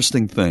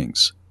interesting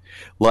things.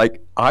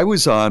 Like I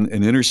was on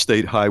an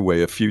interstate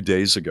highway a few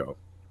days ago,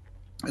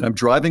 and I'm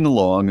driving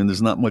along and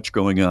there's not much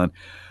going on.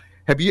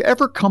 Have you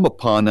ever come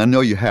upon, I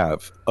know you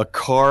have, a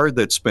car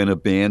that's been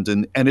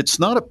abandoned, and it's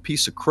not a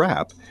piece of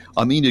crap.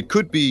 I mean, it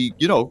could be,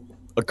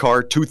 a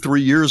car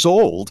 2-3 years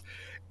old,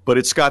 but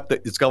it's got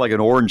like an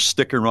orange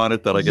sticker on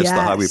it that I guess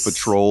the Highway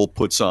Patrol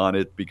puts on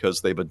it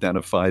because they've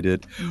identified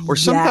it. Or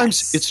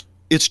sometimes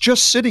it's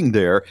just sitting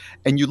there,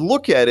 and you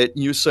look at it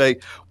and you say,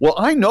 well,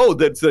 I know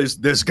that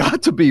there's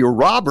got to be a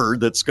robber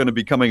that's going to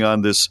be coming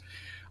on this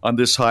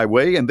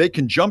highway, and they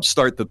can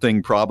jumpstart the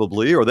thing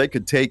probably, or they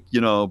could take,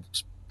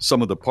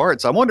 some of the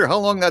parts. I wonder how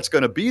long that's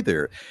going to be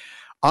there.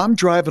 I'm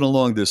driving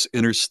along this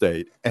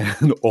interstate,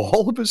 and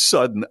all of a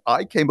sudden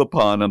I came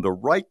upon on the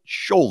right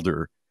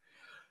shoulder.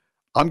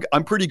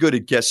 I'm pretty good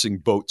at guessing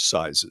boat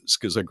sizes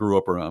because I grew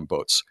up around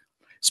boats.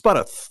 It's about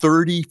a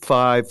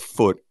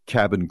 35-foot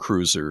cabin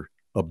cruiser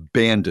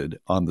abandoned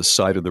on the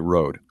side of the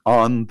road,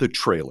 on the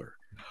trailer.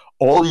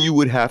 All you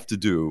would have to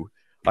do,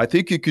 I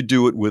think you could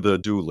do it with a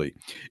dually,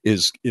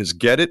 is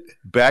get it,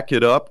 back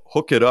it up,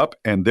 hook it up,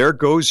 and there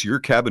goes your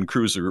cabin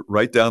cruiser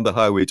right down the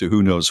highway to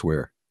who knows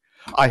where.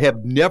 I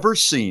have never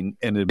seen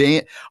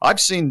I've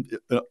seen,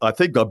 I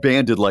think,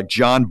 abandoned like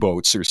John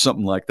boats or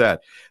something like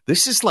that.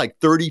 This is like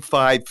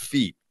 35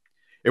 feet.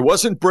 It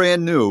wasn't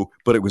brand new,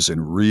 but it was in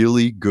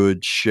really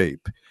good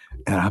shape.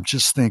 And I'm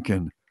just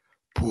thinking,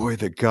 boy,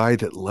 the guy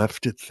that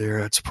left it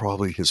there, that's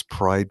probably his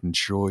pride and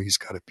joy. He's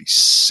got to be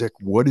sick.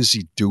 What is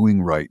he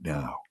doing right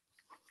now?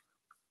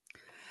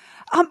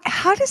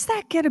 How does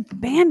that get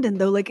abandoned,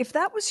 though? Like, if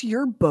that was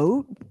your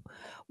boat,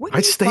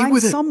 wouldn't you find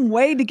with it. Some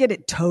way to get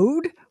it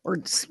towed or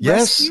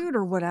rescued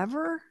or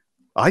whatever?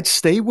 I'd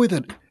stay with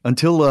it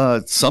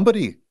until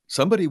somebody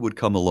would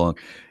come along.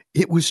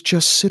 It was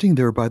just sitting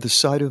there by the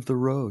side of the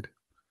road.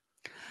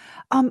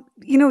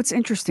 It's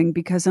interesting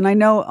because, and I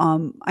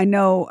don't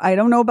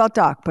know about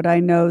Doc, but I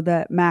know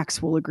that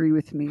Max will agree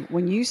with me.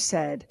 When you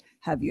said,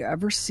 have you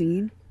ever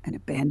seen an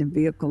abandoned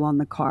vehicle on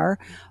the car?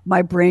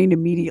 My brain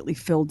immediately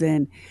filled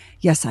in,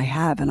 yes, I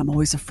have. And I'm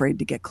always afraid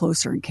to get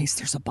closer in case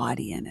there's a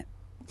body in it.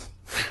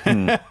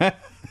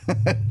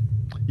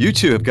 You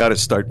two have got to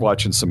start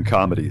watching some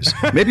comedies,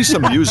 maybe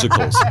some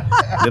musicals,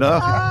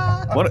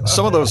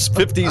 some of those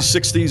 50s,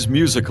 60s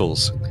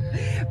musicals.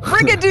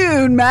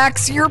 Brigadoon,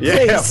 Max, your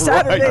place,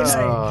 Saturday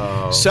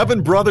night.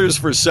 7 brothers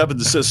for 7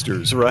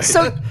 sisters, right?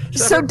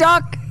 So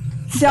Doc,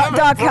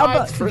 how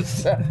about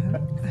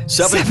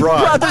 7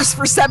 brothers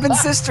for 7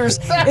 sisters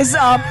is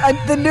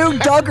the new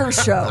Duggar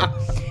show.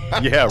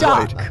 Yeah,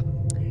 Doc, right.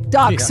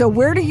 Doc, so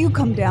where do you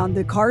come down?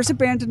 The car's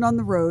abandoned on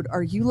the road.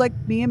 Are you like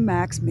me and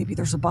Max? Maybe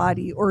there's a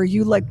body. Or are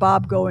you like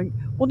Bob going,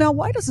 well, now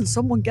why doesn't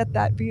someone get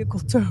that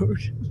vehicle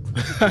towed?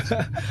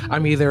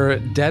 I'm either a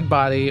dead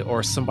body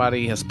or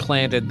somebody has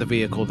planted the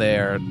vehicle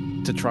there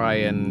to try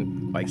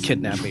and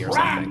kidnap me or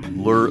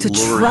something. To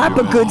trap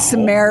a good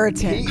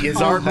Samaritan. He is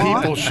our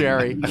people,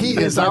 Sherry. He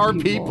is our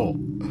people.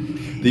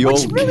 The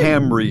old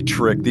Camry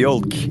trick, the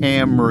old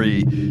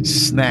Camry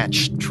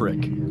snatch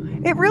trick.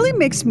 It really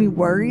makes me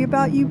worry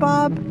about you,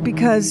 Bob,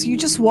 because you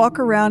just walk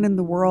around in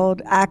the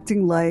world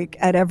acting like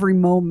at every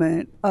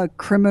moment a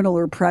criminal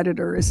or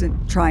predator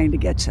isn't trying to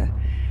get you.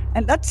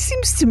 And that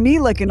seems to me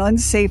like an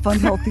unsafe,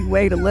 unhealthy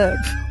way to live.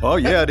 Oh,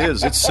 yeah, it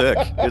is. It's sick.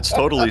 It's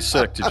totally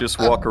sick to just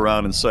walk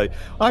around and say,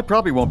 I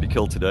probably won't be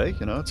killed today.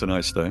 It's a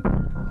nice day.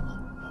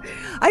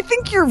 I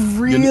think you're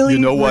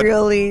really,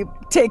 really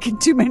taking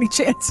too many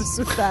chances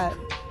with that.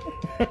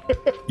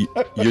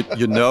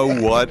 You know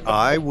what?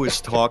 I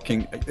was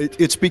talking.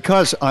 It's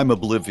because I'm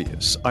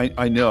oblivious.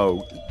 I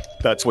know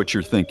that's what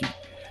you're thinking.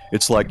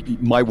 It's like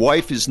my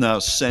wife is now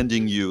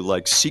sending you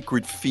like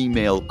secret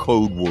female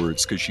code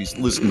words because she's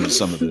listening to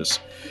some of this,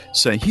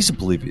 saying he's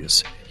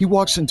oblivious. He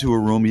walks into a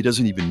room, he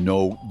doesn't even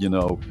know,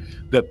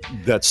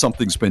 that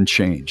something's been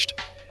changed.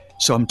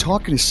 So I'm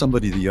talking to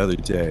somebody the other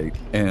day,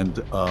 and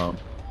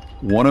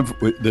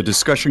the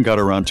discussion got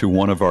around to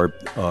one of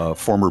our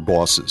former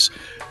bosses,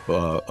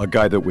 a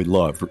guy that we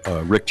love,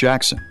 Rick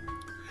Jackson.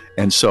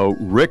 And so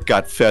Rick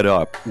got fed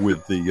up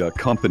with the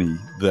company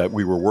that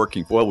we were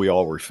working for. Well, we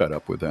all were fed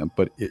up with them,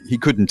 but he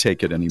couldn't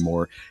take it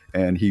anymore,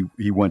 and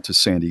he went to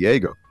San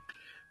Diego.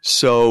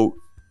 So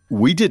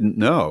we didn't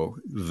know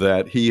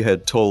that he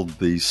had told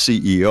the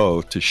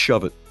CEO to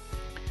shove it.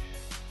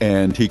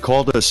 And he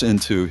called us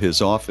into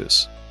his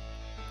office.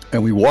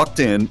 And we walked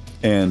in,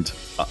 and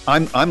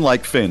I'm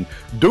like Finn,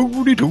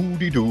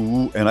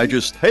 doo-dee-doo-dee-doo. And I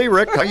just, hey,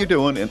 Rick, how you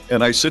doing?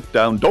 And I sit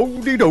down,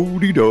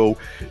 doo-dee-doo-dee-doo,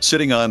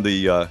 sitting on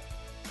the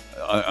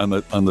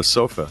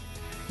sofa.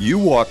 You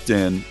walked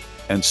in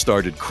and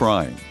started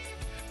crying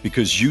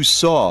because you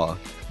saw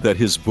that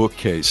his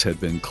bookcase had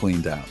been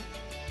cleaned out,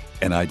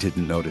 and I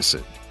didn't notice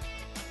it.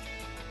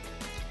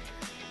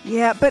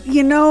 Yeah, but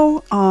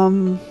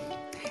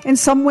in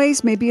some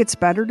ways, maybe it's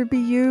better to be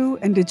you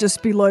and to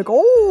just be like,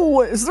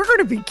 oh, is there going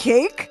to be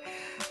cake?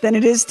 Than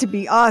it is to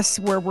be us,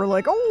 where we're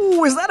like,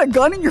 oh, is that a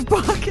gun in your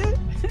pocket?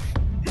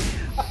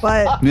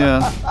 But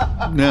yeah,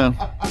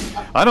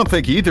 I don't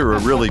think either are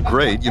really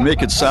great. You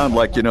make it sound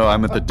like,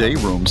 I'm at the day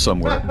room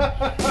somewhere.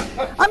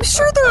 I'm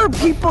sure there are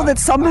people that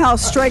somehow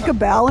strike a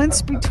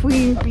balance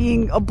between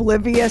being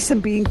oblivious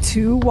and being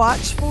too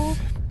watchful.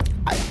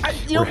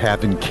 We're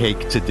having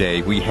cake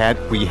today. We had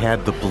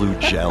the blue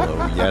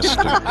Jell-O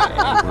yesterday.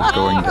 We're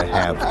going to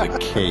have the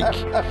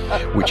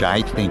cake, which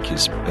I think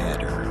is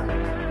better.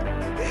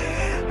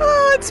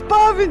 Oh, it's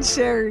Bob and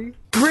Sherry.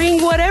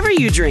 Bring whatever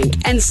you drink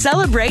and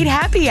celebrate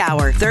Happy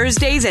Hour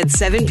Thursdays at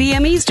 7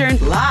 p.m. Eastern,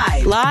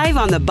 live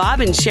on the Bob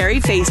and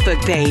Sherry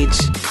Facebook page.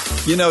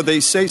 They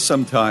say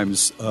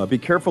sometimes, be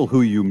careful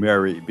who you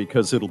marry,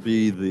 because it'll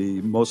be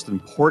the most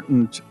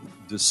important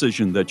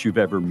decision that you've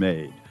ever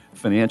made,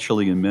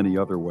 financially and many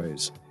other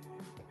ways.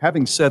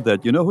 Having said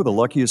that, you know who the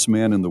luckiest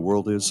man in the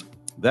world is?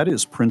 That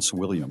is Prince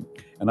William.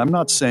 And I'm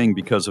not saying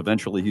because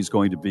eventually he's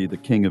going to be the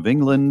King of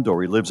England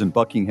or he lives in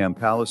Buckingham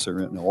Palace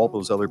or in all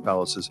those other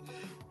palaces.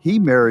 He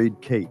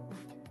married Kate,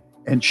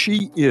 and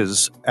she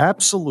is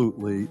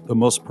absolutely the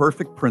most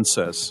perfect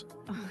princess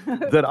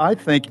that I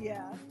think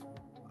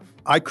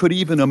I could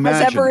even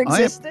imagine. Has ever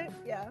existed?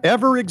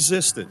 Ever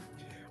existed.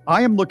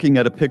 I am looking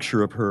at a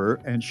picture of her,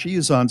 and she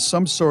is on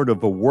some sort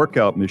of a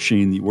workout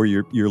machine where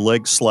your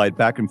legs slide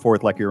back and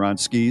forth like you're on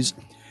skis,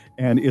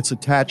 and it's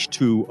attached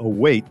to a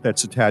weight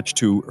that's attached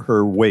to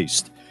her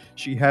waist.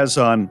 She has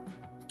on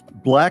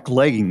black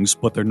leggings,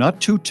 but they're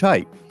not too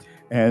tight,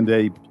 and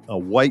a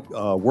white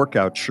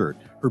workout shirt.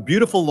 Her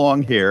beautiful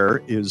long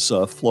hair is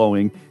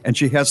flowing, and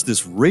she has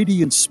this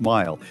radiant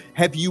smile.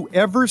 Have you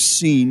ever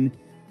seen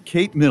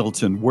Kate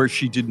Middleton where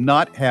she did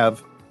not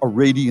have a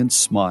radiant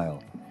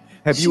smile?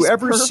 Have you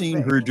ever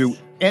seen her do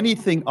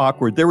anything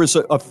awkward? There was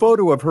a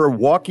photo of her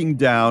walking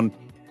down,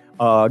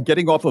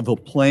 getting off of a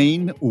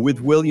plane with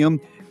William,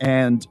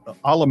 and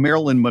a la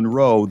Marilyn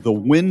Monroe, the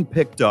wind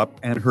picked up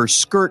and her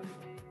skirt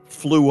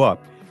flew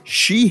up.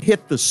 She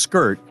hit the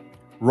skirt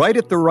right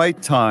at the right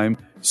time,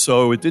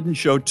 so it didn't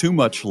show too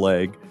much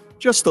leg,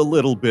 just a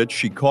little bit.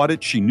 She caught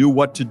it. She knew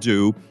what to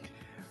do.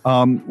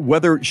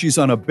 Whether she's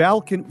on a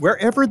balcony,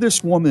 wherever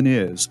this woman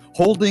is,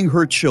 holding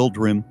her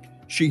children,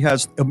 she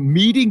has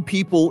meeting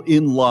people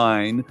in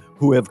line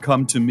who have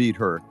come to meet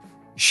her.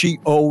 She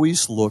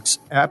always looks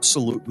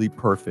absolutely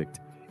perfect.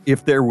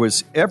 If there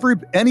was ever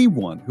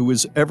anyone who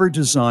was ever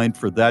designed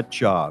for that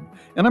job,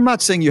 and I'm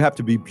not saying you have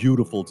to be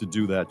beautiful to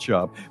do that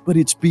job, but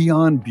it's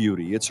beyond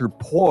beauty. It's her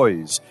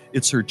poise.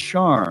 It's her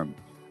charm.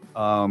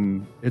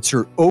 It's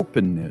her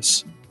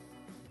openness.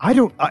 I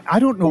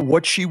don't know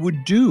what she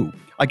would do.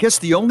 I guess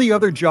the only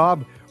other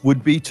job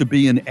would be to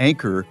be an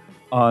anchor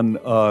on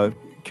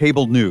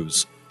cable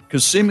news,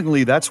 because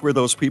seemingly that's where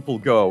those people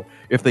go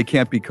if they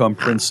can't become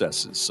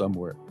princesses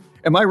somewhere.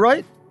 Am I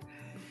right?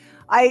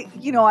 I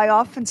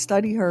often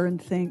study her and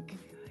think,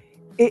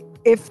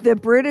 if the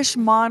British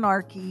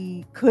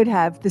monarchy could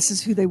have, this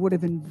is who they would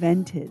have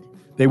invented.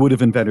 They would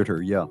have invented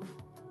her, yeah.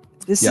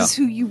 This is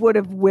who you would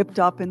have whipped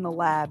up in the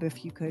lab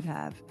if you could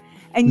have.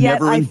 And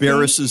yet never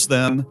embarrasses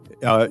them,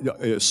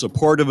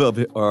 supportive of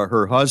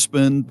her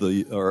husband,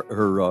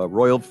 her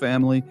royal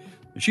family.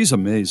 She's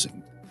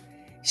amazing.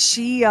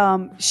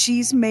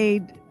 She's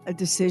made a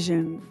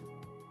decision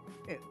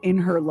in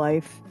her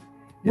life.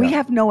 Yeah. We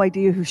have no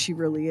idea who she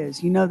really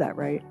is. You know that,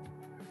 right?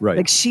 Right.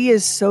 Like, she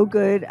is so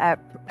good at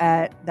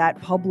that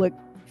public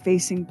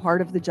facing part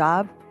of the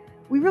job.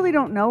 We really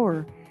don't know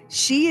her.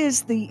 She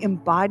is the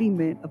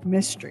embodiment of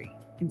mystery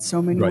in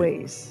so many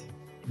ways.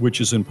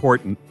 Which is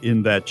important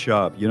in that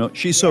job.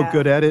 She's so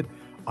good at it.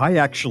 I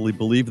actually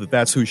believe that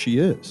that's who she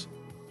is.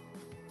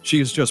 She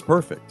is just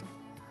perfect.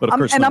 But of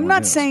course, and I'm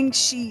not saying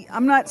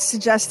I'm not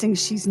suggesting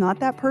she's not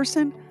that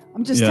person.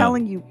 I'm just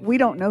telling you, we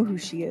don't know who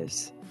she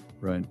is.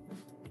 Right.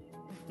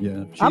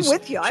 Yeah, I'm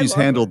with you. She's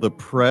handled the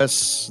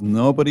press.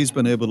 Nobody's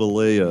been able to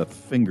lay a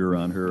finger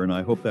on her, and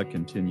I hope that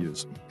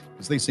continues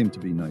because they seem to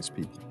be nice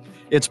people.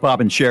 It's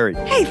Bob and Sherry.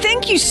 Hey,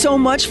 thank you so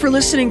much for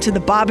listening to the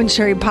Bob and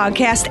Sherry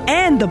podcast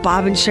and the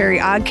Bob and Sherry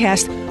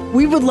Oddcast.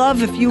 We would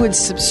love if you would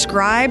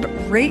subscribe,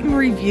 rate and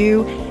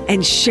review,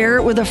 and share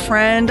it with a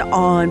friend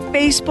on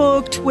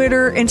Facebook,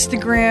 Twitter,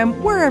 Instagram,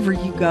 wherever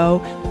you go.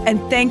 And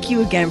thank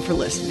you again for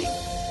listening.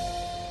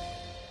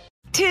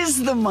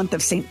 'Tis the month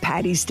of St.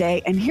 Paddy's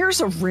Day, and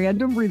here's a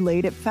random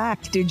related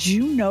fact. Did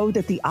you know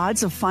that the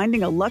odds of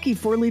finding a lucky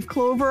four-leaf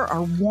clover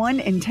are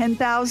 1 in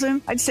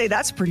 10,000? I'd say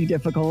that's pretty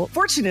difficult.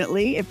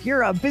 Fortunately, if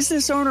you're a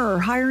business owner or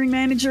hiring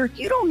manager,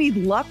 you don't need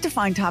luck to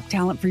find top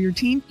talent for your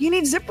team. You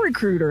need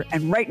ZipRecruiter,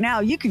 and right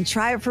now you can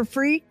try it for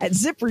free at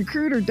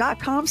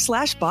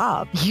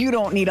ZipRecruiter.com/Bob. You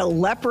don't need a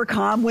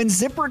leprechaun when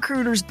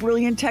ZipRecruiter's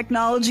brilliant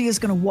technology is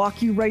going to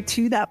walk you right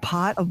to that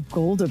pot of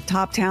gold of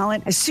top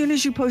talent. As soon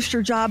as you post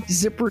your job,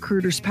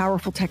 ZipRecruiter's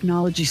powerful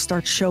technology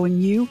starts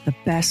showing you the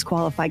best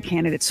qualified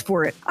candidates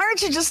for it.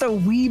 Aren't you just a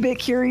wee bit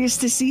curious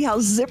to see how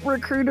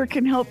ZipRecruiter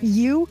can help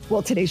you?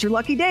 Well, today's your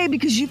lucky day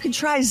because you can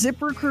try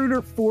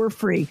ZipRecruiter for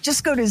free.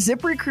 Just go to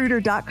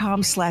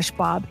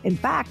ZipRecruiter.com/Bob. In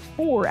fact,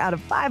 4 out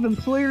of 5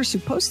 employers who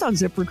post on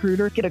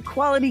ZipRecruiter get a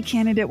quality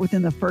candidate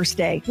within the first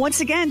day.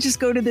 Once again, just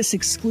go to this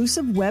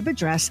exclusive web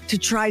address to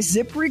try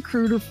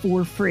ZipRecruiter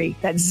for free.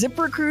 That's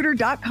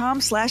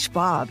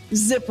ZipRecruiter.com/Bob.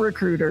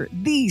 ZipRecruiter,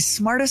 the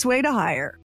smartest way to hire.